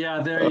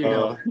 Yeah, there you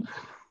go.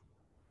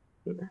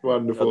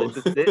 Wonderful.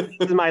 So this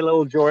is my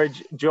little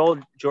George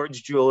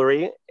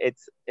jewelry.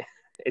 It's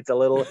a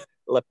little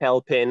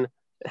lapel pin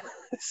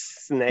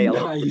snail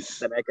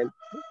that I can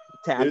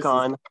tack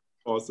on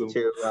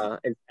to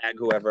and tag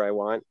whoever I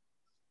want.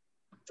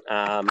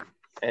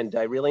 And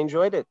I really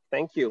enjoyed it.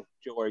 Thank you,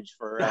 George,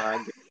 for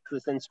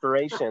this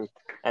inspiration,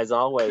 as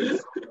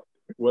always.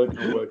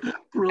 Welcome.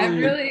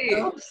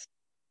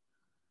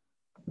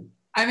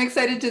 I'm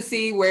excited to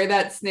see where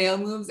that snail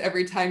moves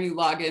every time you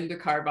log in to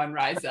carve on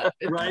Rise Up.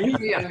 It's right?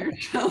 On your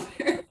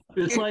shoulder.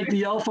 It's like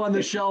the elf on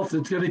the shelf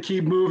that's going to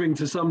keep moving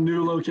to some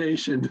new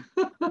location.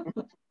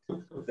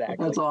 Exactly.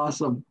 That's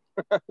awesome.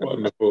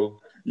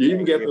 Wonderful. You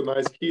even get the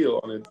nice keel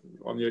on it,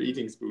 on your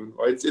eating spoon.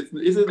 Or is it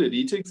an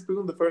eating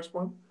spoon, the first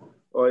one?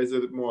 Or is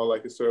it more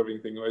like a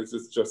serving thing, or is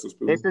this just a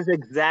spoon? This is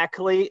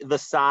exactly the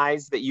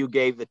size that you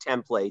gave the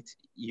template.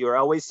 You're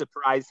always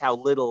surprised how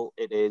little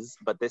it is,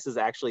 but this is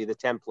actually the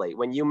template.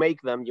 When you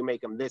make them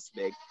this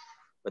big.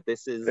 But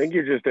this is... I think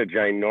you're just a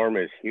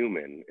ginormous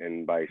human,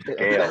 and by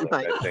scale,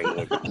 that thing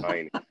looks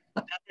tiny.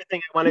 Another thing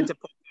I wanted to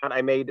point out,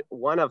 I made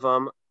one of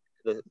them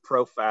the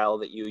profile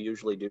that you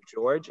usually do,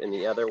 George, and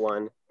the other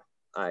one,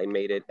 I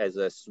made it as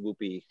a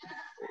swoopy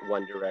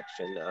one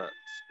direction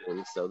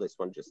spoon. So this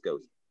one just goes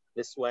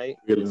this way,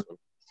 this one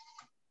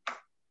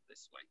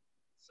this way.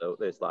 So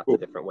there's lots of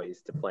different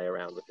ways to play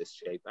around with this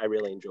shape. I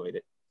really enjoyed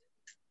it.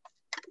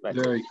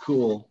 Very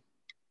cool.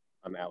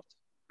 I'm out.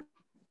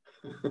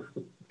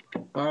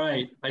 All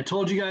right, I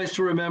told you guys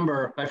to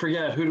remember. I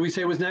forget, who do we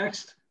say was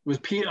next? It was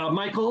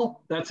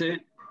Michael, that's it.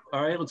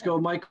 All right, let's go,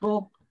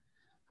 Michael.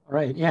 All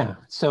right, yeah.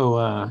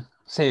 So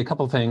say a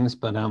couple things,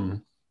 but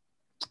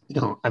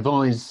you know, I've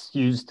always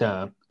used you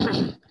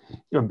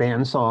know,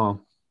 bandsaw,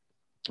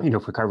 you know,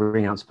 for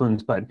carving out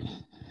spoons, but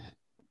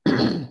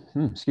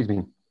excuse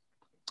me.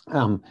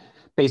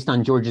 Based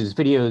on George's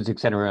videos,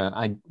 etc.,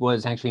 I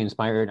was actually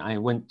inspired. I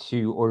went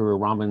to order a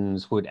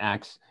robin's wood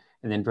axe,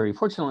 and then very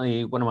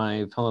fortunately, one of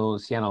my fellow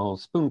Seattle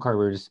spoon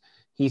carvers,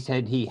 he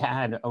said he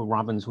had a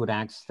robin's wood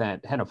axe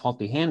that had a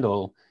faulty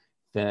handle.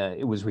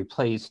 It was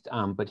replaced,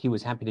 but he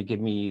was happy to give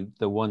me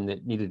the one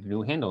that needed a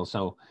new handle.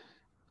 So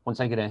once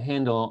I get a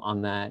handle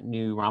on that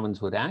new robin's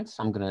wood axe,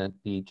 I'm gonna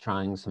be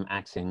trying some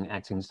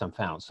axing stuff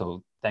out.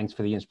 So thanks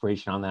for the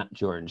inspiration on that,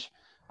 George.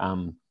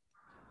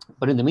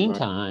 But in the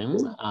meantime,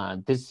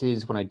 this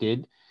is what I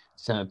did.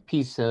 It's a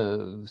piece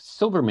of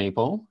silver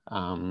maple.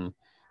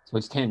 So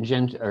it's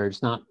tangent, or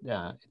it's not,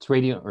 it's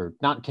radial, or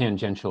not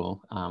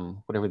tangential,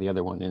 whatever the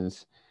other one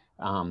is.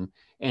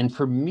 And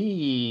for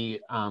me,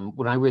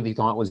 what I really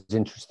thought was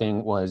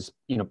interesting was,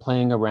 you know,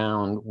 playing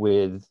around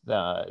with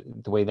the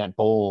way that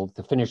bowl,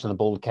 the finish on the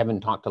bowl.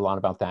 Kevin talked a lot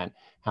about that,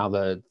 how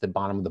the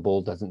bottom of the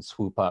bowl doesn't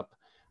swoop up.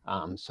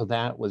 So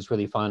that was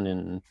really fun,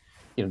 and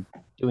you know,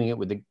 doing it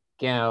with the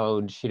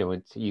gouge, you know,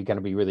 you got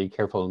to be really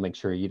careful to make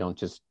sure you don't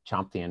just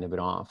chop the end of it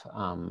off.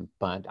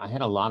 But I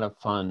had a lot of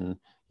fun,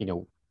 you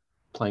know,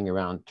 playing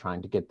around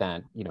trying to get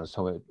that, you know,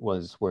 so it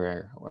was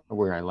where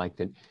I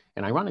liked it.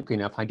 And ironically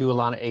enough, I do a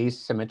lot of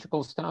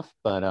asymmetrical stuff,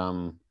 but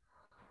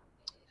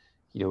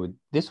you know,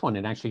 this one,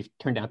 it actually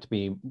turned out to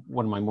be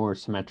one of my more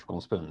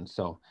symmetrical spoons.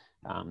 So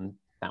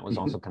that was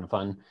also kind of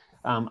fun.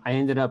 I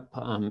ended up,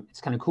 it's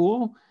kind of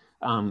cool.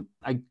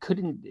 I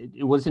couldn't,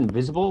 it wasn't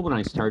visible when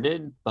I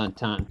started, but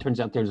it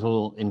turns out there's a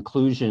little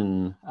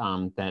inclusion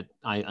that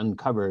I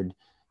uncovered,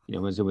 you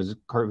know, as I was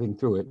carving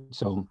through it.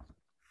 So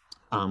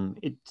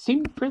it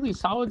seemed fairly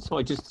solid, so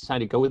I just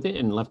decided to go with it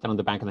and left it on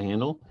the back of the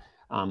handle.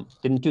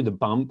 Didn't do the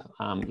bump.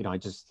 You know, I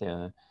just,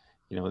 you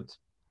know, it's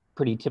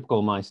pretty typical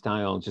of my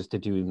style just to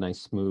do nice,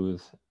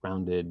 smooth,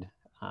 rounded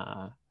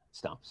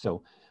stuff.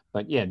 So,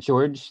 but yeah,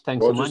 George,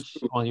 thanks so much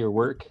for all your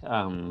work.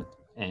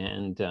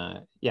 And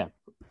yeah,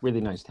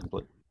 really nice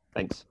template.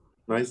 Thanks.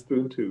 Nice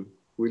spoon too.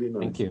 Really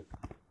nice. Thank you.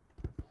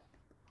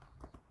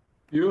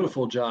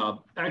 Beautiful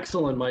job.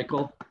 Excellent,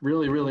 Michael.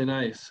 Really, really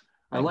nice.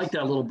 I like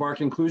that little bark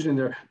inclusion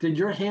there. Did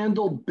your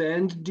handle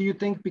bend, do you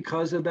think,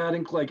 because of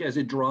that, like as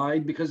it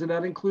dried, because of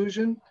that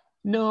inclusion?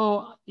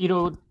 No, you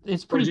know,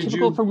 it's pretty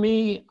typical for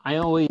me. I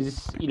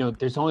always, you know,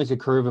 there's always a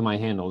curve in my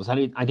handles. I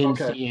didn't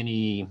see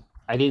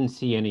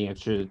any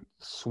extra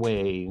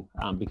sway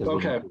because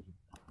of the inclusion.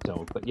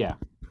 So, but yeah.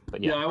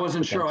 Yeah, I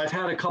wasn't sure. I've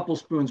had a couple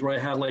spoons where I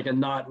had like a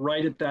knot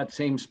right at that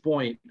same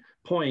point,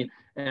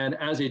 and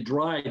as it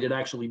dried, it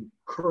actually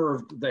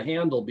curved the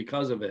handle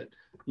because of it.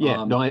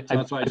 Yeah, no,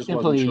 that's why I just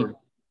wasn't sure.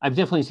 I've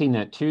definitely seen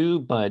that too,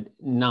 but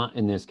not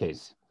in this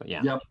case. But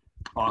yeah. Yep.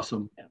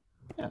 Awesome.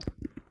 Yeah.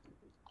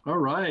 All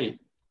right.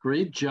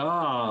 Great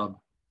job.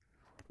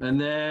 And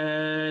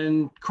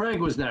then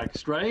Craig was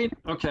next, right?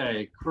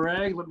 Okay,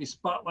 Craig, let me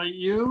spotlight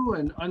you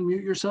and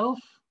unmute yourself.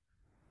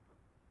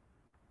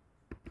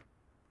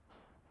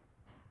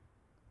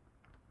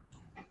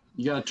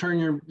 You got to turn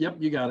your, yep,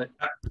 you got it.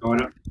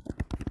 Got it.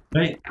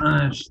 Right,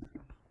 I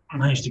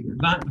managed to get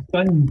that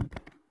done.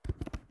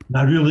 And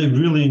I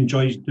really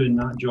enjoyed doing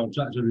that, George.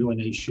 That's a really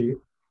nice shape.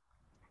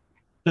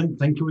 Didn't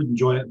think I would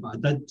enjoy it, but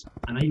I did.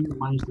 And I even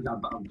managed to get a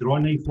bit of draw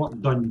knife work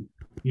done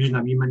using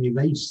a wee mini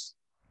vise.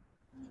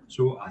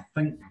 So I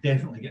think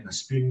definitely getting a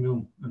spoon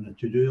wheel on the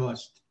to-do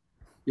list.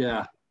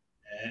 Yeah.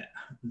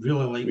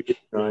 Really like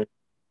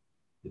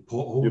the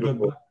pot holder.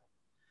 But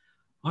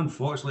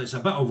unfortunately, it's a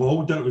bit of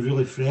older. It was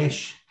really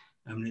fresh.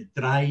 And when it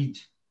dried,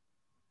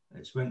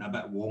 it's went a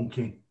bit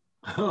wonky.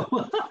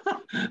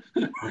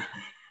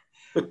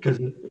 Because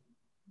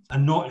a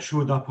knot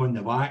showed up on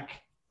the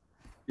back.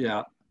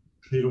 Yeah.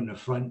 Clear on the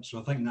front. So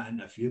I think that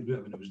interfered with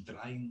it when it was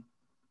drying.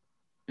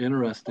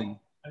 Interesting.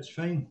 It's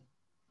fine.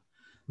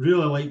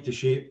 Really like the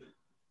shape.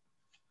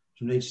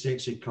 Some nice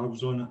sexy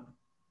curves on it.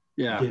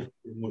 Yeah. Definitely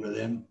more of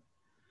them.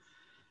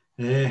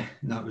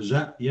 That was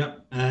it.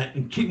 Yep.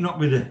 And keeping up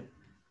with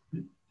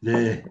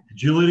the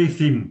jewellery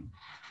theme.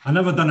 I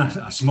never done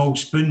a small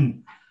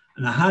spoon,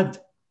 and I had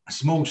a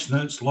small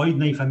snout Lloyd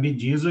knife I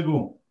made years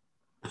ago.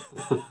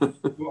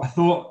 I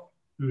thought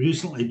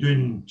recently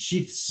doing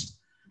sheaths.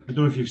 I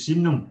don't know if you've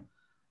seen them.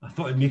 I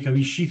thought I'd make a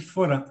wee sheath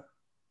for it.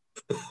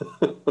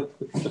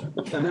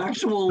 An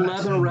actual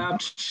leather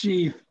wrapped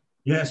sheath.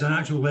 Yeah, it's an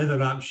actual leather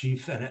wrap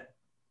sheath in it.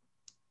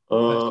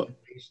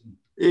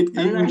 It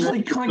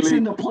actually clinks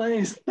into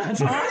place.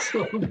 That's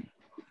awesome.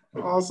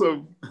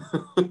 Awesome.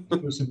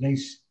 With some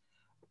nice.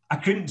 I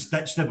couldn't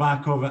stitch the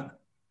back of it,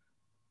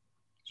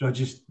 so I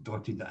just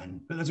dotted it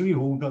in. But there's a wee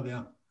holder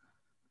there.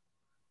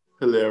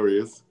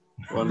 Hilarious.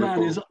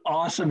 Wonderful. That is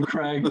awesome,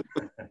 Craig.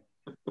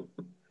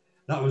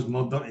 That was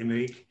murder to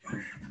make.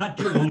 That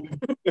took long.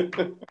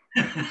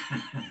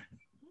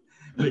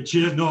 But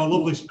cheers, no, a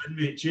lovely spin,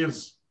 mate.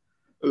 Cheers.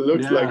 It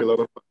looks like a lot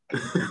of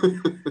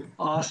fun.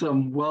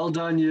 Awesome. Well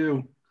done,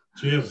 you.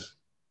 Cheers.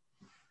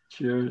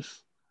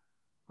 Cheers.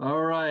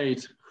 All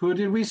right. Who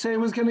did we say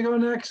was going to go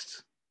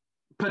next?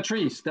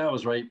 Patrice. That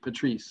was right.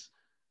 Patrice.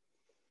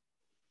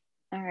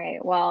 All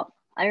right. Well,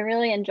 I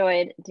really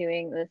enjoyed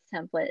doing this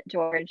template,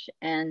 George,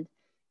 and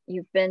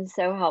you've been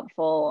so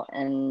helpful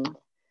in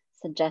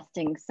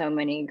suggesting so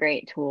many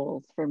great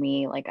tools for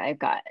me. Like I've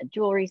got a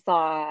jewelry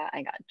saw,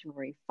 I got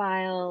jewelry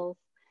files.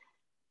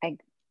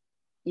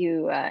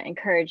 You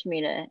encouraged me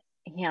to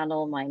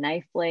handle my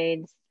knife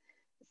blades.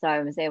 So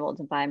I was able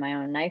to buy my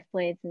own knife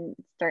blades and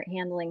start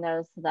handling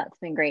those. So that's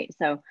been great.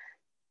 So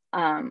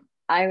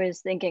I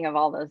was thinking of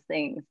all those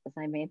things as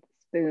I made the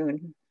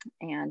spoon,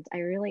 and I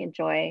really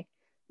enjoy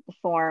the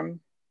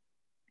form.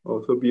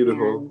 Oh, so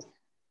beautiful. And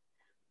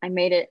I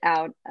made it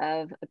out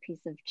of a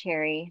piece of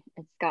cherry.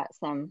 It's got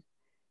some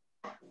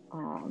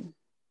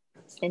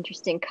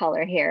interesting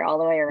color here all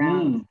the way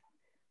around.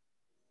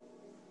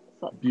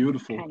 So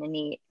beautiful. Kind of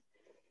neat.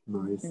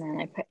 Nice. And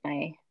then I put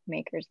my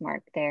maker's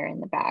mark there in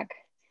the back.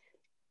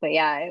 But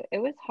yeah, it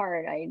was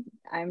hard.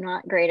 I'm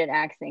not great at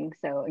axing.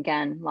 So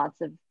again, lots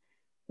of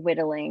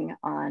whittling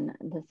on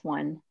this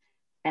one.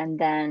 And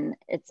then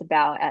it's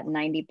about at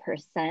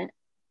 90%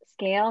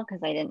 scale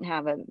because I didn't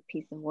have a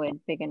piece of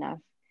wood big enough.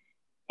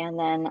 And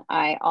then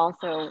I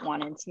also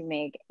wanted to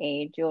make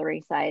a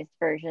jewelry sized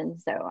version.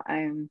 So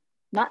I'm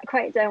not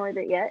quite done with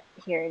it yet.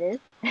 Here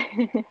it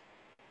is.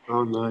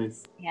 Oh,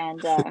 nice.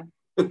 And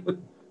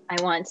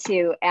I want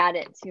to add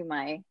it to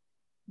my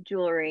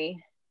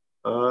jewelry.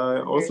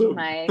 Also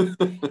my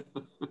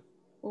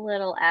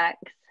little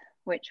axe,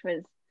 which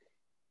was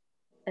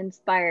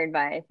inspired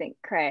by, I think,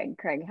 Craig.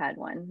 Craig had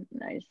one.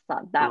 And I just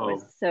thought that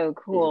was so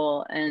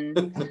cool.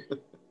 And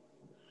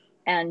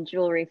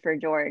jewelry for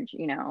George,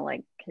 you know,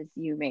 like, because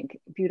you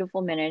make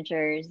beautiful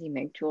miniatures, you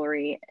make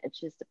jewelry. It's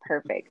just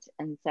perfect.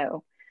 And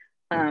so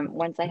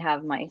once I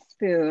have my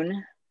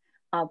spoon,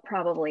 I'll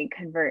probably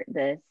convert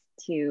this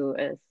to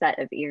a set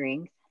of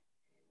earrings.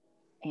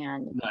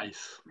 And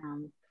nice.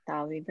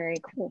 That'll be very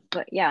cool.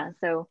 But yeah,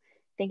 so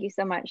thank you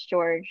so much,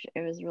 George. It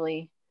was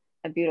really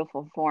a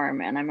beautiful form,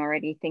 and I'm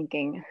already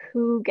thinking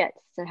who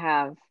gets to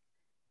have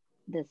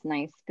this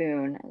nice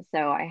spoon.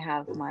 So I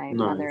have my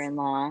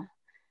mother-in-law,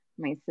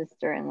 my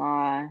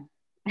sister-in-law.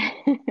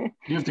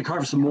 You have to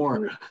carve some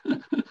more.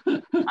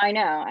 I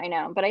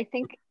know, but I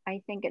think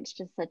it's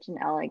just such an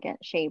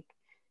elegant shape.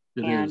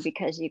 It and is.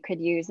 Because you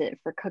could use it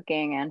for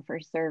cooking and for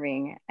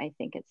serving, I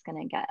think it's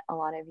going to get a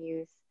lot of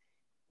use.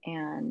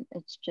 And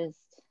it's just,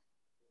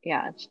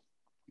 yeah,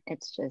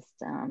 it's just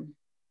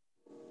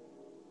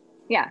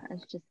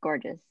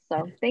gorgeous.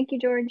 So thank you,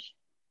 George.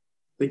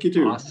 Thank you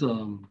too.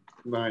 Awesome.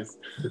 Nice.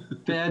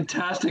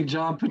 Fantastic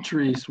job,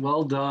 Patrice.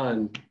 Well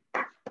done.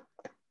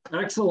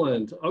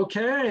 Excellent.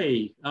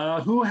 Okay.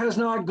 Who has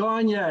not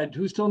gone yet?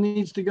 Who still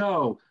needs to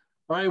go?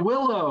 All right,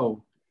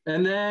 Willow,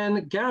 and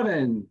then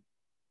Gavin.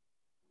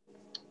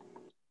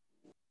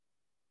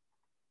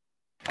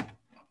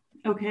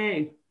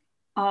 Okay.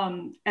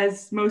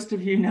 As most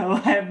of you know,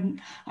 I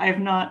have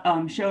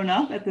not shown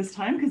up at this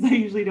time because I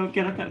usually don't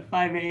get up at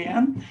 5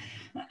 a.m.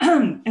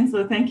 And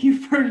so thank you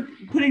for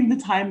putting the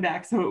time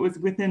back so it was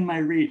within my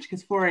reach,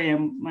 because 4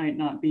 a.m. might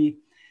not be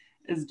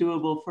as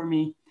doable for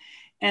me.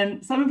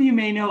 And some of you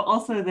may know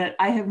also that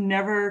I have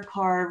never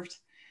carved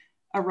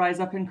a Rise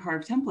Up and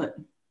Carve template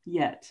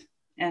yet.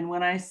 And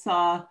when I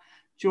saw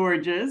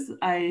George's,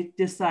 I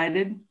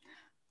decided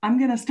I'm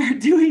going to start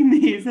doing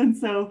these. And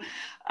so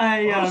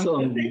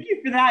awesome. Thank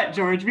you for that,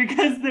 George,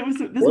 because this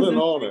what was an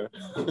honor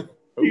to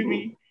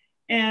me.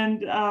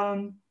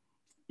 And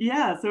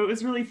yeah, so it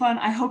was really fun.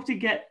 I hope to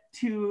get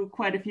to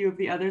quite a few of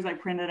the others. I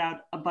printed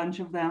out a bunch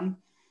of them,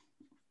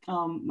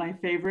 my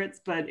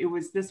favorites, but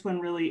this one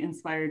really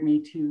inspired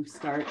me to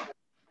start.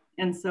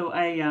 And so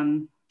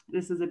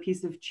this is a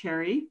piece of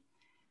cherry,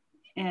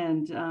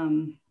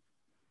 and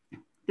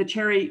the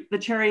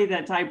cherry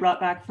that I brought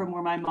back from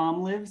where my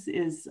mom lives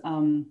is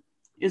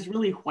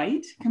really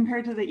white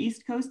compared to the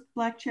East Coast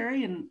black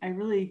cherry, and I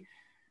really,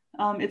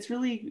 it's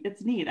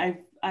neat.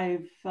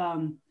 I've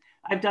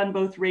done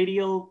both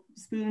radial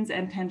spoons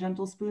and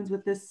tangential spoons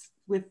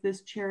with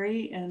this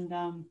cherry,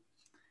 and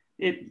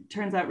it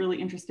turns out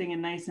really interesting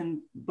and nice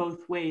in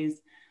both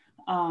ways.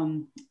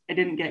 I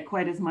didn't get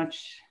quite as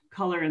much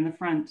color in the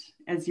front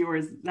as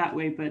yours that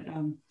way, but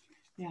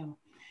yeah.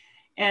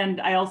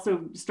 And I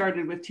also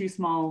started with too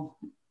small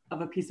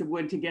of a piece of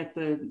wood to get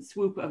the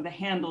swoop of the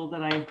handle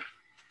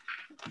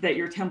that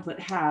your template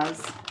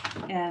has.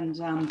 And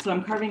so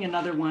I'm carving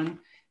another one.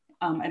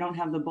 I don't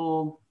have the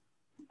bowl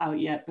out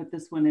yet, but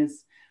this one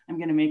is, I'm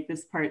going to make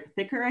this part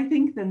thicker, I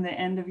think, than the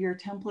end of your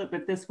template,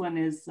 but this one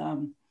is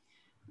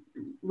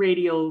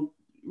radial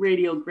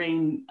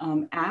grain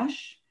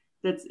ash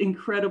that's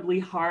incredibly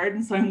hard.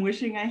 And so I'm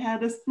wishing I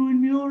had a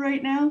spoon mule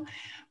right now.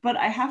 But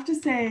I have to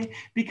say,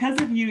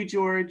 because of you,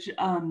 George,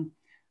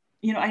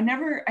 you know, I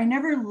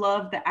never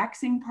loved the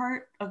axing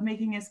part of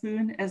making a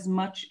spoon as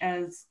much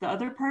as the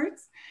other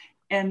parts.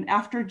 And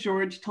after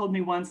George told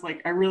me once,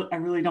 like, I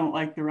really don't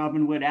like the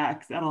Robin Wood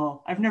axe at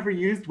all. I've never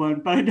used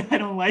one, but I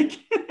don't like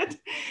it.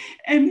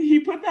 And he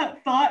put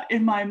that thought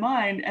in my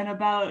mind. And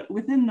about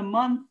within the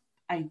month,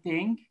 I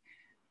think,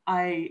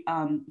 I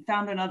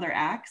found another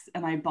axe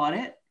and I bought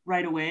it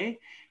right away.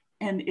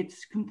 And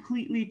it's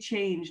completely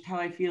changed how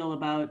I feel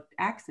about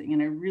axing,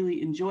 and I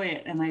really enjoy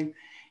it.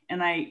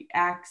 And I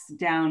axe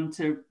down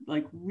to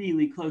like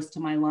really close to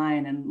my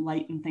line and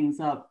lighten things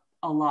up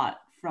a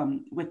lot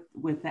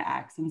with the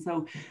axe. And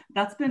so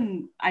that's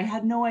been, I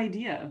had no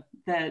idea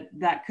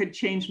that could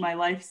change my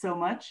life so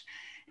much.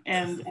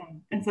 And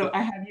so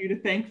I have you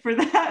to thank for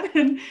that.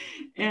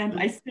 And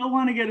I still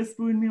want to get a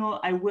spoon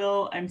mule. I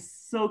will. I'm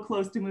so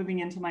close to moving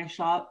into my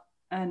shop.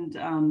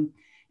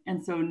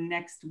 And so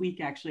next week,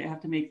 actually, I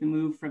have to make the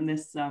move from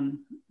this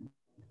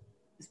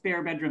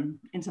spare bedroom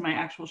into my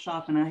actual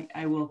shop, and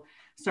I will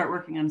start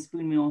working on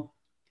spoon mule.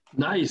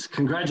 Nice.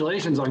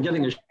 Congratulations on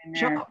getting a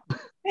shop.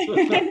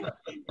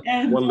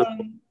 And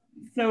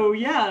so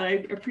yeah,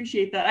 I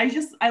appreciate that.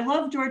 I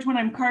love, George, when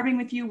I'm carving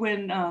with you,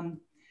 when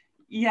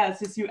yeah, it's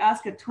just you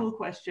ask a tool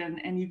question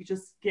and you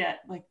just get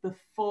like the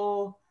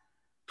full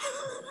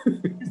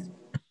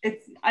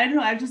I don't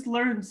know, I've just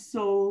learned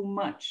so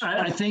much.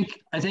 I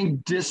think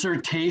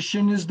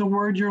dissertation is the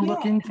word you're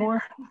looking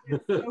for.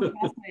 It's so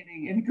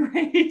fascinating and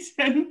great.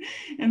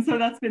 And so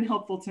that's been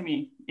helpful to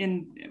me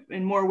in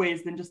more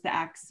ways than just the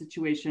axe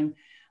situation.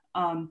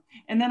 And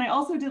then I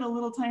also did a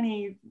little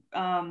tiny,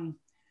 I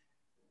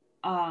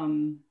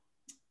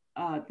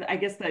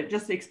guess that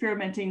just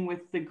experimenting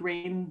with the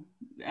grain,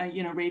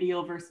 you know,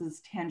 radial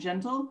versus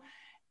tangential.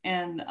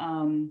 And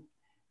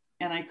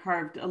I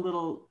carved a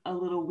little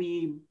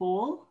wee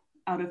bowl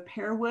out of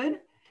pear wood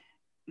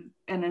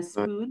and a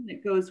spoon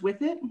that goes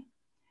with it.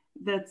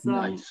 That's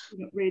nice. You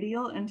know,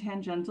 radial and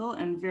tangential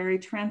and very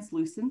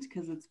translucent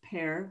because it's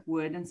pear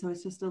wood. And so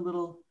it's just a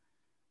little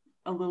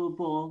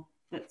bowl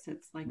that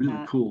sits like really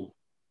that. Cool.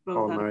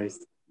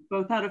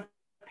 Both out of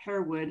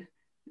pear wood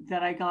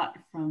that I got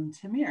from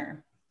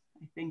Tamir.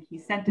 I think he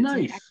sent it to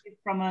me actually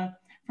from a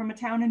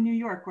town in New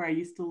York where I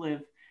used to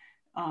live.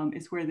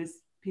 Is where this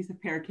piece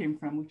of pear came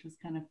from, which was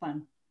kind of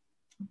fun.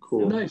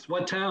 Cool. So, nice.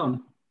 What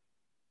town?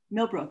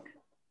 Millbrook.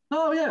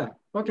 Oh yeah.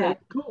 Okay. Yeah,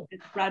 cool.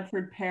 It's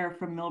Bradford pear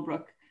from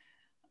Millbrook.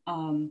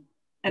 And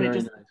very it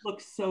just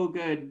looks so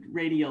good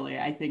radially.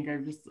 I think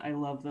I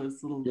love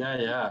those little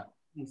how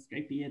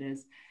stripy it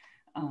is.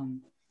 So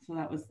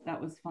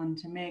that was fun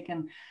to make.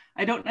 And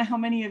I don't know how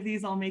many of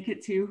these I'll make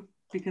it to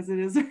because it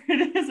is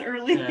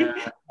early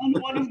on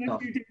one of the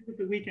few days of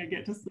the week I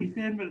get to sleep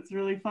in, but it's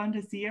really fun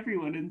to see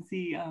everyone and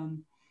see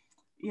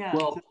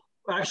Well,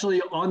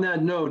 actually, on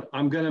that note,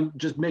 I'm going to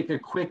just make a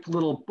quick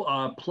little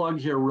plug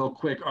here real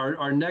quick.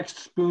 Our next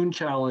spoon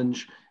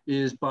challenge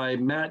is by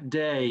Matt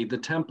Day. The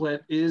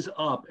template is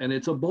up and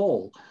it's a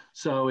bowl.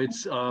 So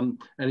it's, and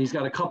he's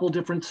got a couple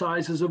different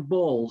sizes of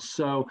bowls.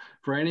 So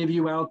for any of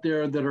you out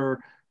there that are,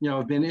 you know,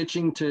 have been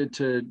itching to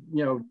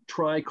you know,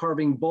 try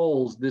carving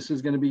bowls, this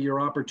is going to be your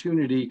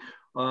opportunity.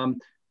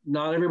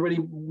 Not everybody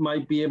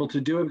might be able to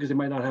do it because they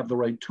might not have the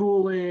right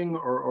tooling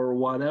or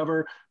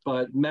whatever,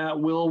 but Matt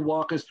will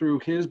walk us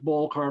through his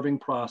bowl carving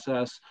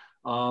process.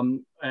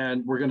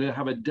 And we're going to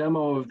have a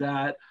demo of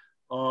that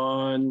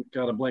on,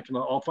 got a blank,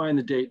 I'll find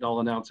the date and I'll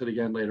announce it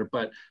again later.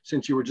 But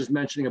since you were just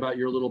mentioning about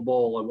your little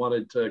bowl, I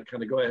wanted to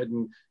kind of go ahead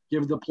and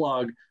give the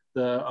plug.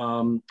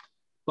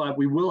 But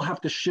we will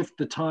have to shift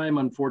the time,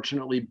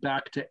 unfortunately,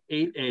 back to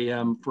 8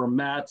 a.m. for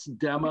Matt's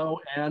demo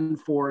and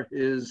for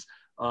his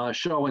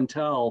show and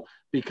tell,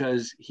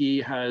 because he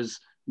has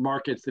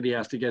markets that he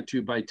has to get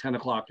to by 10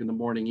 o'clock in the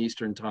morning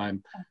Eastern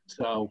time.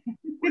 So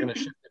we're going to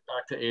shift it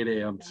back to 8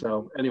 a.m.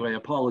 So anyway,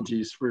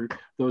 apologies for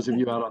those of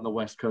you out on the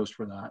West Coast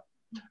for that.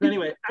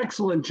 Anyway,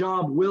 excellent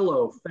job,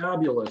 Willow.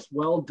 Fabulous.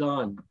 Well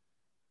done.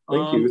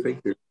 Thank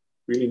you.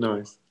 Really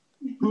nice.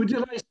 Who did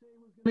I say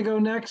was going to go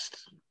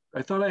next?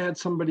 I thought I had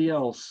somebody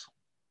else.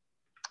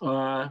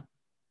 Oh,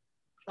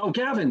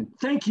 Gavin.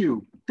 Thank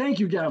you. Thank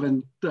you,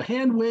 Gavin. The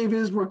hand wave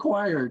is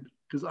required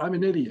because I'm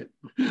an idiot.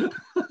 You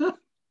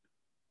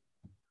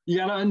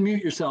got to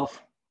unmute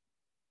yourself.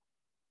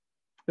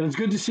 And it's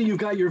good to see you've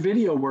got your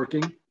video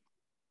working.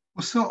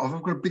 Well, sort of.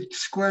 I've got a big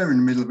square in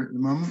the middle of it at the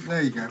moment.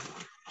 There you go.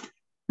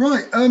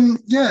 Right.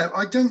 Yeah,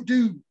 I don't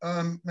do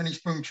many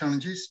spoon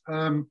challenges,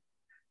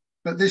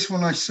 but this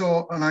one I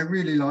saw and I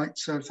really liked.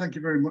 So thank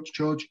you very much,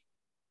 George,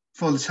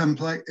 for the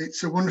template.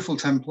 It's a wonderful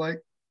template,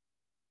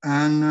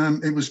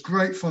 and it was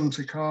great fun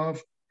to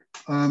carve.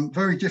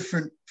 Very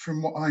different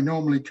from what I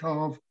normally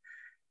carve.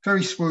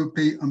 Very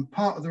swoopy, and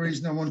part of the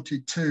reason I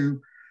wanted to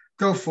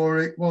go for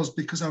it was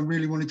because I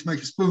really wanted to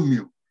make a spoon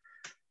mule.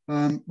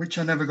 which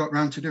I never got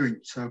round to doing.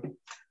 So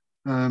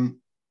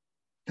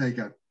there you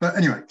go. But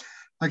anyway,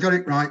 I got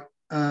it right.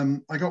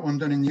 I got one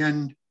done in the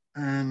end,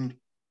 and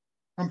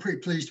I'm pretty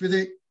pleased with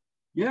it.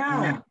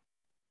 Yeah.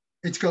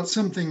 It's got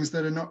some things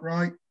that are not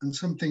right and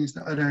some things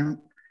that I don't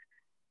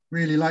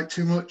really like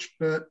too much,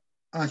 but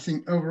I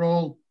think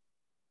overall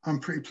I'm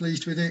pretty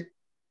pleased with it.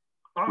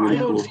 I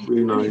don't see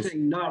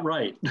anything not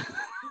right.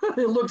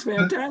 It looks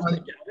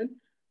fantastic, Gavin.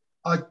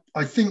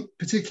 I think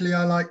particularly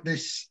I like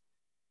this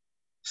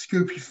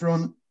scoopy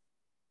front,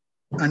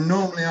 and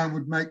normally I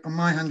would make, on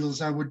my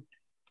handles, I would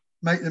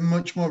make them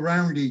much more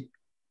roundy,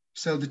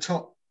 so the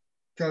top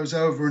goes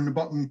over and the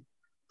bottom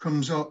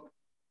comes up,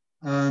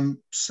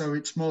 so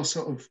it's more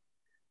sort of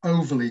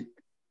ovally.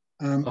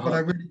 But I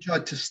really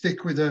tried to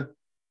stick with a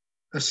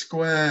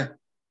square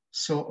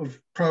sort of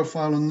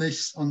profile on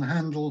this, on the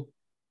handle,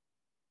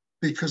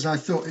 because I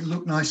thought it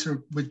looked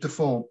nicer with the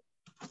form.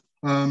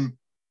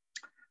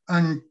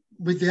 And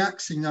with the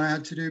axing that I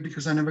had to do,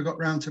 because I never got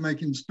round to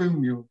making the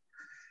spoon mule.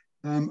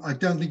 I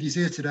don't think he's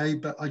here today,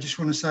 but I just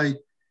want to say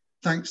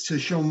thanks to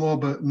Shawn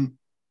Warburton,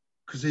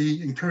 because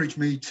he encouraged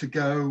me to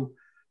go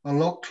a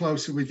lot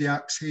closer with the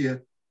axe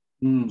here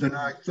than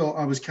I thought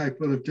I was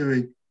capable of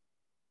doing.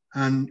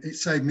 And it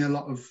saved me a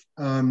lot of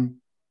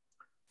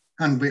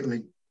hand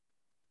whittling.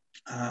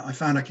 I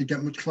found I could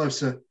get much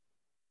closer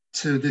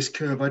to this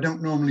curve. I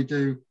don't normally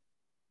do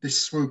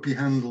this swoopy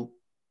handle.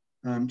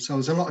 So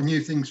there's a lot of new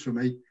things for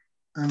me.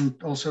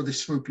 And also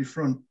this swoopy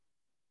front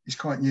is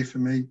quite new for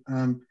me.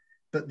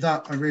 But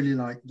that I really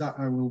like. That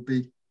I will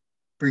be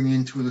bringing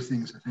into other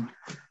things, I think.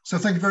 So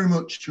thank you very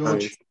much,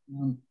 George.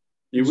 Nice.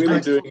 You're really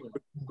doing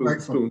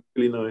great spoon.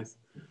 Really nice.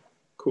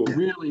 Cool.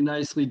 Really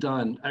nicely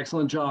done.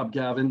 Excellent job,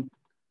 Gavin.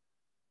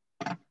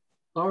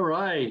 All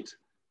right.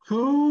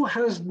 Who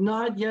has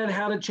not yet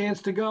had a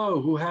chance to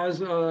go? Who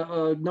has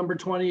a number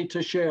 20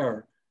 to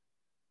share?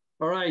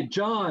 All right,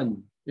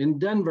 John in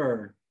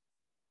Denver.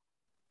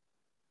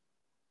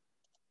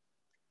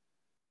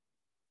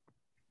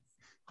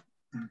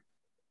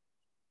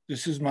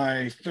 This is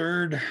my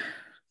third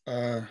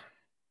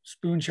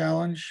spoon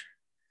challenge.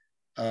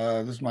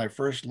 This is my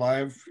first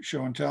live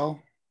show and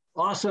tell.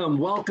 Awesome,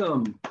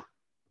 welcome.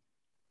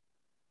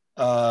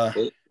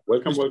 Welcome.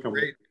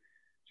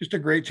 Just a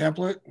great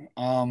template.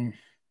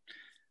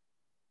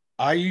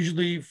 I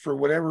usually, for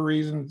whatever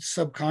reason,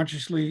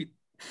 subconsciously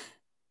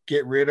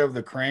get rid of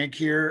the crank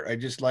here. I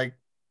just like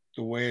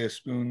the way a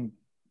spoon,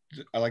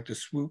 I like to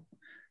swoop.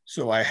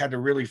 So I had to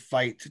really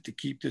fight to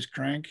keep this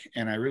crank,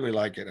 and I really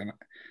like it. And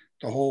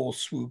the whole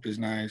swoop is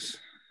nice.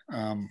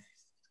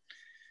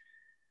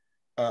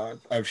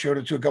 I've showed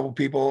it to a couple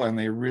people, and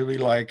they really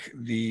like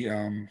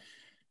the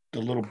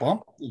little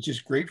bump. It's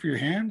just great for your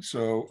hand.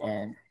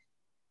 So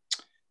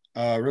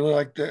I really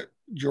like that.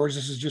 George,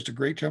 this is just a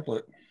great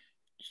template.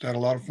 Just had a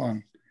lot of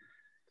fun.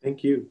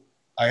 Thank you.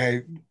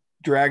 I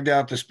dragged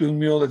out the spoon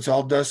mule that's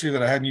all dusty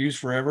that I hadn't used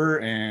forever,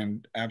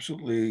 and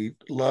absolutely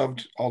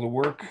loved all the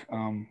work.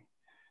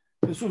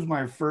 This was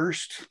my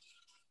first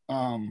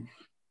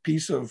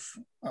piece of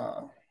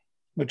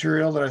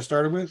material that I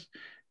started with.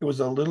 It was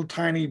a little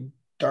tiny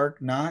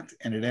dark knot,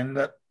 and it ended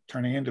up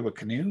turning into a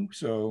canoe.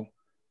 So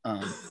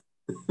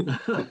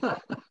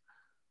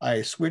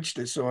I switched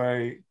it. So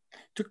it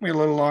took me a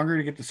little longer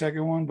to get the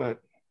second one,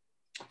 but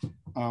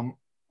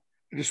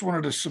I just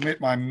wanted to submit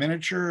my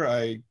miniature.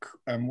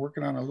 I'm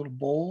working on a little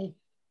bowl.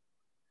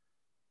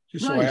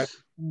 Just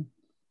nice.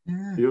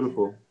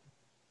 Beautiful.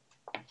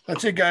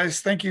 That's it,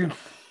 guys. Thank you.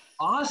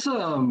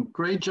 Awesome.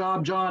 Great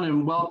job, John,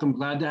 and welcome.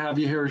 Glad to have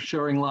you here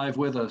sharing live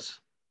with us.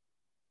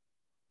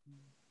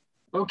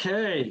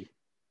 Okay.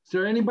 Is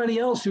there anybody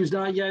else who's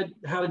not yet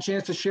had a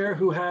chance to share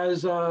who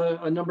has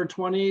a number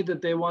 20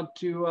 that they want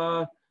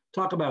to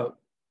talk about?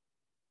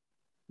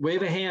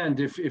 Wave a hand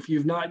if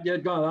you've not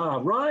yet gone. Ah,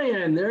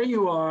 Ryan, there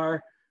you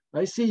are.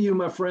 I see you,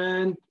 my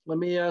friend. Let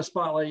me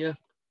spotlight you.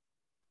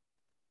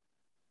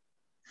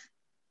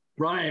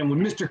 Ryan with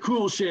Mr.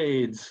 Cool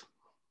Shades.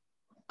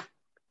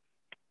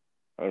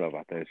 I don't know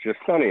about that. It's just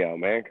sunny out,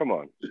 man. Come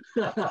on.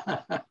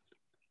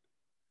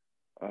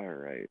 All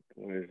right.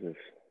 What is this?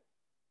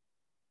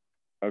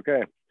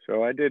 Okay.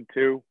 So I did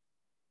two.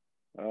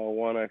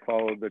 One, I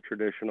followed the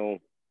traditional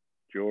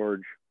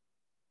George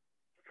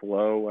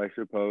flow, I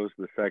suppose,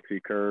 the sexy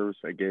curves.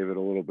 I gave it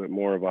a little bit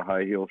more of a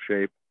high heel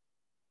shape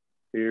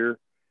here.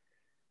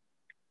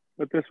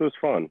 But this was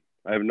fun.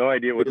 I have no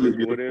idea what this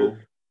wood is.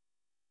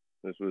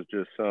 This was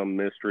just some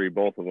mystery.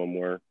 Both of them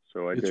were.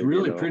 So I did. It's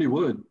really pretty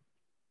wood.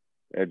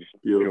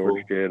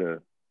 George did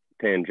a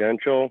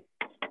tangential,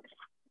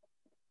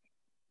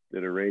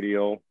 did a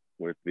radial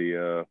with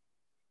the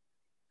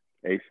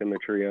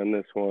asymmetry on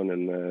this one,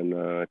 and then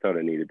I thought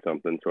I needed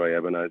something, so I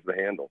ebonized the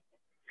handle.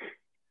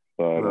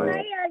 But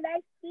I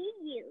see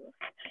you.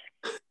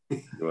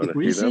 You want to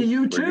we see them?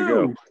 You Where'd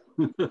too.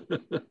 You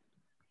go?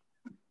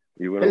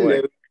 You went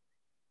away.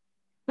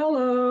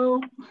 Hello.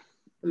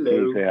 Hello.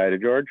 You say hi to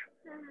George.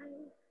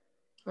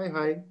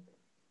 Hi.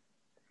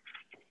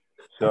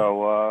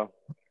 So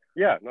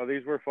yeah, no,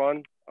 these were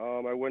fun.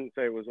 I wouldn't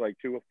say it was like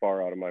too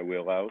far out of my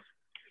wheelhouse.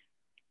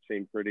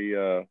 seemed pretty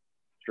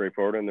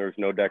straightforward, and there's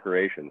no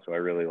decoration, so I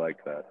really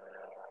liked that.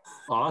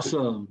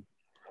 Awesome.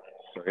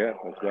 So yeah,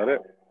 that's about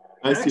it.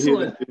 Nice to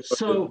hear Excellent. that.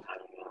 So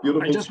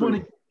Beautiful I just want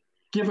spoon. to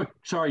give a,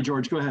 sorry,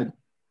 George, go ahead.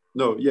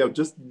 No, yeah,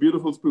 just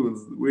beautiful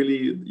spoons.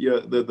 Really, yeah,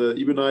 the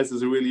Ebonize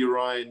is a really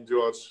Ryan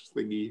George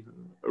thingy.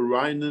 A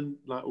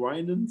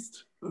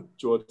Ryanenst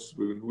George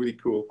spoon, really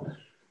cool.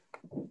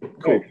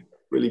 Cool,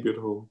 really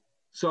beautiful.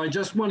 So I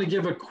just want to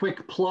give a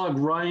quick plug.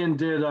 Ryan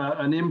did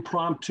an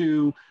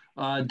impromptu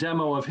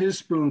demo of his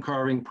spoon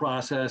carving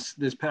process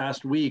this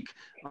past week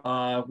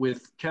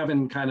with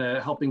Kevin kind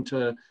of helping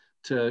to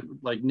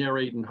like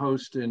narrate and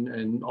host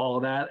and all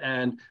of that.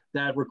 And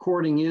that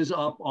recording is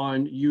up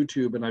on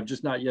YouTube, and I've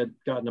just not yet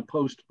gotten a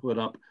post put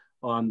up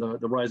on the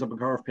Rise Up and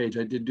Carve page.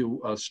 I did do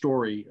a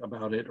story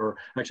about it, or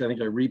actually I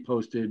think I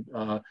reposted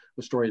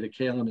the story that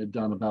Kaylyn had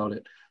done about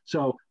it.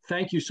 So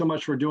thank you so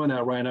much for doing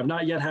that, Ryan. I've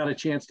not yet had a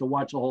chance to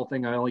watch the whole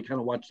thing. I only kind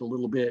of watched a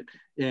little bit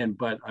in,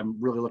 but I'm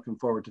really looking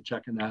forward to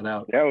checking that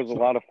out. Yeah, it was a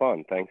lot of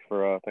fun. Thanks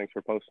for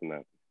posting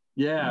that.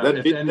 Yeah,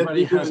 if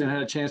anybody hasn't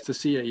had a chance to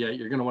see it yet,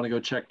 you're going to want to go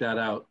check that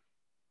out.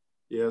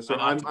 Yeah, so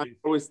I'm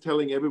always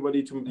telling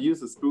everybody to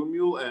use a spoon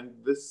mule, and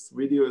this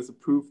video is a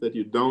proof that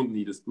you don't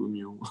need a spoon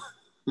mule.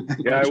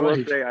 Yeah, I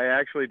will say I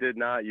actually did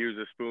not use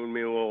a spoon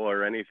mule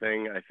or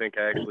anything. I think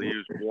I actually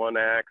used one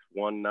axe,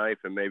 one knife,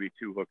 and maybe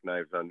 2 hook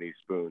knives on these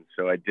spoons.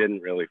 So I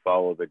didn't really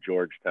follow the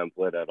George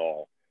template at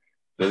all.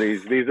 So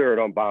these are an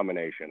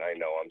abomination. I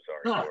know. I'm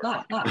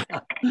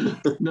sorry,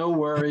 George. No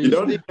worries. You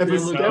don't even have They a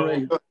look step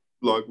great.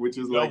 blog, which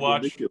is like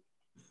ridiculous.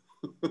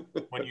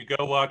 When you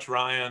go watch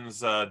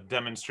Ryan's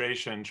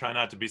demonstration, try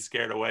not to be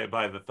scared away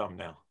by the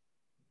thumbnail.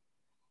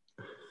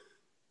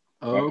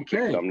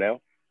 Okay.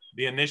 Thumbnail.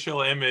 The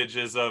initial image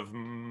is of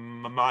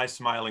my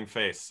smiling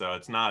face, so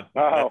it's not.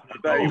 Oh,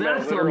 that's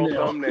that literal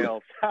thumbnails.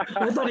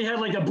 I thought he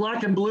had like a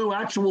black and blue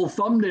actual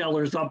thumbnail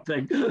or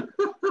something.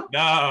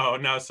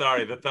 No,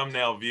 sorry. The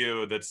thumbnail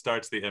view that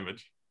starts the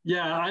image.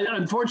 Yeah,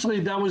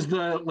 unfortunately that was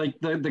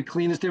the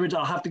cleanest image.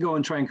 I'll have to go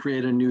and try and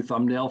create a new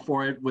thumbnail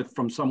for it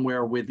from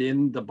somewhere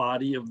within the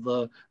body of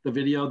the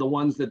video. The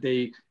ones that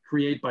they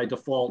create by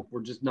default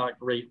were just not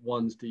great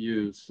ones to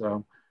use.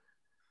 So,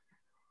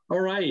 all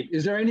right.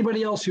 Is there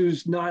anybody else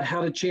who's not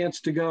had a chance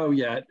to go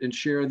yet and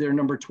share their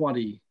number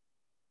 20?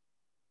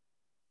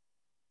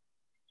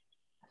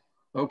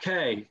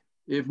 Okay.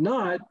 If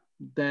not,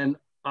 then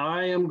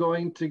I am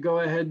going to go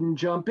ahead and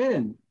jump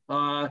in.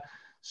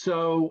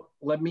 So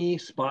let me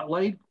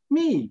spotlight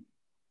me.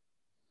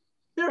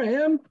 There I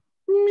am,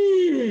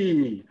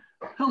 me.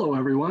 Hello,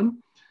 everyone.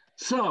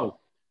 So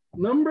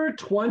number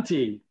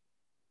 20,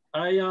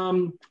 I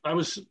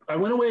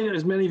went away,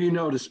 as many of you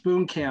know, to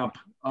Spoon Camp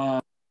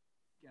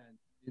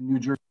in New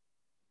Jersey.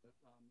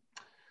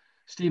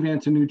 Steve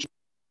Anton, New Jersey.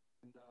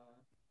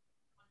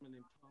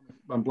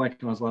 I'm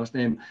blanking on his last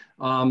name.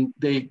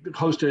 They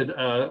hosted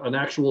an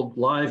actual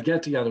live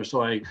get together.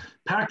 So I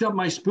packed up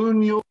my spoon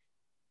mule.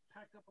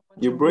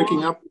 You're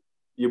breaking up.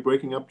 You're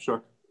breaking up,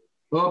 Chuck.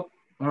 Oh,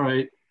 all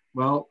right.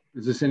 Well,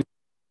 is this any?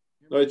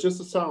 No, it's just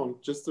a sound,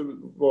 just a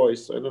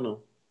voice. I don't know.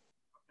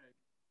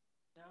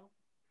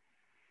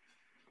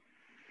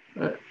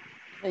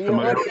 Your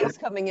audio is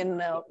coming in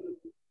and out.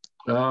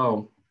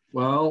 Oh,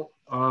 well,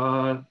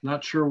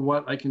 not sure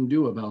what I can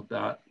do about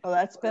that. Oh,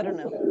 that's better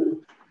now.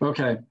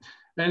 Okay.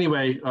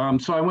 Anyway,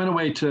 so I went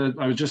away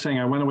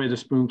to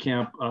Spoon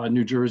Camp,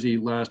 New Jersey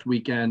last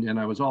weekend, and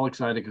I was all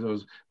excited because I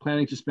was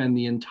planning to spend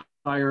the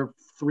entire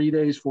 4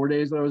 days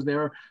that I was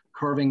there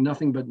carving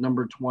nothing but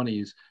number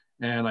 20s.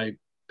 And I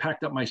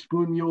packed up my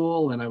spoon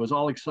mule and I was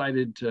all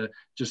excited to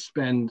just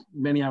spend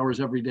many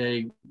hours every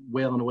day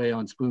wailing away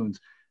on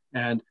spoons.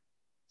 And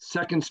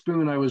second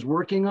spoon I was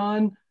working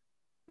on,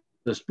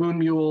 the spoon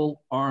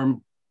mule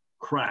arm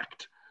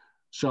cracked.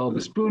 So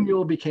the spoon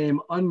mule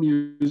became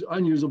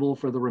unusable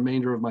for the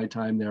remainder of my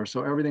time there.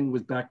 So everything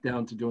was back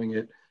down to doing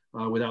it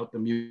without the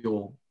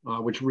mule,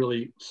 which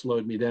really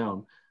slowed me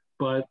down.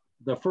 But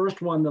the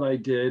first one that I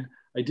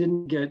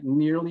didn't get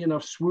nearly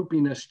enough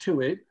swoopiness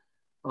to it.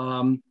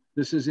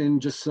 This is in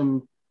just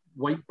some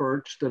white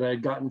birch that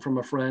I'd gotten from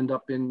a friend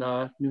up in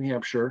New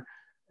Hampshire.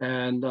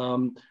 And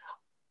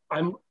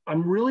I'm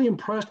really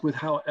impressed with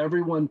how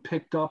everyone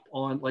picked up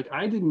on, like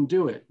I didn't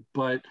do it,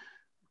 but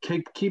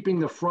keeping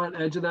the front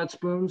edge of that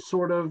spoon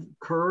sort of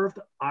curved,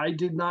 I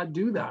did not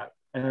do that.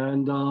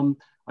 And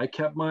I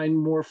kept mine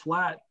more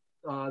flat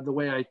the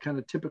way I kind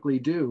of typically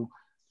do.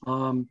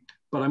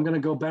 But I'm going to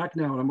go back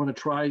now and I'm going to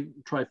try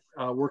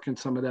working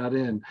some of that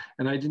in.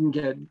 And I didn't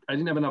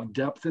have enough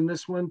depth in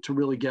this one to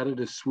really get it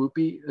as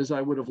swoopy as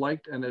I would have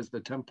liked and as the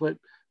template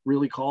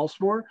really calls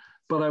for.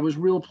 But I was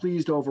real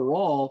pleased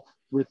overall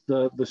with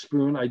the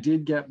spoon. I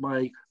did get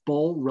my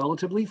bowl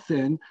relatively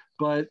thin,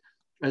 but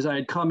as I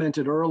had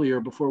commented earlier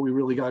before we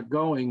really got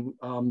going,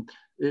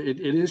 it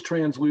is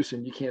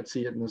translucent. You can't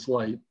see it in this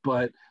light,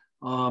 but,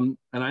 and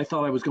I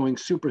thought I was going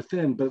super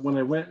thin, but when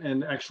I went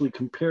and actually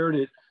compared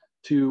it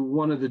to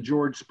one of the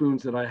George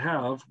spoons that I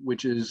have,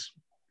 which is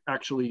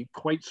actually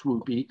quite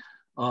swoopy,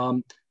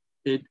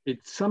 it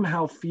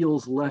somehow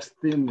feels less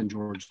thin than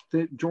George.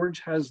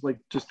 George has like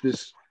just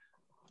this,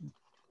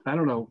 I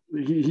don't know,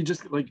 he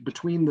just like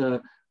between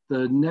the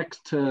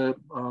next to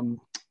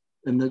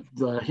and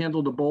the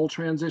handle to bowl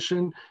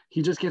transition,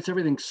 he just gets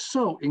everything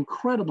so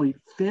incredibly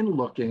thin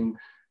looking.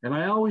 And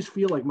I always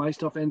feel like my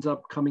stuff ends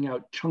up coming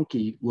out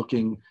chunky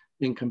looking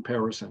in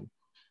comparison.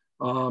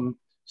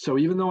 So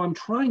even though I'm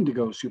trying to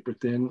go super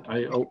thin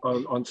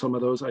on some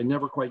of those, I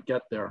never quite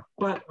get there.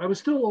 But I was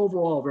still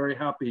overall very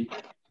happy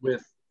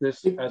with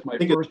this as my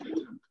first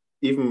attempt.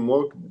 Even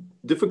more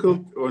difficult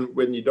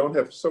when you don't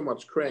have so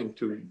much crank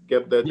to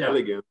get that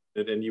elegant,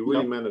 and you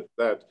really managed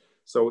that.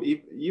 So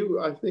if you,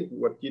 I think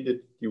what you did,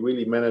 you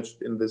really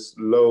managed in this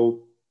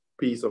low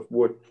piece of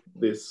wood,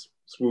 this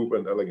swoop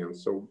and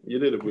elegance. So you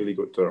did a really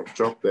good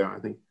job there, I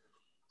think.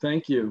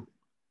 Thank you.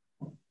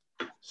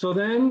 So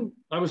then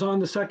I was on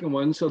the second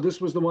one. So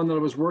this was the one that I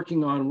was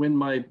working on when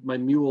my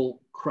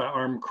mule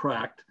arm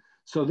cracked.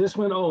 So this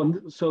one,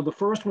 and so the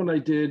first one I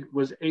did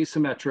was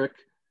asymmetric,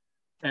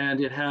 and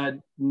it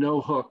had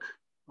no hook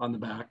on the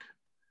back.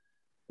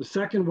 The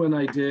second one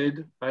I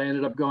did, I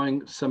ended up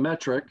going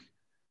symmetric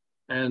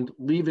and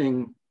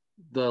leaving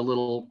the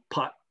little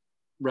pot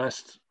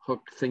rest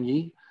hook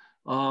thingy.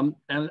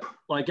 And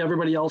like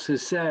everybody else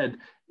has said,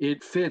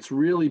 it fits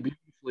really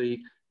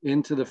beautifully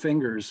into the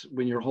fingers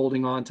when you're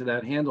holding on to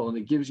that handle, and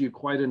it gives you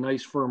quite a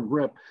nice firm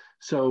grip.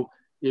 So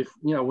if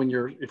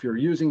you're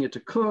using it to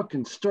cook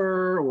and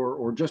stir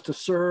or just to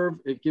serve,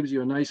 it gives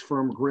you a nice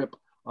firm grip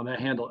on that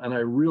handle. And I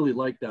really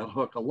like that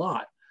hook a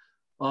lot.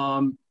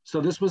 So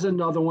this was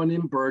another one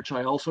in birch.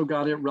 I also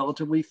got it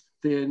relatively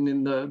thin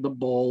in the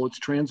bowl. It's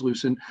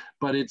translucent,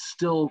 but it's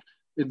still,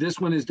 this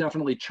one is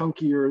definitely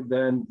chunkier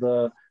than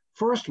the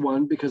first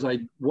one because I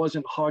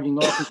wasn't hogging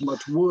off as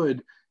much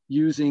wood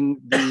using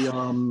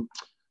the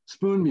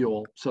spoon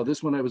mule. So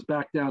this one I was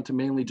back down to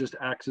mainly just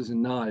axes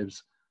and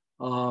knives.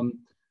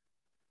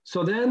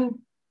 So then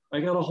I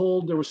got a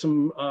hold, there was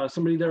some,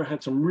 somebody there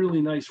had some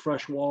really nice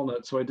fresh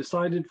walnuts. So I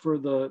decided for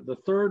the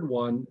third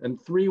one,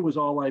 and 3 was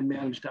all I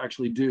managed to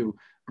actually do,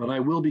 but I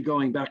will be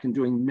going back and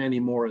doing many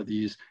more of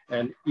these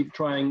and keep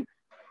trying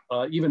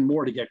even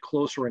more to get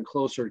closer and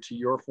closer to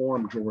your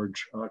form,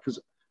 George, because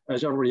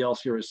as everybody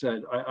else here has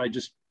said,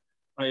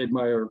 I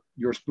admire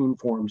your spoon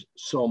forms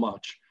so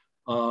much.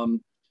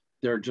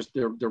 They're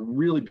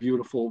really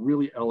beautiful,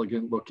 really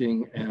elegant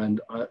looking, and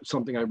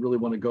something I really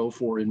want to go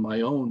for in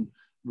my own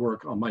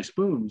work on my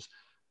spoons.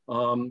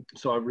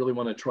 So I really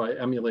want to try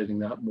emulating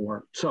that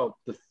more. So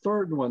the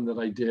third one that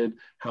I did,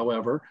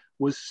 however,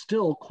 was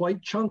still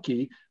quite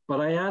chunky, but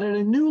I added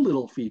a new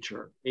little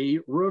feature, a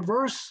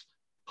reverse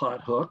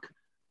pot hook,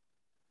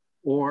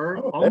 or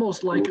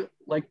almost like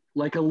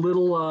a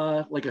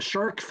little, like a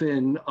shark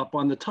fin up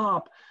on the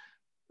top.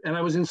 And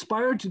I was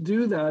inspired to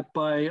do that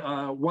by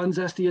One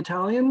Zesty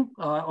Italian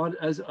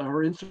as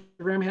her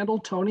Instagram handle,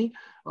 Tony,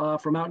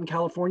 from out in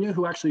California,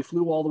 who actually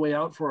flew all the way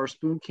out for our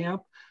spoon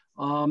camp.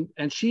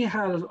 And she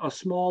had a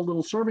small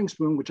little serving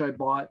spoon, which I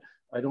bought.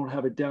 I don't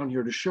have it down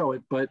here to show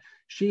it, but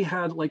she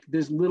had like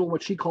this little,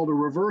 what she called a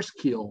reverse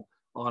keel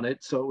on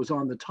it. So it was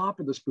on the top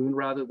of the spoon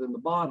rather than the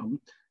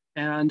bottom.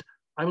 And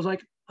I was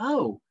like,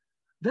 oh,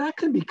 that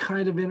could be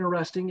kind of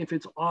interesting if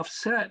it's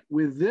offset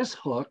with this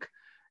hook,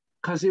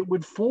 because it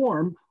would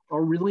form a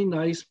really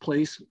nice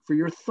place for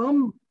your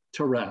thumb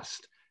to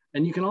rest.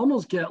 And you can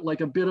almost get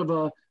like a bit of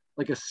a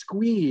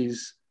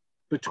squeeze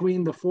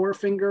between the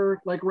forefinger,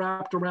 like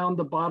wrapped around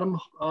the bottom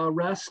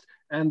rest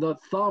and the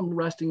thumb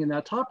resting in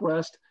that top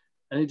rest.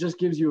 And it just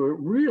gives you a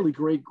really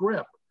great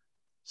grip.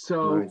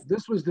 So nice.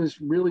 This was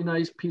this really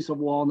nice piece of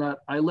walnut.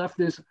 I left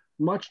this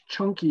much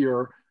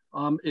chunkier.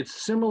 It's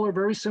similar,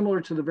 very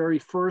similar to the very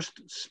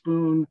first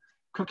spoon,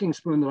 cooking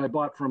spoon that I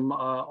bought from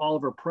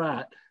Oliver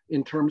Pratt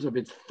in terms of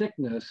its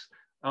thickness.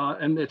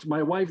 And it's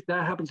my wife,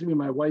 that happens to be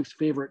my wife's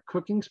favorite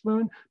cooking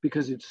spoon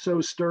because it's so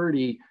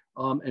sturdy.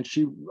 And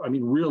she, I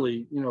mean,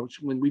 really, you know,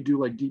 when we do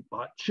like deep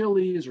pot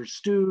chilies or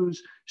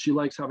stews, she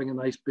likes having a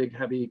nice big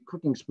heavy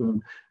cooking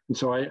spoon. And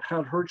so I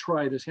had her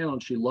try this handle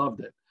and she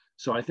loved it.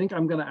 So I think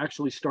I'm going to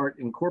actually start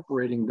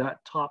incorporating that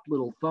top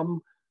little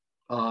thumb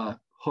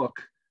hook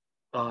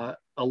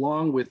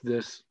along with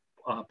this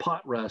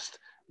pot rest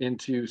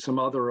into some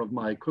other of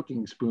my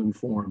cooking spoon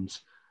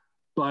forms.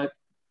 But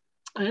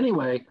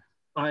anyway,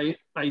 I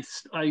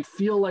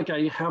feel like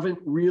I haven't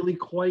really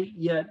quite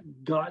yet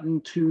gotten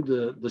to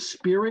the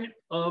spirit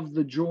of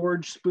the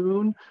George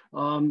spoon.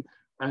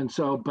 And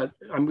so, but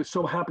I'm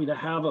so happy to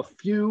have a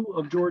few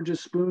of George's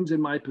spoons in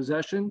my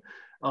possession.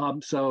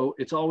 So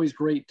it's always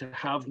great to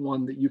have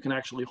one that you can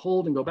actually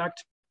hold and go back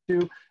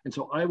to. And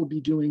so I will be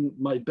doing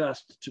my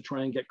best to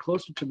try and get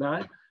closer to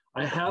that.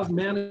 I have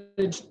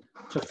managed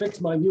to fix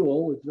my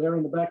mule. It's there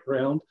in the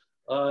background.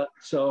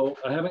 So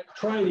I haven't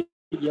tried it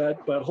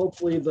yet, but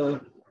hopefully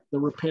the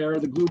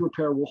glue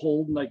repair will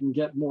hold and I can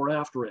get more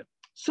after it.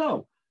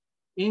 So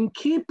in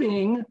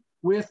keeping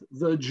with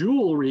the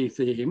jewelry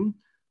theme,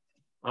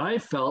 I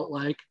felt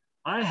like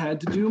I had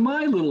to do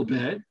my little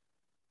bit.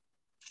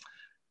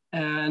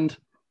 And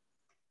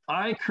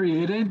I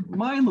created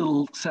my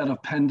little set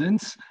of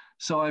pendants.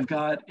 So I've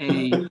got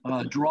a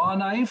draw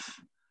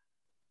knife,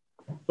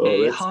 Oh,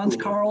 a that's Hans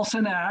cool.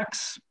 Carlsen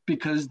axe,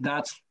 because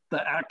that's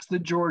the axe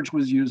that George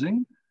was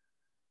using.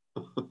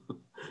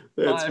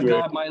 That's I've great.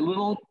 got my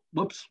little,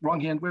 whoops, wrong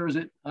hand, where is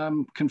it?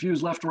 I'm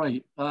confused, left,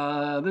 right.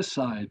 This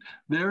side.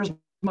 There's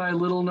my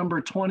little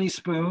number 20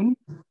 spoon.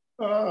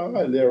 Ah,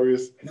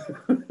 hilarious.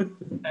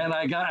 And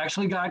I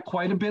actually got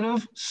quite a bit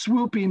of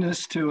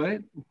swoopiness to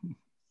it.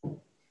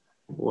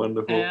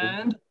 Wonderful.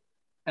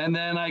 And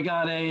then I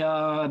got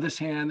a, this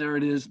hand, there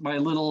it is, my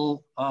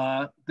little,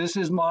 this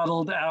is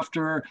modeled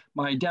after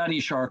my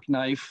Daddy Shark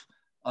knife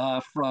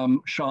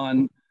from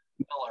Shawn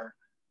Miller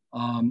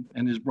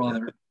and his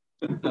brother.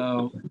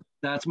 So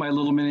that's my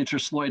little miniature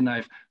Sloyd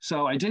knife.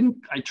 So I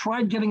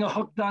tried getting a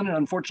hook done, and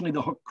unfortunately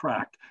the hook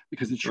cracked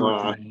because it's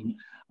short grain.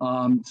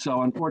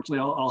 So unfortunately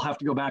I'll have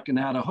to go back and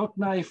add a hook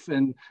knife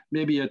and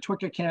maybe a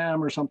Twicka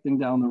cam or something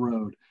down the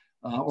road.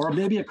 Or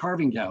maybe a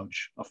carving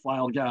gouge, a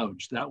file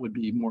gouge. That would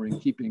be more in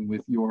keeping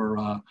with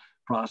your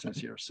process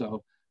here.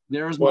 So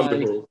there's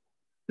Wonderful.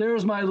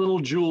 my little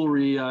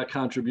jewelry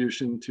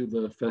contribution to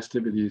the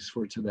festivities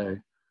for today.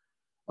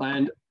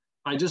 And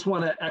I just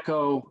want to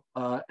echo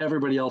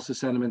everybody else's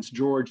sentiments.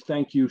 George,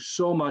 thank you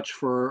so much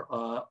for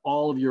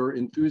all of your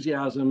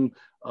enthusiasm,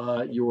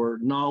 your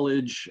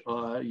knowledge,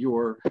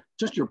 your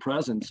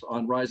presence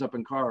on Rise Up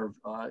and Carve.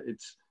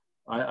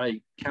 I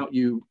count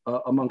you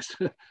amongst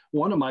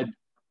one of my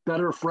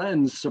better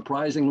friends,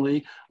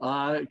 surprisingly,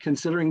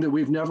 considering that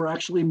we've never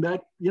actually met,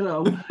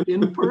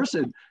 in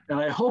person. And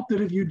I hope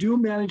that if you do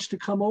manage to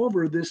come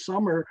over this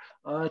summer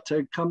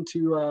to come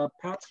to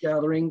Pat's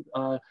gathering,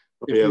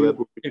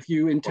 if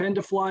you intend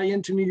to fly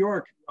into New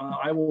York,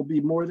 I will be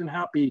more than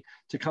happy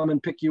to come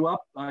and pick you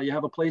up. You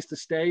have a place to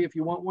stay if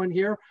you want one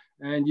here,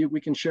 and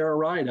we can share a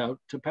ride out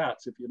to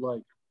Pat's if you'd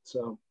like.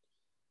 So,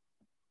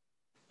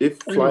 if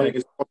flying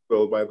is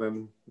possible by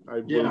then,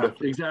 I will. Yeah,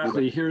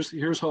 exactly. Here's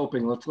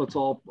hoping. Let's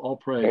all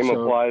pray. Same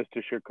applies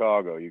to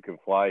Chicago. You can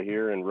fly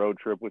here and road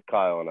trip with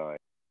Kyle and I.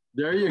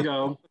 There you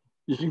go.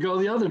 You can go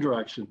the other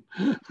direction.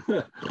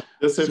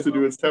 Just have to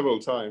do it several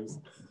times.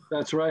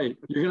 That's right.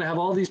 You're going to have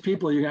all these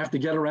people you're going to have to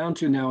get around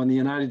to now in the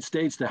United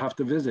States to have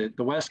to visit.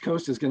 The West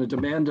Coast is going to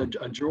demand a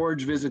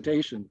George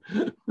visitation.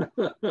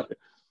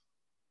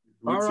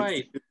 All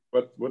right.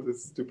 What a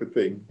stupid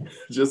thing.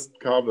 Just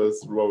carve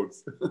us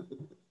roads.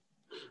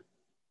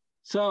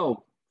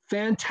 So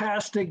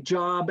fantastic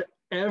job,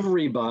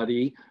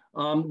 everybody.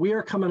 We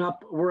are coming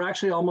up, we're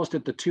actually almost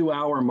at the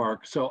 2-hour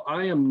mark. So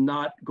I am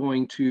not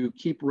going to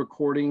keep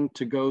recording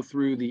to go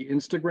through the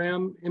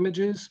Instagram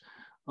images.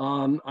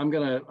 I'm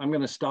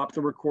gonna stop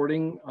the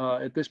recording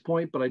at this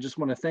point, but I just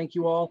want to thank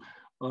you all.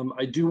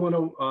 I do want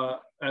to,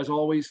 as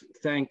always,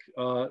 thank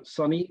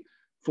Sunny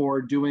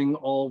for doing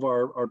all of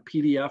our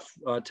PDF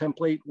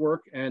template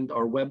work and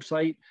our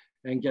website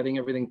and getting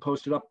everything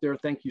posted up there.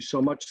 Thank you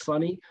so much,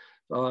 Sunny.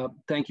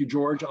 Thank you,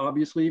 George,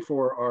 obviously,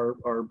 for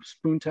our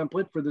spoon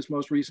template for this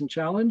most recent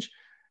challenge.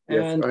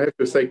 Yes, and I have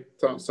to say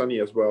Sunny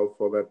as well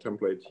for that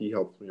template. He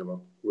helped me a lot.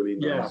 Really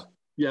nice.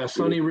 Yeah,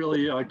 Sunny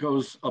really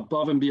goes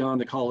above and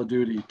beyond the Call of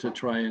Duty to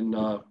try and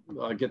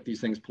get these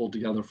things pulled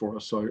together for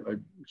us. So a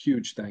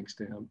huge thanks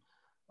to him.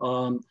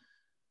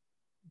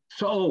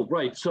 So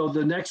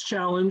the next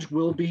challenge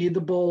will be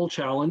the bowl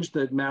challenge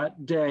that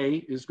Matt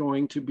Day is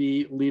going to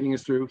be leading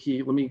us through.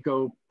 Let me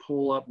go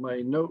pull up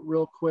my note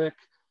real quick.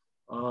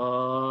 Come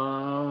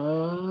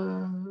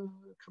on,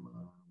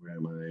 where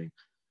am I?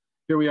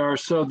 Here we are.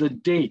 So the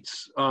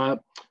dates.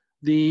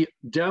 The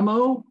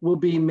demo will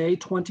be May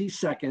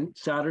 22nd,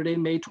 Saturday,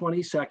 May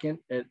 22nd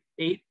at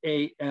 8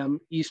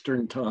 a.m.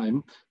 Eastern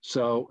time.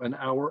 So an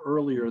hour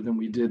earlier than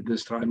we did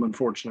this time,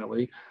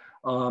 unfortunately.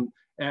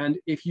 And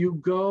if you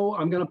go,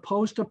 I'm going to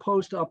post a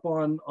post up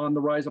on the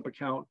Rise Up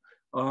account.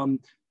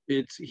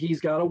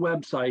 He's got a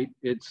website.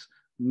 It's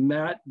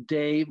Matt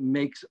Day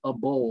Makes a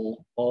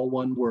Bowl, all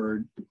one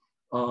word.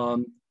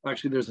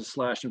 Actually, there's a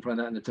slash in front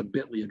of that, and it's a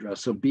bit.ly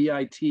address. So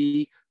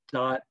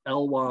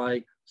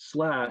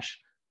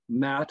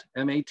bit.ly/Matt,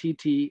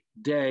 M-A-T-T,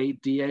 Day,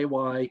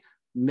 D-A-Y,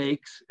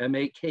 makes,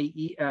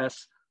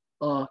 M-A-K-E-S,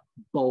 a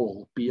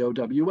bowl,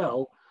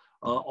 B-O-W-L,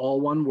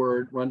 all one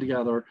word, run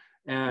together.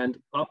 And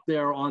up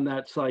there on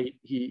that site,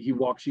 he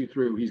walks you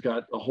through. He's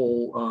got a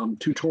whole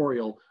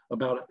tutorial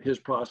about his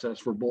process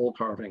for bowl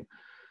carving.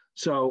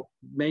 So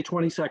May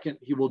 22nd,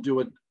 he will do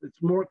it.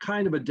 It's more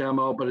kind of a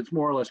demo, but it's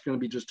more or less going to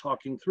be just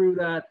talking through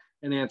that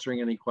and answering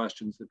any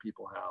questions that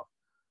people have.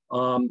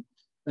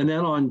 And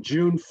then on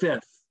June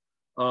 5th,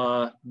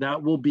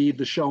 that will be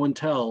the show and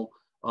tell,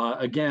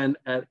 again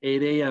at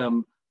 8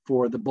 a.m.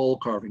 for the bowl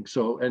carving.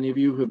 So any of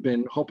you who have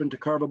been hoping to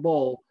carve a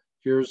bowl,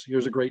 here's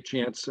a great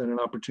chance and an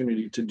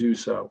opportunity to do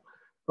so.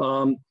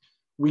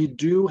 We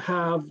do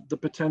have the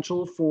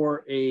potential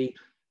for a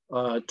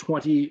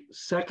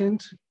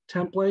 22nd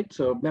template.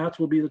 So Matt's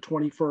will be the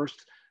 21st.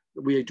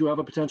 We do have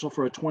a potential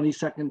for a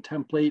 22nd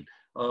template,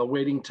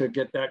 waiting to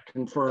get that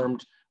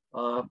confirmed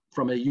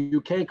from a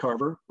UK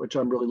carver, which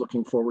I'm really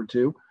looking forward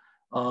to.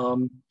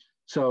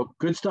 So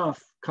good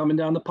stuff coming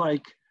down the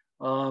pike.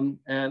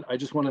 And I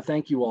just want to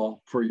thank you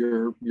all for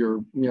your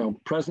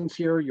presence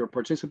here, your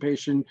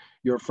participation,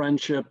 your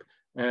friendship,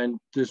 and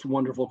this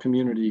wonderful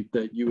community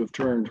that you have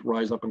turned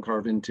Rise Up and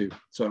Carve into.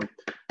 So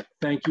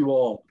thank you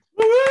all.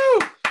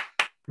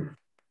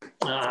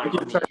 Thank you,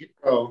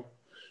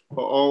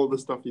 for all the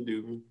stuff you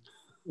do.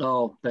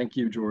 Oh, thank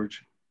you,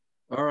 George.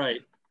 All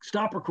right,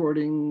 stop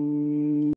recording.